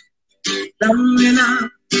ලම්වෙලා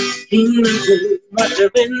ඉන්නකෝ මට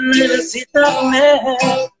වෙන්න සිතක් නෑ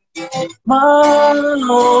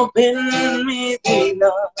මානෝ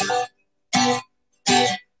පෙන්විදිලා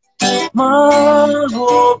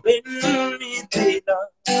මානෝ පෙන්විදිලා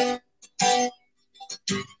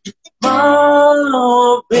මානෝ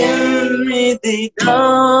පෙන්විදිලා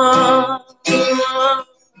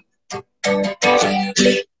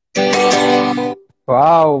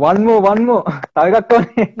wow one more තව එකක්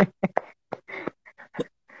ඕනේ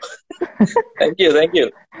thank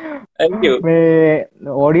you මේ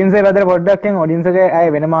ඔඩියන්ස් එක අතර පොඩ්ඩක් දැන් ඔඩියන්ස් එක අය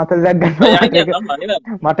වෙන මාතල් දැක්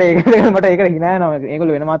ගන්නවා මට ඒක හිනා යනවා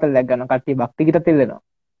ඒගොල්ලෝ වෙන මාතල් දැක් ගන්නවා කට්ටිය භක්ති ගීතත් ඉල්ලනවා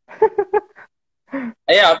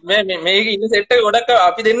අය මේක ඉන්න සෙට් එක ගොඩක්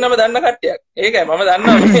අපි දෙන්නම දන්න කට්ටියක් ඒකයි මම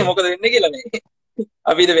දන්නවා මේ මොකද වෙන්නේ කියලා මේ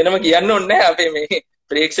අපි ඉත වෙනම කියන්න ඕනේ නැහැ අපේ මේ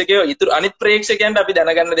ප්‍රේක්ෂකයෝ ඉතුරු අනිත් ප්‍රේක්ෂකයන්ට අපි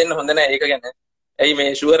දැනගන්න දෙන්න හොඳ නැහැ ඒක ගැන ඇයි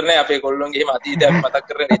මේ ෂුවර් නෑ අපේ කොල්ලොන්ගේම අතීතයක් මතක්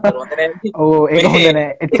කරගෙන ඉතර හොඳ නෑ ඕ ඒක හොඳ නෑ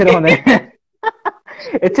එච්චර හොඳ නෑ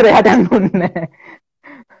එච්චර යට යන්න ඕනේ නෑ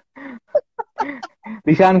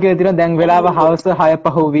දිශාන් කියලා තියෙනවා දැන් වෙලාව හවස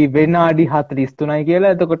 6:05 විනාඩි 43යි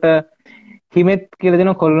කියලා එතකොට හිමෙත් කියලා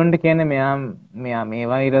දෙනවා කොල්ලොන්ට කියන්නේ මෙයා මේ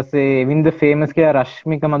වෛරසේ එවින්ද ෆේමස් කියලා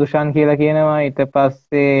රශ්මික මදුෂාන් කියලා කියනවා ඊට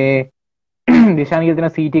පස්සේ දිශාන් කියලා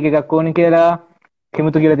තියෙනවා සීටි එකක් ඕනේ කියලා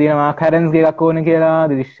කිමුතු කියලා තියෙනවා කැරන්ස් එකක් ඕනේ කියලා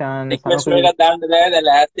දිශාන් රික්වෙස්ට් එකක් දාන්න බෑ දැන්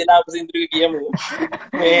ලෑස්ති වෙලා අපු සින්දුරික කියමු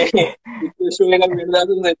මේ රික්වෙස්ට් එකක්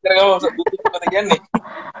වෙනදාට සෙට් කරගමු මොකද කියන්නේ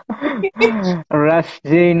rush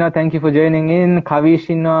ජේනා thank you for joining in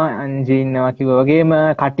කවිෂ් ඉන්නවා අංජි ඉන්නවා කිව්වා වගේම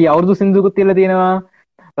කටි අවුරුදු සින්දුකුත් තියලා තියෙනවා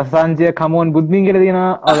රසංජය කමෝන් බුද්මින් කියලා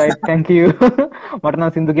තියෙනවා alright thank you මට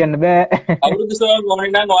නම් සින්දු කියන්න බෑ අවුරුදු සෝල් මොනින්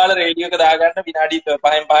නම් ඔයාලා රේඩියෝ එක දාගන්න විනාඩි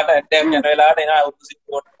 5න් පාට ඇඩ් එකක් යන වෙලාවට එන අවුරුදු සින්දු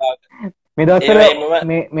කොට දාගන්න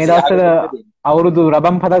මේ දවස්වල අවුරුදු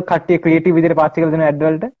රබම් පදක් කට්ටිය ක්‍රියේටිව් විදිහට පාවිච්චි කරලා දෙන ඇඩ්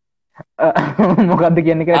වලට මොකද්ද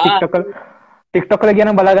කියන්නේ කියලා TikTok වල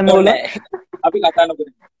කියන බලා ගන්න ඕනේ අපි කතා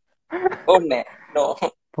නොකරමු ඕනේ නෝ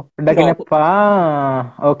පොඩ්ඩක් ඉන්නපා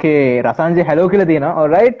ඕකේ රසංජය hello කියලා තියෙනවා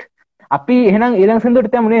alright අපි එහෙනම් ඊළඟ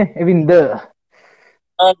සින්දුවට යමුනේ එවින්ද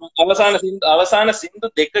අවසාන සින්දු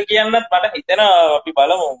දෙක කියන්නත් මට හිතෙනවා අපි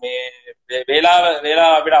බලමු මේ වේලාව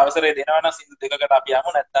අපිට අවසරය දෙනවා නම් සින්දු දෙකකට අපි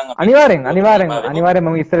යමු නැත්නම් අනිවාර්යෙන්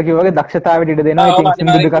මම ඉස්සර කිව්වා වගේ දක්ෂතාවයට ඉඩ දෙනවා ඉතින්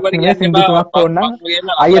සින්දු දෙකක් නෙමෙයි සින්දු තුනක් ඕන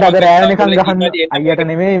නම් අයියට අද රෑ වෙනකන් ගහන්න අයියට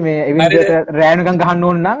නෙමෙයි මේ එවින්දට රෑ වෙනකන් ගහන්න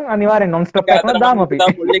ඕන නම් අනිවාර්යෙන් non stop එකක් දාමු අපි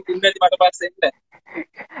පොල්ලෙක් ඉන්නදී මට පස්සේ එන්න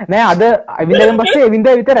නෑ අද එවින්දගෙන් පස්සේ එවින්ද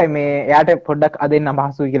විතරයි මේ එයාට පොඩ්ඩක් අද එන්න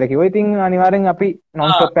අපහසුයි කියලා කිව්වා. ඉතින් අනිවාර්යෙන් අපි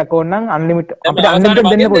non stop එකක් ඕන නම් අපිට unlimited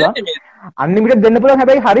දෙන්න පුළුවන්. unlimited දෙන්න පුළුවන්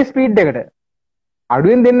හැබැයි හරි ස්පීඩ් එකට.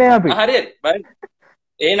 අඩුවෙන් දෙන්නේ අපි. හරියට. බලන්න.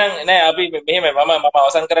 එහෙනම් නෑ අපි මෙහෙම මම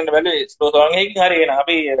අවසන් කරන්න බැලුවේ ස්ලෝ සෝං එකකින් හරි එහෙනම්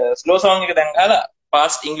අපි ස්ලෝ සෝං එක දැන් අහලා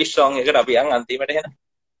fast english song එකට අපි යන් අන්තිමට එහෙනම්.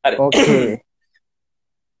 හරි. Okay.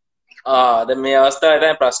 දැන් මේ අවස්ථාවේ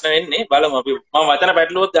දැන් ප්‍රශ්න වෙන්නේ බලමු අපි මම වචන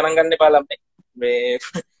පැටලුවොත් ගණන් ගන්න එපා ළමයි. මේ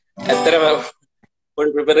ඇත්තටම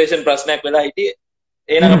පොඩි ප්‍රිපරේෂන් ප්‍රශ්නයක් වෙලා හිටියේ.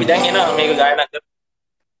 එහෙනම් අපි දැන් එනවා මේක ගායනා කරමු.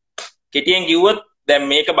 කෙටියෙන් කිව්වොත් දැන්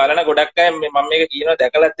මේක බලන ගොඩක් අය මම මේක කියනවා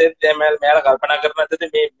දැකලත් දැන් මෙයාලා කල්පනා කරනත්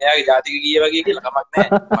මේ මෙයාගේ ජාතික ගීය වගේ කියලා කමක් නැහැ.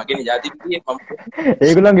 මගේනේ ජාතික ගීය මම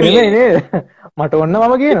ඒගොල්ලන්ගේ නෙමෙයි නේද? මට ඔන්න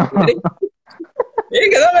මම කියනවා.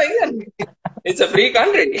 ඒක තමයි කියන්නේ. It's a free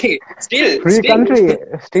country. Still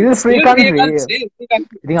free country.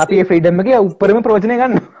 ඉතින් අපි මේ freedom එකේ උඩරම ප්‍රයෝජනය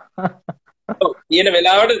ගන්නවා. තියෙන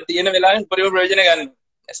වෙලාවට උපරිම ප්‍රයෝජන ගන්න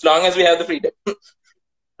as long as we have the freedom.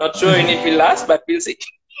 Not sure when it will last, but we'll see.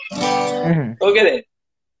 Okay then.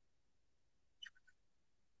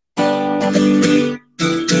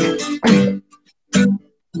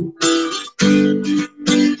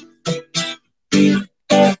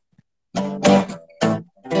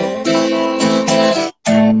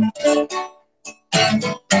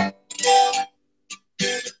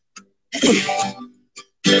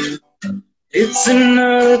 It's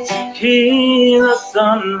another tequila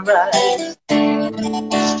sunrise,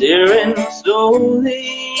 steering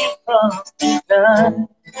slowly across the sky.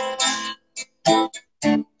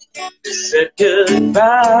 They said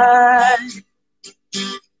goodbye.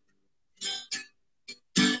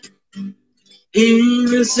 He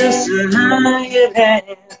was just a hired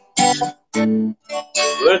hand,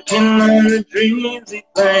 working on the dreams he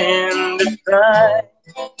planned to try.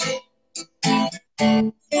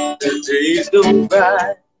 The days go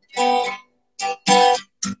by.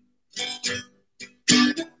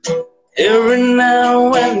 Every now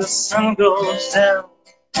when the sun goes down,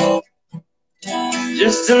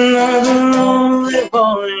 just another lonely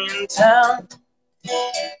boy in town.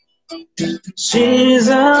 She's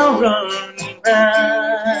out running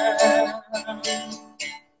around.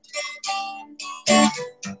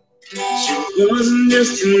 She wasn't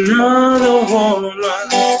just another woman,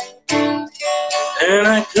 and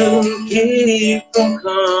I couldn't keep from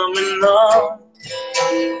coming on.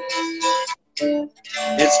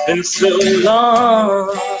 It's been so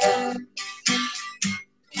long.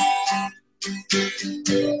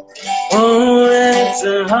 Oh, it's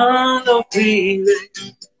a hollow feeling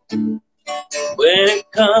when it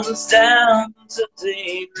comes down to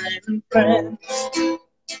dealing friends.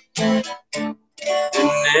 It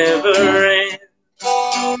never ends.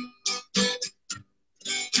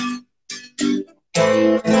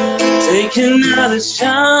 Taking another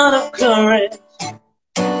shot of courage,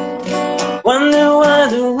 wonder why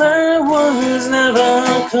the right ones never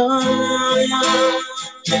come.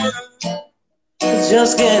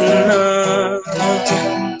 Just getting up.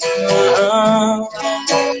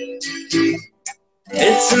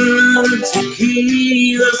 It's another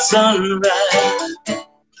tequila sunrise.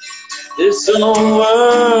 This whole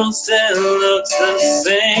world still looks the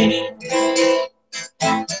same.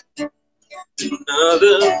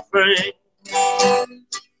 Another frame.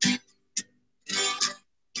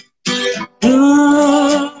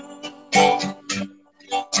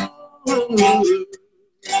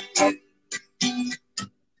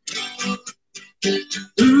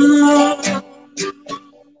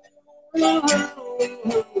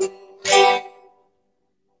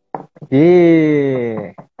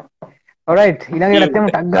 Yeah. Alright, ඊළඟට ඇත්තම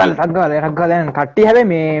ටක් ගාලා දැන් කට්ටිය හැබැයි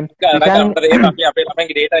මේ අපි අපේ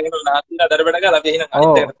ළමයින්ගේ data එක නාස්තිලා දරබඩ ගාලා අපි එහෙනම්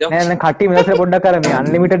අනිත් එකට යමු. නෑ කට්ටිය මෙතන පොඩ්ඩක් අර මේ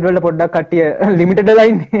unlimited වලට පොඩ්ඩක් කට්ටිය limited වෙලා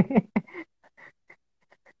ඉන්නේ.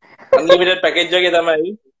 unlimited package එකේ තමයි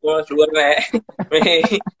කොහොම ෂුවර් නෑ. මේ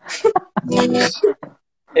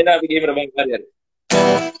එන අපි ගේම් රබන් හරියට.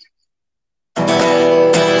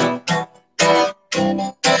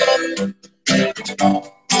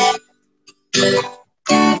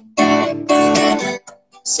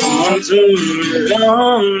 Someone told me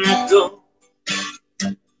long ago,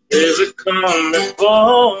 there's a calm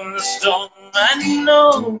before the storm. I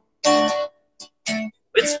know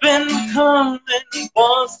it's been coming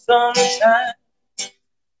for some time.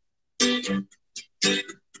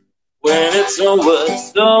 When it's over,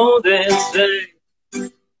 so they say,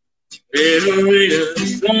 it'll be a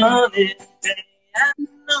sunny day. I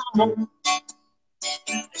know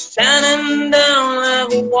it's shining down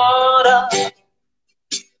like water.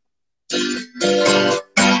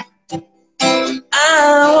 I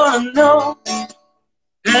wanna know,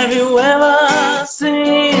 have you ever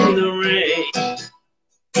seen the rain?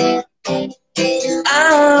 I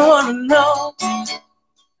wanna know,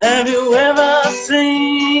 have you ever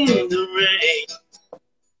seen the rain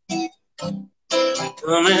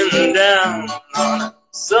coming down on a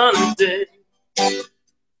sunny day?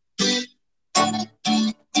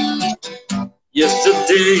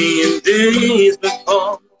 Yesterday and days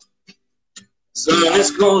before, sun is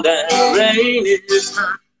cold and rain is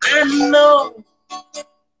hot. I know,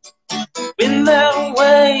 been that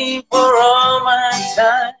way for all my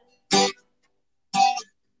time.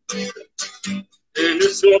 In the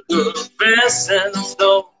circle fast and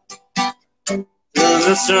slow, in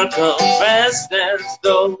the circle fast and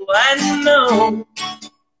slow. I know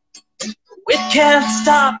we can't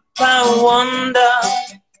stop. I wonder.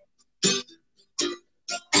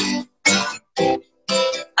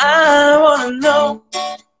 I wanna know,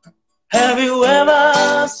 have you ever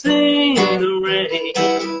seen the rain?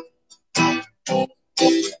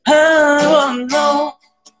 I wanna know,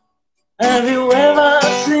 have you ever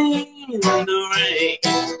seen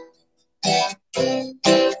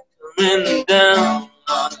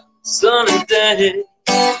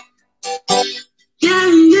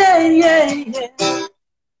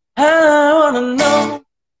I wanna know,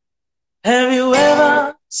 have you ever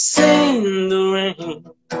seen the rain?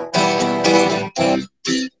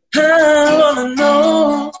 I wanna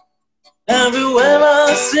know, have you ever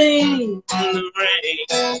seen the rain?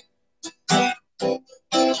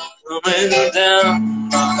 Coming down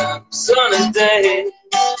on a sunny day.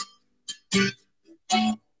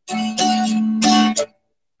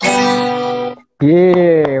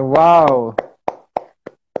 Yeah, wow.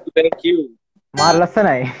 Thank you. මාර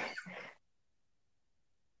ලස්සනයි.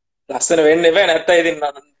 ලස්සන වෙන්න එපා නැත්නම් ඉතින්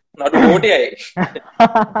නඩු කෝටියයි.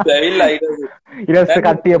 ඇවිල්ලා ඊට ඊට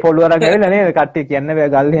කට්ටිය පොළු අරන් ඇවිල්ලා නේද කට්ටිය කියන්න බෑ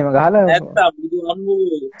ගල් එහෙම ගහලා නැත්තම් බුදු අම්මු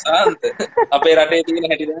සාන්ත අපේ රටේ තියෙන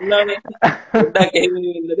හැටි දන්නවනේ. පොඩ්ඩක් එහෙම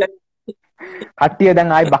ඉන්න කට්ටිය දැන්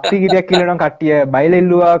ආයි භක්ති ගීතයක් කියනවා නම් කට්ටිය බයිල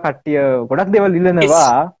ඉල්ලුවා කට්ටිය ගොඩක් දේවල් ඉල්ලනවා.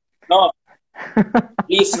 No.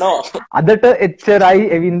 Please no. අදට එච්චරයි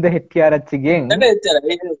එවින්ද හෙට්ටිආරච්චිගෙන්.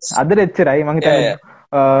 අදට එච්චරයි මං හිතන්නේ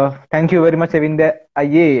thank you very much එවින්ද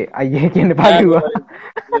අයියේ කියන්න එපා කිව්වා.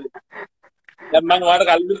 දැන් මම ඔයාලට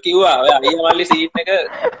කලින් කිව්වා ඔය අයියා මල්ලි සීන් එක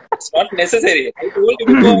it's not necessary. I told you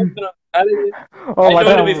before.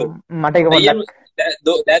 මට ඒක පොඩ්ඩක්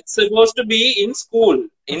that's supposed to be in school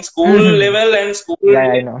level and school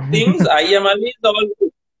things. අයියා මල්ලි is all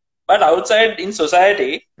good. But outside in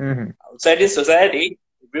society,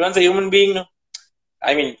 everyone's a human being. No?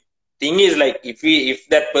 I mean, thing is like if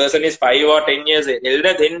that person is 5 or 10 years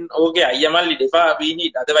elder, then okay, ayyamalli defa we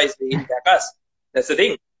need. Otherwise, they will attack us. That's the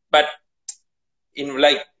thing. But in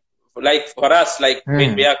like for us, like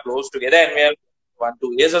when we are close together and we are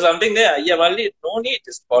 1-2 years or something, there ayyamalli no need.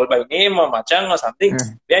 Just call by name or machang or something.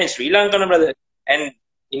 We are in Sri Lanka, no, brother, and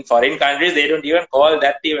in foreign countries they don't even call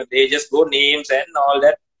that even. They just go names and all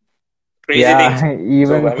that. Crazy things.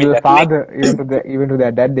 Even so, to the father, even to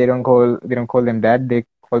their dad, they don't call them dad. They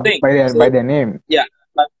call them by their name. Yeah,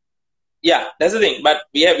 but yeah, that's the thing. But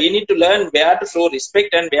we need to learn where to show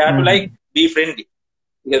respect and where to like be friendly.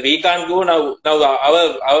 Because we can't go now.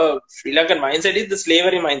 Our Sri Lankan mindset is the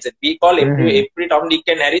slavery mindset. We call every Tom, Dick,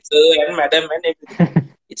 and Harry sir and madam and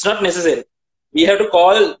everything. It's not necessary. We have to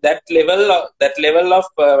call that level of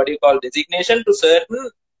what do you call designation to certain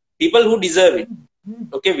people who deserve it.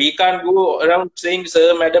 Okay, we can't go around saying sir,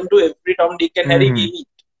 madam to every Tom, Dick, and Harry we meet,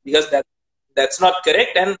 because that's not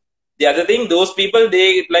correct. And the other thing, those people they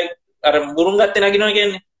like අර මුරුංගත් නගිනවා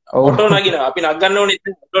කියන්නේ auto නගිනවා අපි නගන්න ඕනේ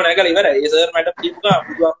auto නැගලා ඉවරයි ඒ sir madam කියපුවා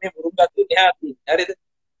බුදුහාමේ මුරුංගත් එහා තියෙන හරිද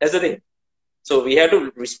that's the thing. So we have to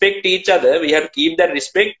respect each other, we have to keep that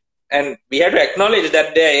respect, and we have to acknowledge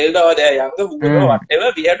that they are elder or they are younger, whoever,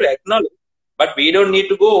 whatever, we have to acknowledge. But we don't need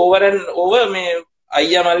to go over and over me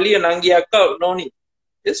අයියා මල්ලි නංගි අක්කා no need.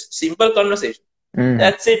 Just simple conversation.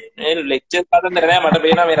 That's it. Lecture කරන්න නෑ මට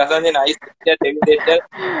පේනවා මේ රසංජන ice television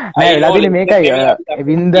නෑ වෙලාදිනේ මේකයි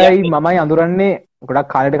එවින්දයි මමයි අඳුරන්නේ ගොඩක්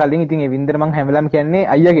කාලෙට කලින් ඉතින් එවින්දට මං හැම වෙලාවෙම කියන්නේ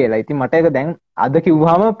අයියා කියලා. ඉතින් මට ඒක දැන් අද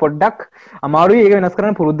කිව්වහම පොඩ්ඩක් අමාරුයි ඒක වෙනස්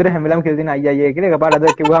කරන්න පුරුද්දට හැම වෙලාවෙම කියලා දෙන අයියා අයියා කියලා එකපාරට අද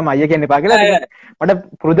කිව්වහම අයියා කියන්න එපා කියලා මට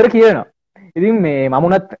පුරුද්දට කියනවා. ඉතින් මේ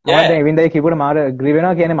මමුණත් මම දැන් එවින්දයි කියපුවට මාර ඇග්‍රී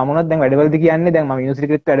වෙනවා කියන්නේ මමුණත් දැන් වැඩවලදී කියන්නේ දැන් මම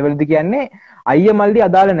යුනිවර්සිටි එකේ වැඩවලදී කියන්නේ අයියා මල්ලි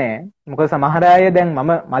අදාළ නෑ. මොකද සමහර අය දැන්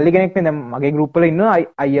මම මල්ලි කෙනෙක් නේ දැන් මගේ ගෲප් වල ඉන්නවා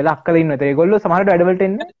අයියලා අක්කලා ඉන්නවා. ඒත් ඒගොල්ලෝ සමහරට වැඩවලට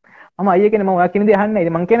එන්නේ මම අයියා කියන්නේ මම ඔයා කියන දේ අහන්නේ.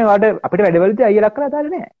 ඉතින් මං කියන්නේ ඔයාලට අපිට වැඩවලදී අයියලා අක්කලා අදාළ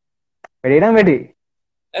නෑ. වැඩේ නම් වැඩේ.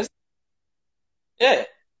 Yeah.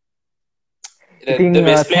 The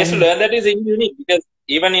best place to learn that is in uni, because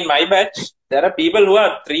even in my batch there are people who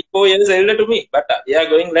are 3-4 years elder to me, but they are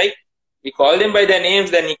going like we call them by their names,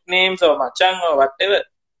 their nicknames, or machang or whatever,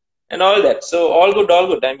 and all that. So all good.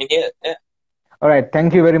 I mean, here. Yeah. All right. Thank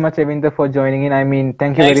you very much, Evinda, for joining in. I mean,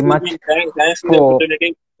 thank you very much. Thanks for the opportunity.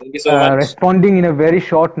 Thank you so much. Responding in a very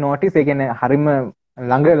short notice. ඒ කියන්නේ හරිම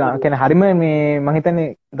ළඟ කියන්නේ හරිම මේ මම හිතන්නේ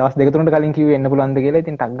දවස් දෙක තුනකට කලින් කිව්වේ එන්න පුළුවන්ද කියලා.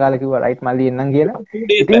 ඉතින් ටක් ගාලා කිව්වා රයිට් මල්ලි එන්නම් කියලා.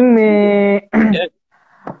 ඉතින් මේ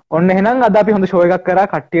ඔන්න එහෙනම් අද අපි හොඳ ෂෝ එකක් කරා.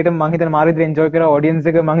 කට්ටියට මම හිතන්නේ මාර විදිහට එන්ජොයි කරා. ඔඩියන්ස්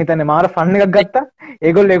එක මම හිතන්නේ මාර ෆන් එකක් ගත්තා.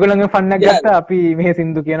 ඒගොල්ලන්ගේ ෆන් එකක් ගත්තා. අපි මෙහෙ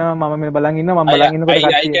සින්දු කියනවා මම මේ බලන් ඉන්නවා මම බලන් ඉන්නකොට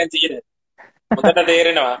කට්ටිය මොකටද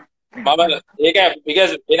තේරෙනවා මම ඒක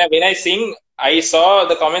because when I sing I saw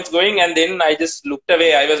the comments going and then I just looked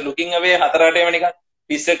away. I was looking away හතරටම නිකන්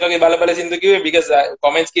පිස්සෙක් වගේ බල සින්දු කිව්වේ because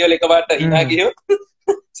comments කියවල එකපාරට hina කියෝ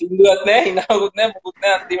සින්දුවත් නැහැ hinaකුත් නැහැ මොකුත්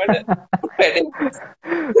නැහැ අන්තිමට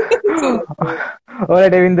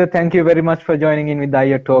Alright, Evinda, thank you very much for joining in with the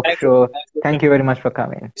Ayya Talk Show. Thank you very much for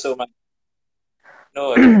coming. So much. No.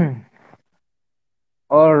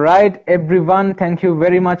 Alright, everyone, thank you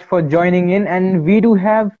very much for joining in, and we do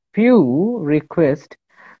have few requests.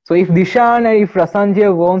 So if Dishan and if Rasanjay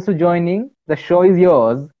wants to join in, the show is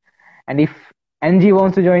yours. And if Angie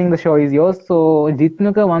wants to join in, the show is yours. So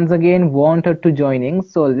Jitnuka once again wanted to join in.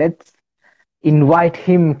 So let's invite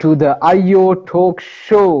him to the IO talk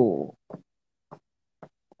show.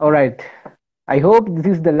 All right. I hope this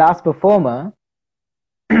is the last performer.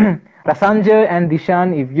 Rasanja and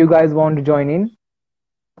Dishan, if you guys want to join in,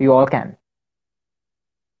 you all can.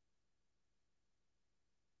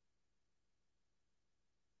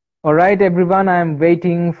 All right, everyone. I am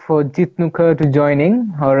waiting for Jitnuka to join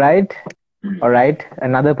in. All right. All right.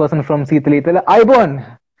 Another person from Seethalitala. Ibon.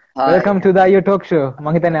 Welcome to the IO talk show.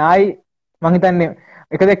 Mangitane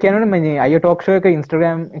එක දෙයක් කියනවනේ මේ අයියෝ talk show එක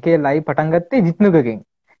Instagram එකේ live පටන් ගත්තේ ජිත්නුකගෙන්.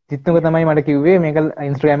 ජිත්නුක තමයි මට කිව්වේ මේක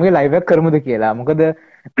Instagram එකේ live එකක් කරමුද කියලා. මොකද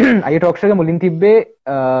අයියෝ ටොක් ෂෝ එක මුලින් තිබ්බේ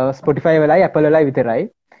Spotify වලයි Apple වලයි විතරයි.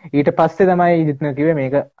 ඊට පස්සේ තමයි ජිත්නුක කිව්වේ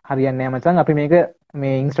මේක හරියන්නේ නැහැ මචං. අපි මේක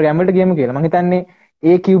මේ Instagram වලට ගියමු කියලා. මං හිතන්නේ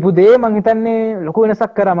ඒ කියපු දේ මං හිතන්නේ ලොකු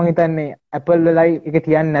වෙනසක් කරා. මං හිතන්නේ Apple වලයි එක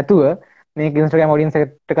තියන්නේ නැතුව මේක Instagram audience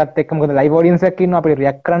එකත් එක්ක මොකද live audience එකක් ඉන්නවා අපිට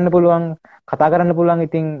react කරන්න පුළුවන් කතා කරන්න පුළුවන්.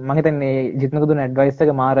 ඉතින් මම හිතන්නේ ජිත්නුක දුන්න advice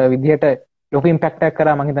එක මාර විදිහට ලොකු impact එකක්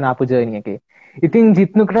කරා මම හිතන ආපු journey එකේ. ඉතින්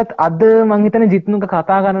ජිත්නුකටත් අද මම හිතන්නේ ජිත්නුක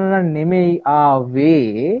කතා කරන්න නෙමෙයි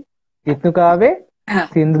ආවේ. ජිත්නුක ආවේ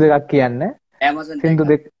සින්දු දෙකක් කියන්න. Amazon සින්දු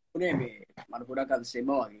දෙක උනේ මේ මට ගොඩක් අද සෙම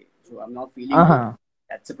වගේ. So I'm not feeling good.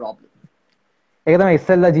 That's a problem. ඒක තමයි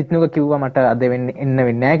ඉස්සෙල්ලා ජිත්නුක කිව්වා මට අද එන්න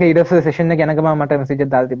වෙන්නේ නැහැ කියලා. ඊට පස්සේ session එක යන ගමන් මට message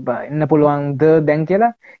එකක් දාලා තිබ්බා එන්න පුළුවන්ද දැන් කියලා.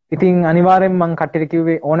 ඉතින් අනිවාර්යෙන් මම කට්ටියට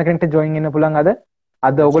කිව්වේ ඕන කෙනෙක්ට join වෙන්න පුළුවන් අද.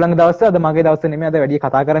 අද ඕගොල්ලන්ගේ දවසේ අද මගේ දවසේ නෙමෙයි. අද වැඩි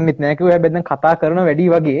කතා කරන්නෙත් නැහැ කිව්වා. හැබැයි දැන් කතා කරන වැඩි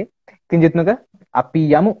වගේ. ඉතින් ජිත්නුක අපි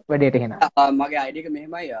යමු වැඩේට එහෙනම්. මගේ idea එක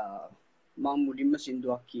මෙහෙමයි මම මුලින්ම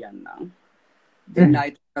සින්දුවක් කියන්නම්. Then I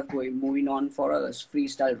thought of moving on for a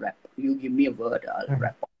freestyle rap. You give me a word, I'll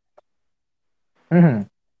rap.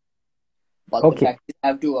 But Okay. the fact is I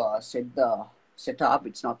have to set up.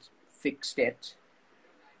 It's not fixed yet.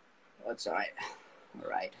 That's alright.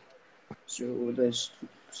 Alright. So this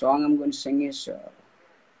song I'm going to sing is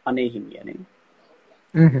Anehimiyane.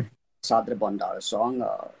 Sadra Bandara song.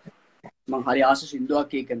 මං හරි ආස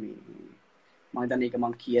සින්දුවක් ඒක මේ මම හිතන්නේ ඒක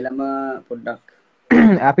මං කියලම පොඩ්ඩක්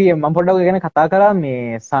අපි මම පොඩ්ඩක් ගැන කතා කරා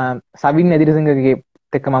මේ සවින් එදිරිසිංහගේ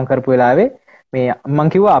එක්ක මම කරපු වෙලාවේ මේ මං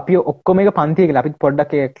කිව්වා අපි ඔක්කොම එක පන්තිය කියලා. අපි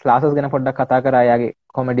පොඩ්ඩක් ඒ ක්ලාසස් ගැන පොඩ්ඩක් කතා කරා යාගේ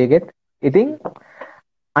කොමඩි එකෙත්. ඉතින්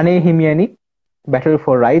අනේ හිමියනි Battle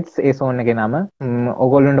for Rights A zone එකේ නම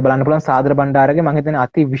ඕගොල්ලන්ට බලන්න පුළුවන් සාදර බණ්ඩාරගේ මම හිතන්නේ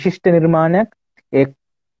අති විශිෂ්ට නිර්මාණයක්. ඒ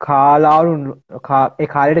ඒ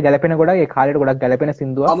කාලේට ගැලපෙන ගොඩක් ඒ කාලේට ගොඩක් ගැලපෙන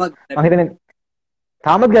සින්දුවක්. මම හිතන්නේ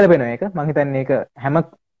තාමත් ගැලපෙනවා ඒක. මම හිතන්නේ ඒක හැම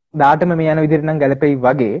දාටම මේ යන විදිහට නම් ගැලපෙයි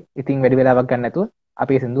වගේ. ඉතින් වැඩි වෙලාවක් ගන්න නැතුව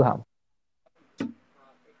අපි ඒ සින්දුව හමු.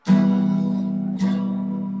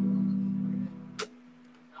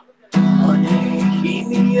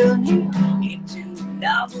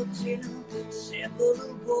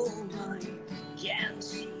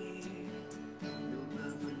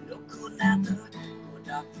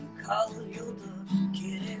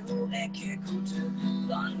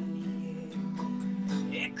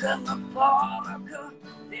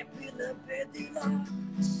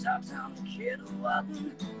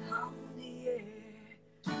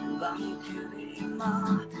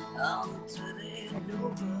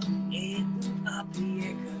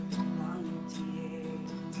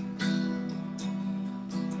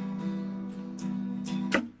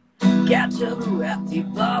 Catcher at the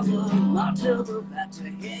bubble, mother at the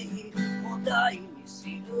hay, Moda in the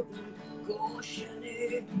sea of Goshen,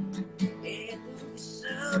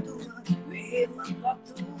 Saduma, Mema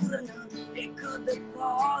Paturana, Eka the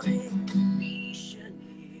party,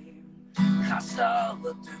 Bishani,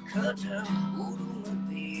 Kasava the cutter, Uruma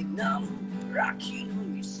the num, Rakino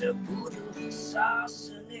is a Buddha,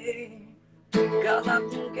 Sassane,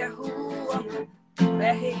 Galapingahuam.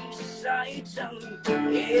 Behi saitam,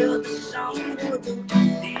 hear the sound of the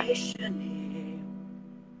nation.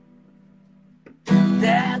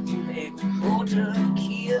 That big water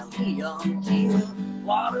kill me on kill,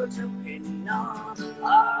 water to pin on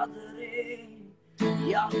other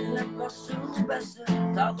young never so best,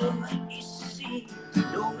 government is see,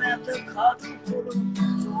 no matter how to pull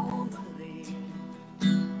totally.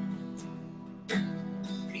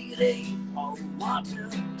 Relay of water,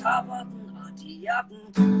 covered. Yatten,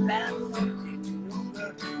 Penalty,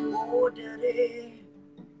 Order,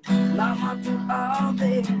 Mama to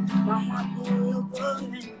Ave, Mama to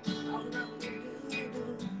Burning,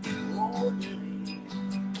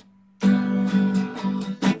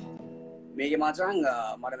 Mega Matang,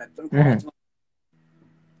 Madam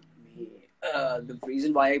the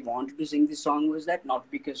reason why I wanted to sing this song was that not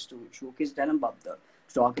because to showcase talent, but to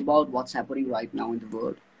talk about what's happening right now in the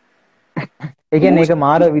world. ඒ කියන්නේ ඒක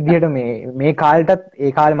මාර විදියට මේ කාලෙටත් ඒ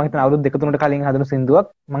කාලේ මම හිතන අවුරුදු 2-3කට කලින් හදන සින්දුවක්.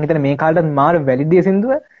 මම හිතන්නේ මේ කාලෙටත් මාර වැලිඩ් ඒ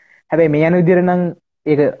සින්දුව. හැබැයි මේ යන විදියට නම්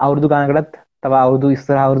ඒක අවුරුදු ගානකටත් තව අවුරුදු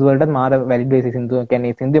ඉස්සර අවුරුදු වලටත් මාර වැලිඩ් වෙයි සින්දුව.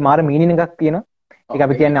 කියන්නේ සින්දුවේ මාර මීනින් එකක් තියෙනවා. ඒක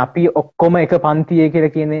අපි කියන්නේ අපි ඔක්කොම එක පන්තියේ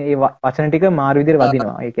කියලා කියන ඒ වචන ටික මාර විදිහට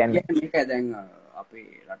වදිනවා. ඒ කියන්නේ මේක දැන් අපේ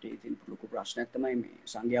රටේ තියෙන ලොකු ප්‍රශ්නයක් තමයි මේ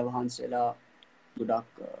සංඝයා වහන්සේලා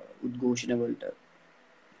ගොඩක් උද්ඝෝෂණ වලට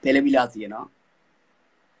පෙළඹිලා තියෙනවා.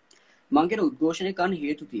 මං කියන උද්ඝෝෂණය කරන්න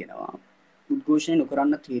හේතු තියෙනවා. උද්ඝෝෂණය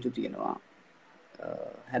නොකරන්නත් හේතු තියෙනවා.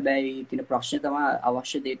 හැබැයි තියෙන ප්‍රශ්නේ තමයි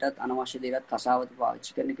අවශ්‍ය දෙයටත් අනවශ්‍ය දෙයටත් කසාවත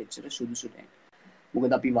පාවිච්චි කරන එක එච්චර සුදුසු නැහැ.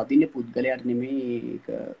 මොකද අපි වදින්නේ පුද්ගලයාට නෙමෙයි ඒක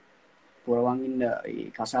පොරවන් ඉන්න ඒ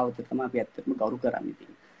කසාවත තමයි අපි ඇත්තටම ගෞරව කරන්නේ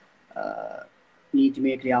තියෙන්නේ.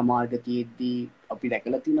 නීතිමය ක්‍රියාමාර්ග තියෙද්දී අපි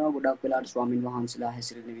දැකලා තිනවා ගොඩක් වෙලාවට ස්වාමින් වහන්සේලා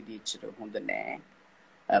හැසිරෙන විදිහ එච්චර හොඳ නැහැ.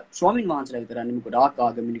 ස්වාමින් වහන්සේලා විතරක් නෙමෙයි ගොඩාක්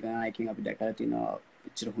ආගමික නායකයන් අපි දැකලා තිනවා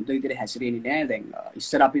එච්චර හොඳ විදිහට හැසිරෙන්නේ නැහැ. දැන්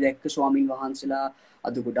ඉස්සර අපි දැක්ක ස්වාමින් වහන්සේලා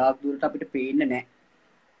අද ගොඩාක් දුරට අපිට පේන්නේ නැහැ.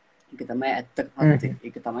 ඒක තමයි ඇත්ත කතාව.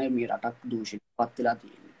 ඒක තමයි මේ රටක් දූෂිතපත් වෙලා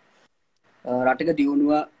තියෙන්නේ. රටක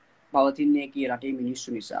දියුණුව පවතින්නේ කී රටේ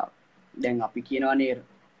මිනිස්සු නිසා. දැන් අපි කියනවානේ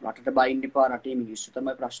රටට බයින්න එපා රටේ මිනිස්සු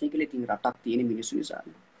තමයි ප්‍රශ්නේ කියලා. ඉතින් රටක් තියෙන මිනිස්සු නිසා.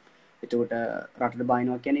 එතකොට රටට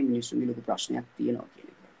බයිනවා කියන්නේ මිනිස්සුන්ගේ ලොකු ප්‍රශ්නයක් තියෙනවා කියන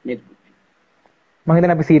එක. නේද? මම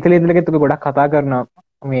හිතන්නේ අපි සීතල ඉඳලගෙත් ඔබ ගොඩක් කතා කරනවා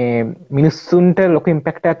මේ මිනිස්සුන්ට ලොකු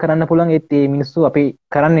ඉම්පැක්ට් එකක් කරන්න පුළුවන් ඒත් මේ මිනිස්සු අපි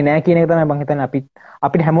කරන්නේ නැහැ කියන එක තමයි මම හිතන්නේ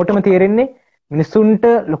අපිට හැමෝටම තේරෙන්නේ මිනිස්සුන්ට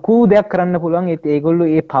ලොකු දෙයක් කරන්න පුළුවන් ඒත් ඒගොල්ලෝ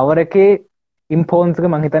ඒ පවර් එකේ ඉම්පෝර්ටන්ස් එක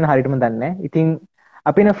මම හිතන්නේ හරියටම දන්නේ නැහැ. ඉතින්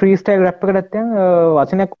අපි න ෆ්‍රී ස්ටයිල් රැප් එකකට දැන්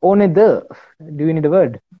වචනයක් ඕනේද? Do you need a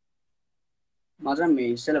word? මචං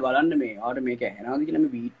මේ ඉස්සෙල්ලා බලන්න මේ ආවට මේක ඇහෙනවද කියලා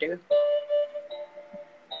මේ බීට් එක.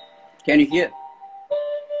 Can you hear?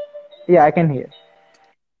 Yeah, I can hear.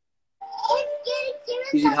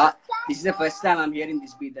 Is it hot? This is the first time I'm hearing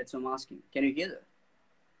this beat, that's what I'm asking. Can you hear that?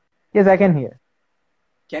 Yes, I can hear.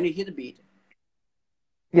 Can you hear the beat?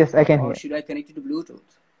 Yes, I can or hear. Should I connect it to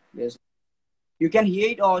Bluetooth? Yes. You can hear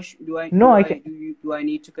it, or do I? No, do I can. Do I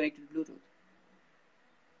need to connect it to Bluetooth?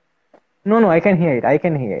 No, I can hear it. I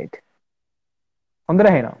can hear it.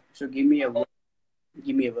 හොඳට ඇහෙනවා. So give me a word.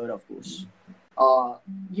 Give me a word, of course.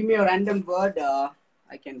 Give me a random word.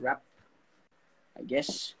 I can rap, I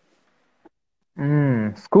guess.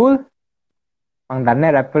 School? මම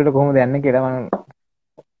දන්නේ rap වලට කොහොමද යන්නේ කියලා මම.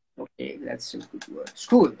 Okay, that's a good word.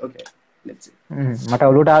 School. Okay. Let's see. මට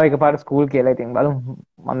ඔලුවට ආව එකපාර ස්කූල් කියලා. ඉතින් බලමු.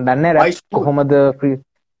 මම දන්නේ රැප් කොහොමද ෆ්‍රී.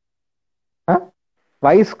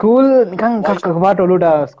 Why school? නිකන් එකපාරට ඔලුවට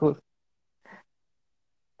ආව school.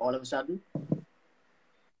 All of a sudden?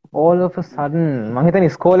 All of a sudden. මම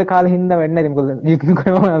හිතන්නේ ඉස්කෝලේ කාලේ හින්දා වෙන්නේ නැති. මොකද ජීවිතේ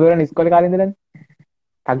කොහොමද නගරන්නේ ඉස්කෝලේ කාලේ ඉඳලානේ.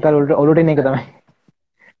 ටක්ගල් ඔලුවට එන එක තමයි.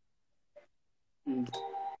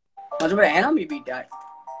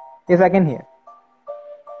 Yes, I can hear.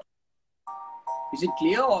 Is it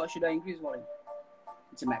clear or should I increase volume?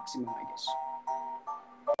 It's a maximum, I guess.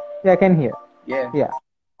 Yeah, I can hear. Yeah.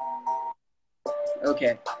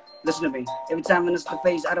 Okay. Listen to me. Every time when it's the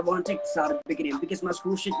face, I don't want to take this out of the beginning because my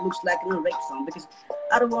school shit looks like an rape song. Because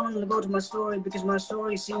I don't want to go to my story because my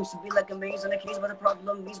story seems to be like a maze and a case. But the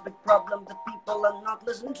problem is big problem. The people are not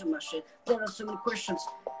listening to my shit. There are so many questions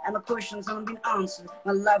and the questions haven't been answered.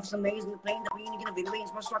 My life is amazing. The pain, the pain, you're gonna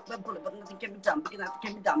range my struck by bullet, but nothing can be done because nothing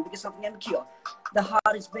can be done because something can cure. The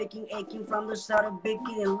heart is breaking, aching from the start of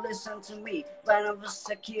beginning. Listen to me. When I was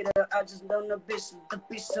a kid, I just don't know business. The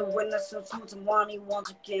business when I saw some money,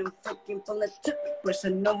 once I came freaking from the typical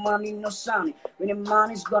person. No money, no sunny. When your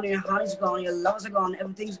money's gone, your heart is gone, your loves are gone,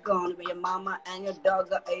 everything's gone. When your mama and your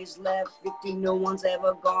dog are age left, 50, no one's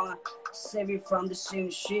ever gonna save you from the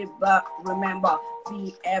same shit. But remember,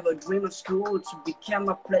 we ever dream of school to become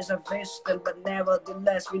a place of wisdom. But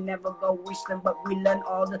nevertheless, we never go wisdom, but we learn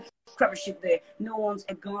all the crap shit there. No one's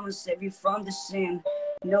gonna save you from the sin.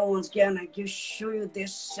 No one's gonna show you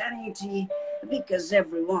this sanity because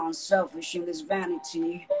everyone's selfish in this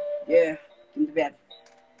vanity. Yeah, in the bed.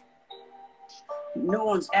 No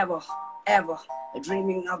one's ever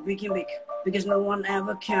dreaming of being big because no one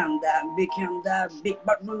ever can become that big.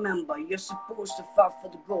 But remember, you're supposed to fight for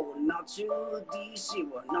the goal, not to the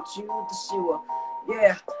sewer, not to the sewer.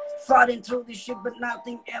 Yeah, fighting through this shit, but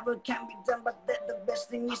nothing ever can be done. But the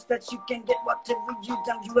best thing is that you can get whatever you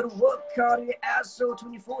done. You gotta work hard, your ass so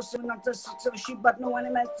 24/7, not just so shit. But no one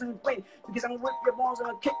makes me pain because I'm gonna rip your bones, I'm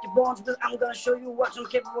gonna kick your bones, because I'm gonna show you what I'm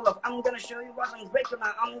capable of. I'm gonna show you what I'm breaking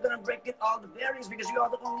now. I'm gonna break it all the barriers because you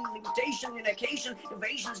are the only limitation in occasion,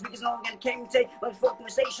 evasions because no one can take my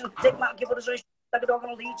conversation, take my give it a like a dog on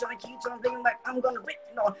a leash on a key, so I'm thinking like I'm gonna rip,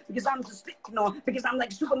 because I'm just sick, because I'm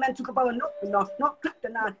like Superman, superpower, no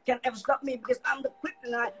kryptonite can ever stop me because I'm the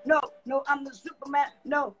kryptonite. No, I'm the Superman.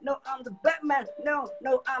 No, I'm the Batman. No,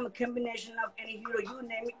 I'm a combination of any hero.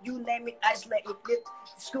 You name it, isolate it.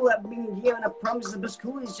 School I've been given a promise, but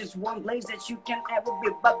school is just one place that you can ever be.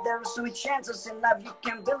 But there are so many chances in life you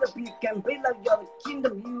can build up, you can build up your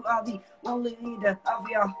kingdom. You are the only leader of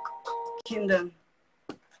your kingdom.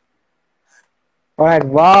 Alright,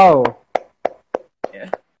 wow. Yeah.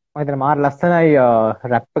 මම හිතන්නේ මාර ලස්සනයි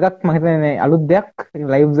rap එකක් මම හිතන්නේ අලුත් දෙයක්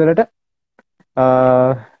ලයිව්ස් වලට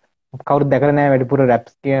කවුරුත් දැකලා නැහැ වැඩිපුර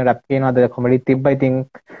රැප්ස් කියන අද කොමඩි තිබ්බා. ඉතින්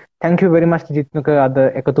thank you very much ජිත්නුක අද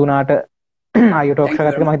එකතු වුණාට ආයෝ ටොක් ෂෝ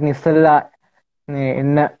එකකට මම හිතන්නේ ඉස්සෙල්ලා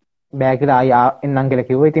එන්න බෑ කියලා එන්නම් කියලා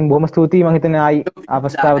කිව්වා. ඉතින් බොහොම ස්තුතියි. මම හිතන්නේ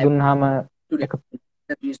අවස්ථාව දුන්නාම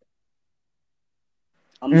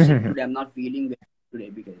I'm sick today. I'm not feeling well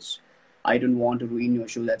today because I don't want to ruin your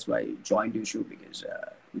show. That's why I joined your show because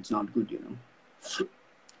it's not good,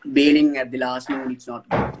 Bailing at the last moment, it's not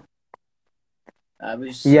good.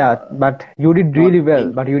 But you did really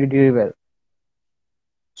well.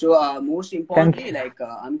 So most importantly,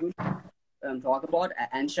 I'm going to talk about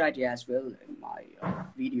anxiety as well in my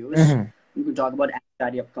videos. I'm going to talk about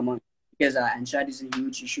anxiety upcoming because anxiety is a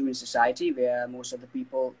huge issue in society where most of the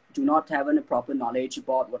people do not have any proper knowledge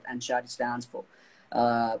about what anxiety stands for.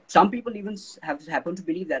 Some people even happen to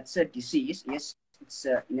believe that's a disease. Yes, it's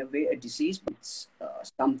in a way a disease, but it's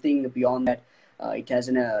something beyond that. It has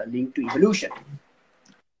a link to evolution.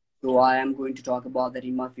 So I am going to talk about that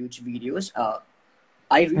in my future videos.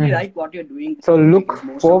 I really like what you're doing. So look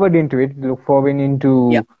forward into it. Look forward into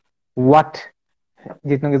what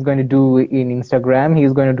Jitnuk is going to do in Instagram.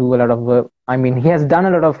 He's going to do a lot of work. I mean, he has done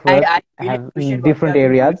a lot of work in different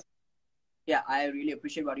areas. Yeah, I really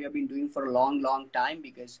appreciate what you have been doing for a long time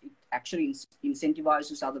because it actually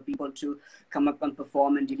incentivizes other people to come up and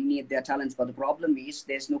perform and delineate their talents. But the problem is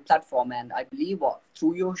there's no platform. And I believe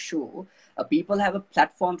through your show, people have a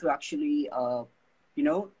platform to actually,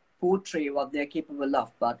 portray what they're capable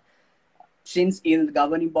of. But since the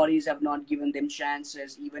governing bodies have not given them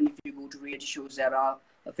chances, even if you go to reality shows, there are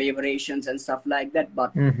favorizations and stuff like that.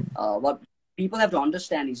 But what people have to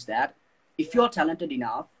understand is that if you're talented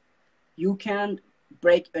enough, you can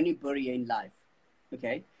break any barrier in life,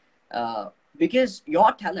 okay? Because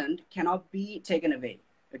your talent cannot be taken away,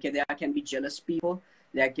 okay? There can be jealous people,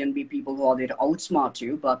 there can be people who are there to outsmart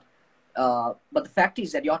you, but the fact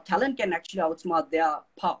is that your talent can actually outsmart their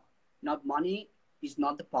power. Not money is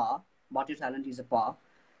not the power, but your talent is the power.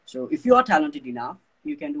 So if you are talented enough,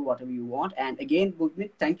 you can do whatever you want. And again,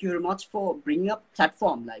 Gurmeet, thank you very much for bringing up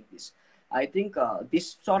platform like this. I think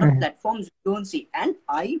this sort of platforms you don't see, and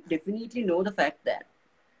I definitely know the fact that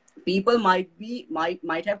people might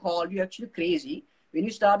have called you actually crazy when you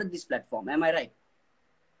started this platform. Am I right?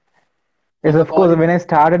 Yes, of course. When I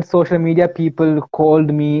started social media, people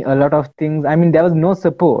called me a lot of things. I mean, there was no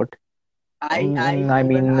support. In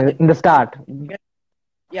the start.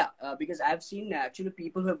 Yeah, because I've seen actually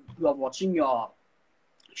people who are watching your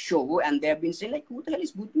show and they've been saying like, who the hell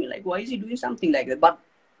is Gurmeet? Like, why is he doing something like that? But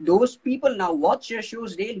those people now watch your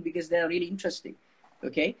shows daily because they're really interesting.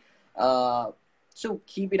 Okay. So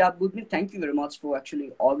keep it up, Gurmeet. Thank you very much for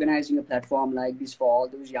actually organizing a platform like this for all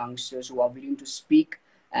those youngsters who are willing to speak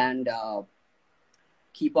and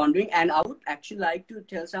keep on doing. And I would actually like to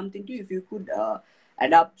tell something to you. If you could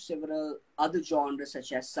adapt several other genres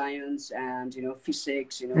such as science and,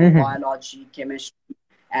 physics, biology, chemistry,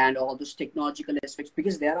 and all those technological aspects,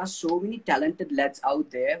 because there are so many talented lads out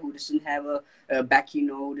there who doesn't have a backing,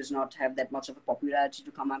 who does not have that much of a popularity to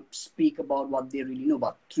come and speak about what they really know.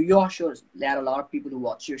 But through your shows, there are a lot of people who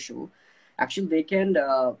watch your show. Actually, they can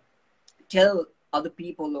tell other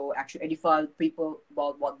people or actually edify people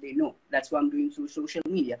about what they know. That's what I'm doing through social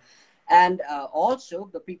media. And also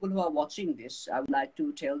the people who are watching this, I would like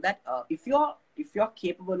to tell that if you're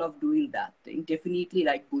capable of doing that thing, definitely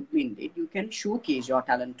like Gurmeet did, you can showcase your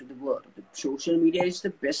talent to the world. The social media is the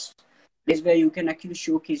best place where you can actually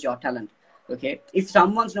showcase your talent. Okay, if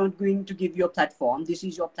someone's not going to give you a platform, this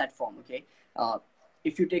is your platform. Okay,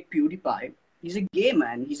 if you take PewDiePie, he's a gamer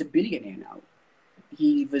and he's a billionaire now.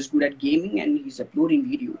 He was good at gaming and he's uploading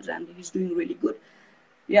videos and he's doing really good.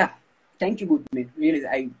 Yeah. Thank you, Gurmeet. Really,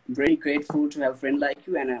 I'm very grateful to have a friend like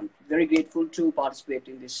you, and I'm very grateful to participate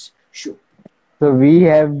in this show. So we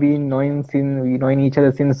have been knowing each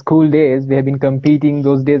other since school days. We have been competing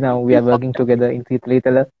those days. Now we are working together in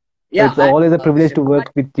Seethaletala. Yeah, so it's always a privilege to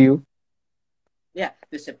work with you. Yeah,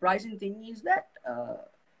 the surprising thing is that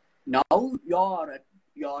now you're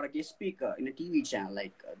a guest speaker in a TV channel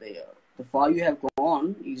like the the far you have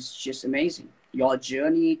gone is just amazing. Your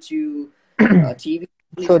journey to TV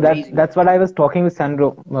is So amazing. that's what I was talking with Sandro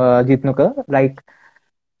Jitnuka. Like,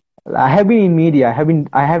 I have been in media.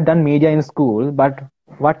 I have done media in school. But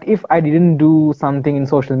what if I didn't do something in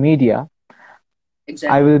social media?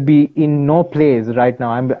 Exactly. I will be in no place right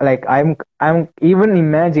now. I'm even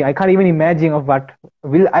imagining. I can't even imagine of what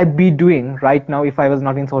will I be doing right now if I was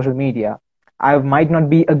not in social media. I might not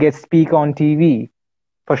be a guest speaker on TV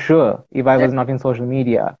for sure if I was not in social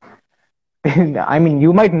media. I mean,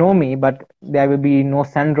 you might know me, but there will be no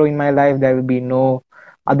Sandro in my life. There will be no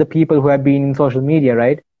other people who have been in social media,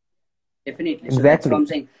 right? Definitely. Exactly. So that's what I'm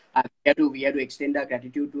saying. We have to extend our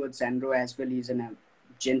gratitude towards Sandro as well. He's a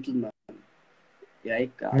gentleman,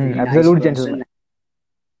 right? Really absolute nice gentleman. person.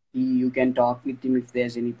 You can talk with him if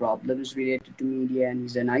there's any problems related to media, and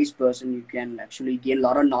he's a nice person. You can actually gain a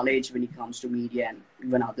lot of knowledge when it comes to media and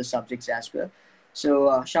even other subjects as well.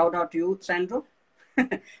 So shout out to you, Sandro.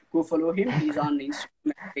 Go follow him. He's on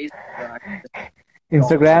Instagram and Facebook.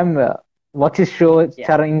 Instagram, watch his show in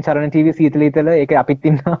Charana TV Seetalitala. Eke apit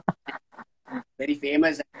inna. Very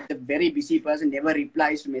famous. A very busy person, never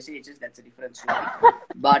replies to messages. That's a different story.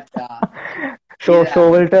 But show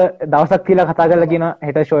වලට දවසක් කියලා කතා කරලා කියන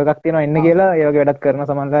හෙට show එකක් තියෙනවා එන්න කියලා ඒ වගේ වැඩක් කරන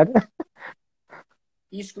සමහරවිට.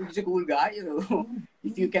 He's a cool guy.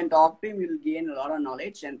 If you can talk to him, you'll gain a lot of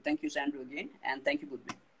knowledge. And thank you, Sandro, again. And thank you,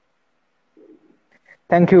 Budmi.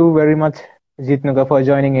 Thank you very much, Jitnuka, for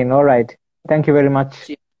joining in. All right. Thank you very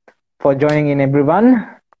much for joining in, everyone.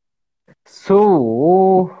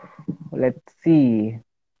 So, let's see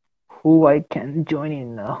who I can join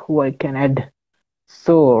in, who I can add.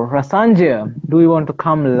 So, Rasanja, do you want to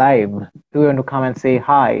come live? Do you want to come and say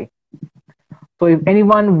hi? So, if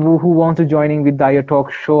anyone who wants to join in with the IO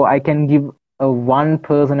Talk show, I can give one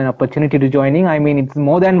person an opportunity to join in. I mean, it's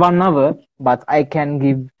more than 1 hour, but I can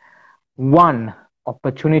give one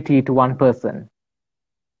opportunity to one person.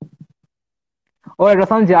 All right,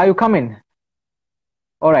 Rasanja, are you coming?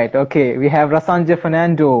 All right, okay. We have Rasanja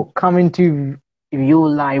Fernando coming to you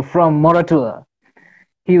live from Moratua.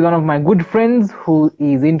 He's one of my good friends who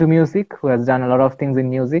is into music, who has done a lot of things in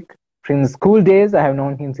music. Since school days, I have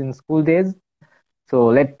known him since school days. So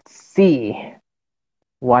let's see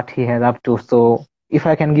what he has up to. So if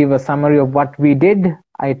I can give a summary of what we did,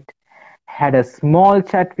 I had a small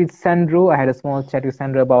chat with Sandro. I had a small chat with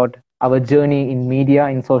Sandro about our journey in media,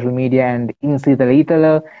 in social media, and in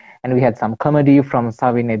Seetalitala. And we had some comedy from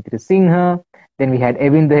Savin Edrisingha. Then we had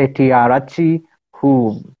Evinda Hettiarachchi,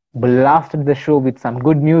 who blasted the show with some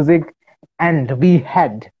good music. And we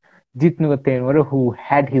had Jitnuka Tenwara, who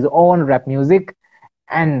had his own rap music.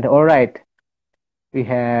 And all right, we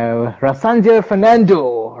have Rasanja Fernando.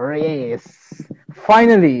 Yes,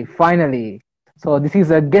 finally. So this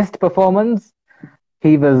is a guest performance.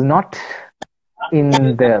 He was not in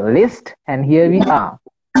the list, and here we are.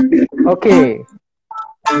 Okay.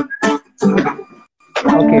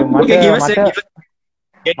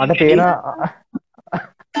 මට පේන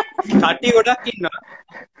කට්ටිය ගොඩක් ඉන්නවා.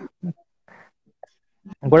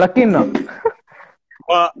 ගොඩක් ඉන්නවා.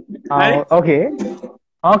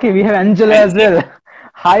 Okay, we have Angela as well.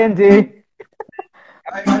 Hi, Angie.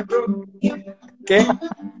 Hi, bro. Okay.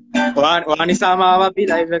 Wanisama awapi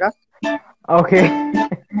live එකක්. Okay.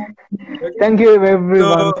 Thank you,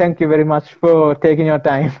 everyone. Thank you very much for taking your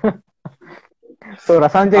time. So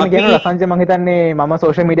Rasanja කියන රසංජ මම හිතන්නේ මම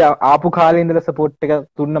social media ආපු කාලේ ඉඳලා support එක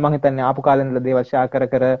දුන්න මම හිතන්නේ ආපු කාලේ ඉඳලා දේවල් share කර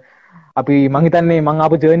අපි මම හිතන්නේ මම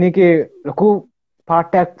ආපු journey එකේ ලොකු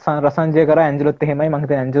part එකක් රසංජය කරා ඇන්ජලොත් එහෙමයි මම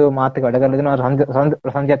හිතන්නේ ඇන්ජලෝ මාත් එක්ක වැඩ කරලා දෙනවා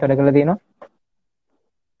රසංජයත් වැඩ කරලා දෙනවා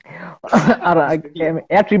අර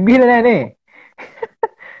එයා trip ගිහලා නැහැ නේ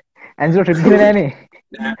ඇන්ජලෝ trip ගිහලා නැහැ නේ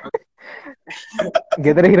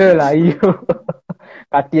ගෙදර හිර වෙලා අයියෝ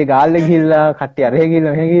කට්ටිය ගාල්ලේ ගිහිල්ලා කට්ටිය අරහෙ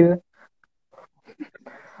ගිහිල්ලා මෙහෙ ගිහිල්ලා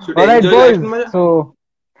all right boys so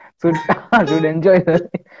should enjoy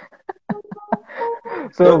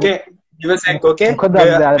so okay give us a okay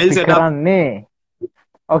we'll set up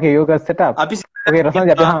okay you guys set up okay රසංජ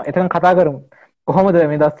අපි එතන කතා කරමු කොහොමද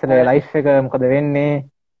මේ දවස්වල ලයිෆ් එක මොකද වෙන්නේ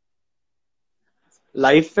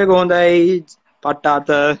ලයිෆ් එක හොඳයි පට්ටාත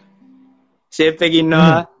ෂේප් එකේ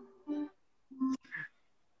ඉන්නවා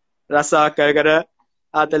රසා කර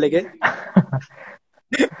ආතලගේ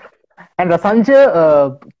and Rasanja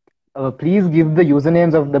please give the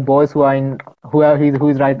usernames of the boys who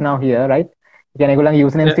is right now here right you can ඒගොල්ලන්ගේ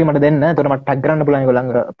usernames ටික මට දෙන්න එතකොට මට tag කරන්න පුළුවන්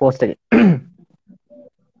ඒගොල්ලන්ගේ post එකේ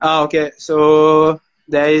okay so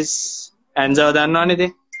there is Angela දන්නවනේ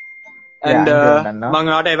ඉතින් and මම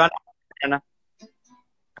ඔයාලට එවන්න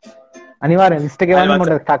අනිවාර්යෙන් ලිස්ට් එකේ වන්න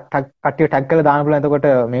මොකද ටක් කට්ටිය ටැග් කරලා දාන්න පුළුවන්. එතකොට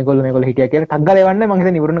මේගොල්ලෝ හිටියා කියලා ටැග් ගාලා එවන්න. මම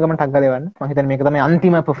හිතන්නේ ඉවරන ගමන් ටැග් ගාලා එවන්න. මම හිතන්නේ මේක තමයි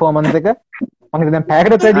අන්තිම පර්ෆෝමන්ස් එක. මම හිතන්නේ දැන්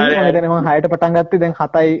පැයකට වැඩි. මම හිතන්නේ මම 6ට පටන් ගත්තේ දැන්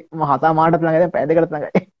 7 මාටත් ළඟයි. දැන් පැය දෙකකට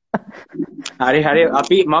ළඟයි. හරි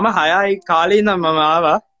අපි මම 6යි කාලේ ඉඳන් මම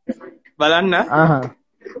ආවා බලන්න.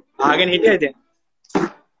 ආගෙන හිටියා ඉතින්.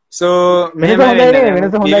 So වෙනස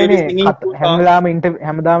හොඳයි නේ.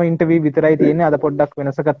 හැමදාම ඉන්ටර්විව් විතරයි තියෙන්නේ. අද පොඩ්ඩක්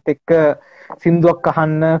වෙනසකට එක්ක සින්දුවක්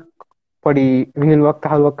අහන්න පොඩි විහිළුවක්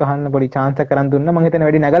අහලුවක් අහන්න පොඩි chance එකක් කරන් දුන්නා. මම හිතන්නේ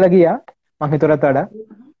වැඩි නැගලා ගියා. මම හිතුවටත් වඩා.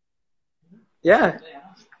 Yeah.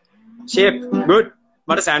 Shape good.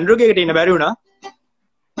 මට සැන්ඩ්‍රෝ එකකට ඉන්න බැරි වුණා.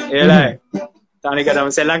 ඒලා තනිකරම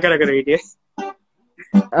සෙල්ලම් කර හිටියේ.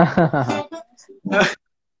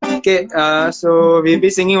 Okay, so we'll be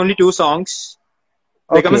singing only 2 songs.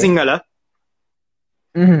 Ekama Sinhala.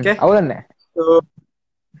 Okay. අවුලක් නැහැ. So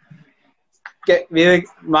okay,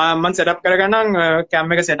 මම set up කරගන්නම්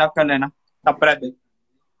cam එක set up කරලා එනවා. තප්පරයක් දෙන්න.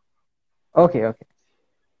 Okay.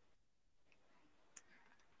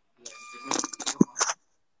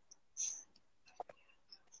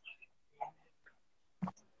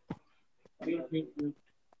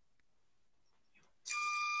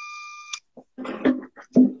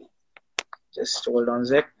 Just hold on a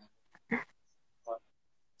sec.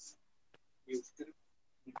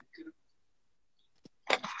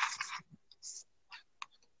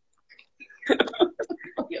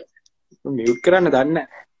 Mute කරන්න දන්නේ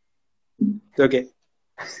නැහැ. Okay.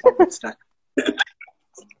 Start.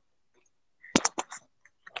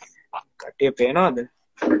 කට්ටිය පේනවද?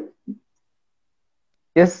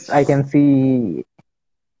 Yes, I can see.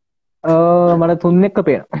 මට 3 එක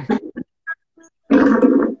පේනවා.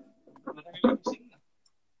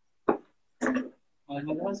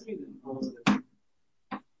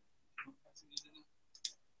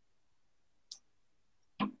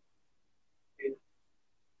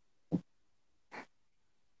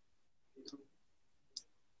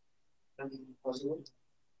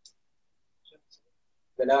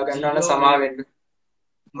 වෙලා ගන්නවන සමා වෙන්න.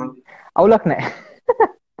 අවුලක් නැහැ.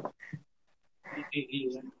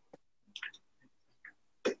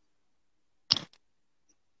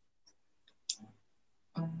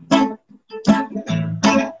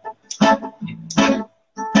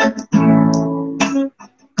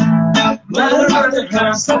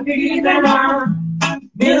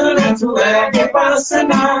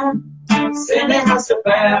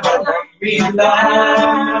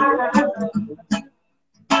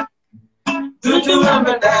 Tudo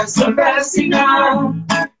ama dessa vecina,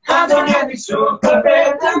 adorei de chuva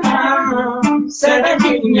betana, será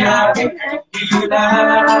minha vida.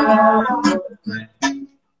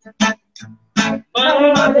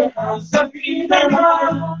 Mama de nossa vida,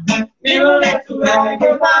 meu neto é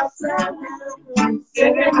que passa,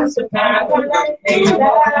 será soldado da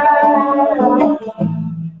vida.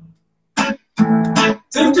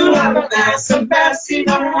 Tudo ama dessa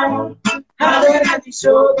vecina. Adorei de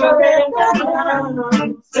chuva betana,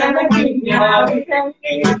 será minha vida.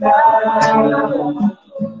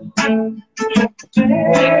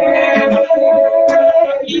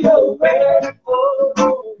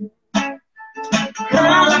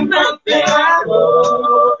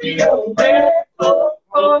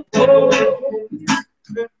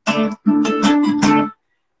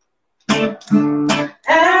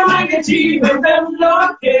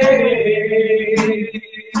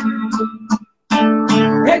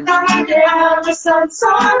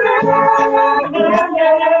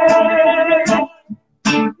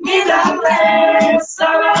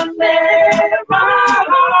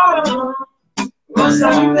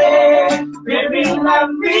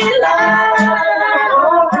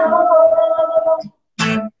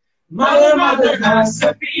 Mother, nossa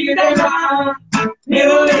vida,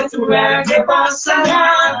 meu leito é que passará,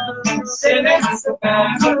 se nessa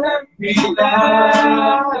perna vida.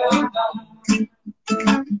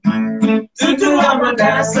 Tudo ama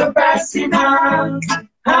dessa vecina,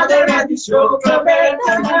 adorei de chuva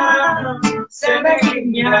betana, se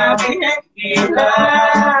minha vida.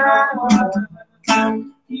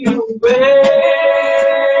 You wait.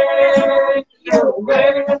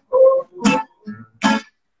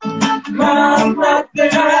 Mama, te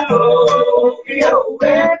amo, yo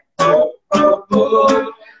wait,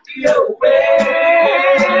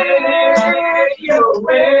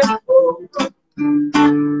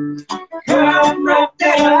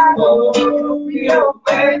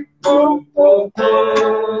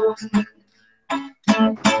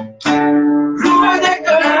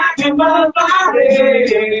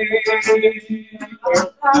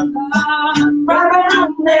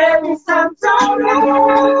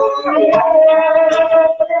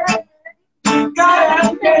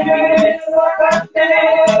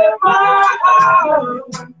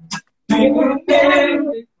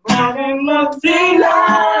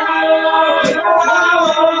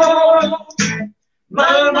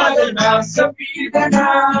 pidana,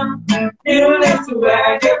 nirule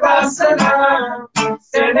tuwage basana,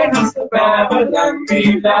 sene nusu baba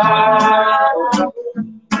lambila.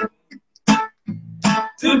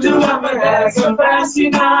 Tutu amara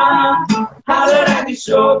sopasina, halora di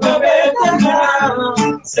shoga vedana,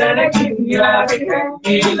 sene kingira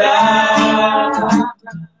vikangila.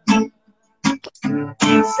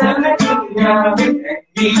 Sene kingira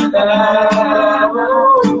vikangila.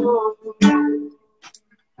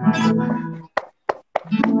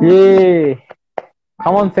 Yay!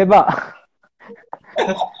 Come on, Seba.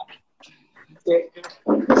 Okay.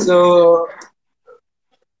 So,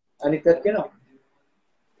 Anita,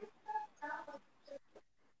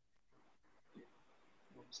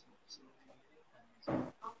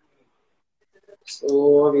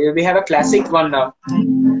 so we have a classic one now.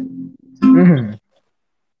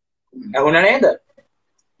 ඇහුණා නේද?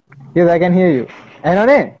 Yes, I can hear you.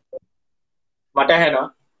 ඇහෙනවනේ? මට ඇහෙනවා.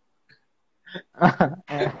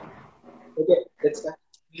 Okay, let's start.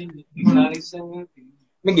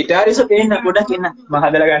 මේ ගිටාරිස්ට් දෙන්න පොඩක් එන්න. මම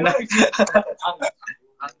හදලා ගන්න.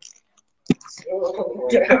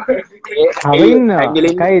 හරින්න.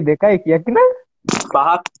 එකයි දෙකයි කීයක් ඉන්නද?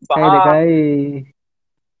 පහක් දෙකයි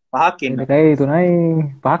ඉන්න. දෙකයි තුනයි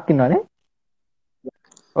පහක් ඉන්නවනේ.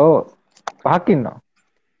 ඔව් පහක් ඉන්නවා.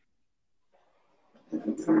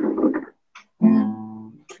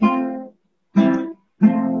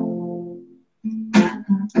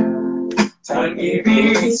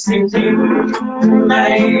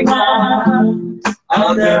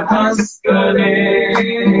 Other Haskale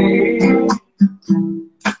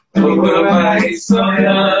over my soul,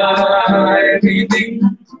 everything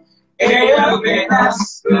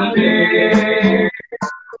Haskale.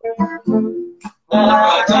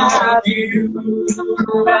 What have you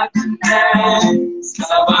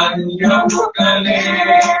Saban Yamukale?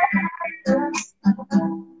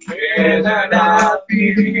 Vedana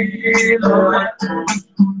Pilo,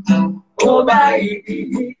 oh baby,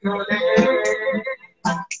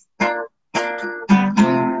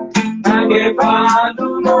 Nage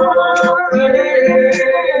padulo,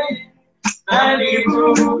 nani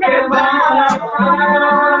buke ba,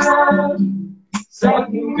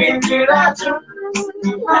 sakmitira chun,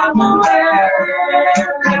 amore,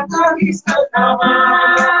 natagista nama.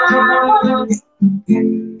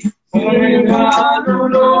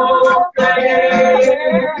 Padulo,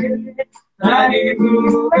 nani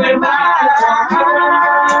buke ba.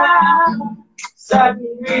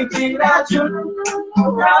 Sakmitira chun,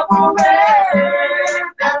 amore,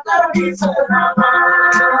 natagista nama.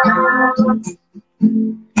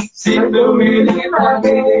 Sindu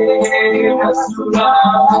milibage asura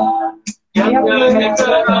yang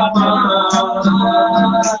terama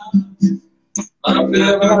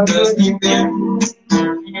Abdul Nitem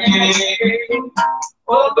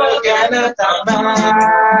Obagana Tama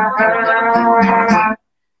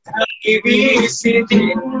Ibi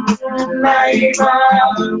Sitin Naiba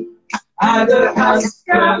Adar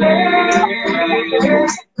Haskale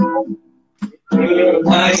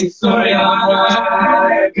I saw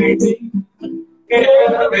everything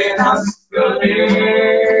Haskale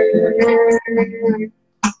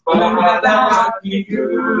Pada you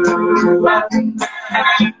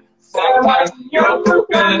Saban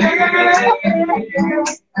Yamukale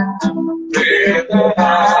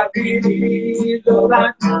Vedana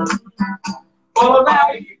Piridoran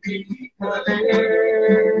Olai Pikale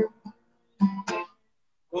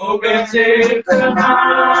Obecetana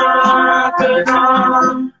Tana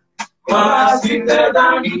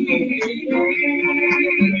Masindadani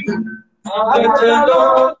Ajalo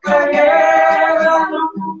Kayeranu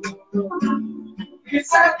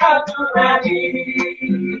Isakaturani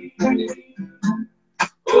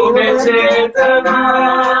Obecetana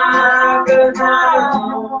Tana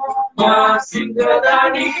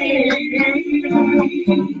Masindadani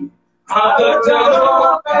Ajalo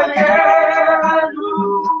Kayeranu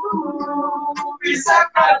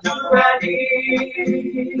Isakaturani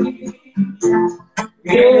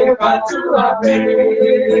Patu ape,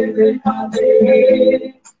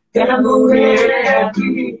 kamure ati,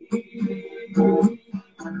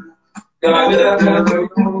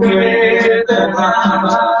 kamure dana,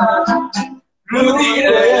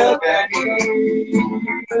 rudira gani,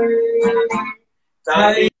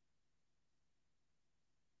 tali.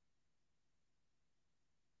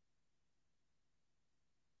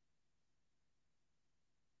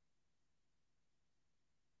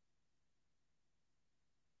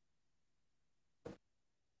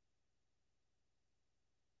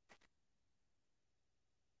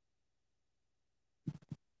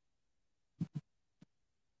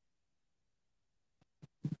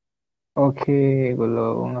 Okay, ඒගොල්ලෝ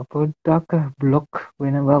පොඩ්ඩක් block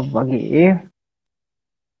වෙනවා වගේ.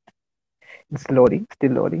 It's loading,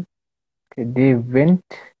 still loading. Okay, they went.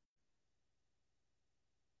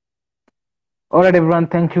 All right, everyone.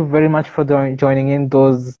 Thank you very much for joining in.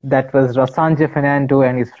 That was Rosanje Fernando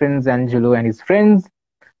and his friends, Angelo and his friends.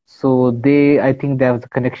 So I think there was a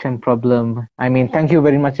connection problem. I mean, thank you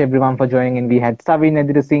very much, everyone, for joining in. We had Savi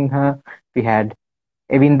Nadira Singha, we had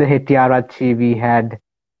Evinda Hetiarachi, we had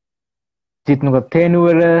Jitnuga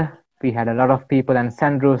Tenuara, we had a lot of people, and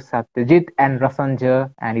Sandro Satyajit and Rasanja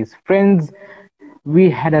and his friends. We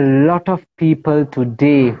had a lot of people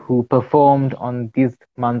today who performed on this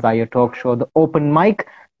Manzaya talk show, the open mic.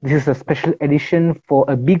 This is a special edition for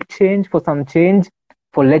a big change, for some change,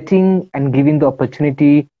 for letting and giving the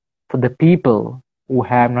opportunity for the people who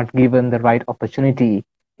have not given the right opportunity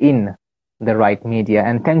in the right media.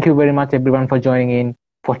 And thank you very much, everyone, for joining in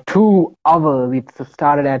for 2 hours. It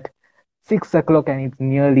started at 6 o'clock and it's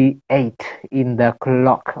nearly 8 in the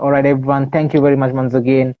clock. All right, everyone. Thank you very much once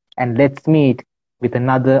again. And let's meet with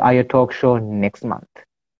another Aya Talk show next month.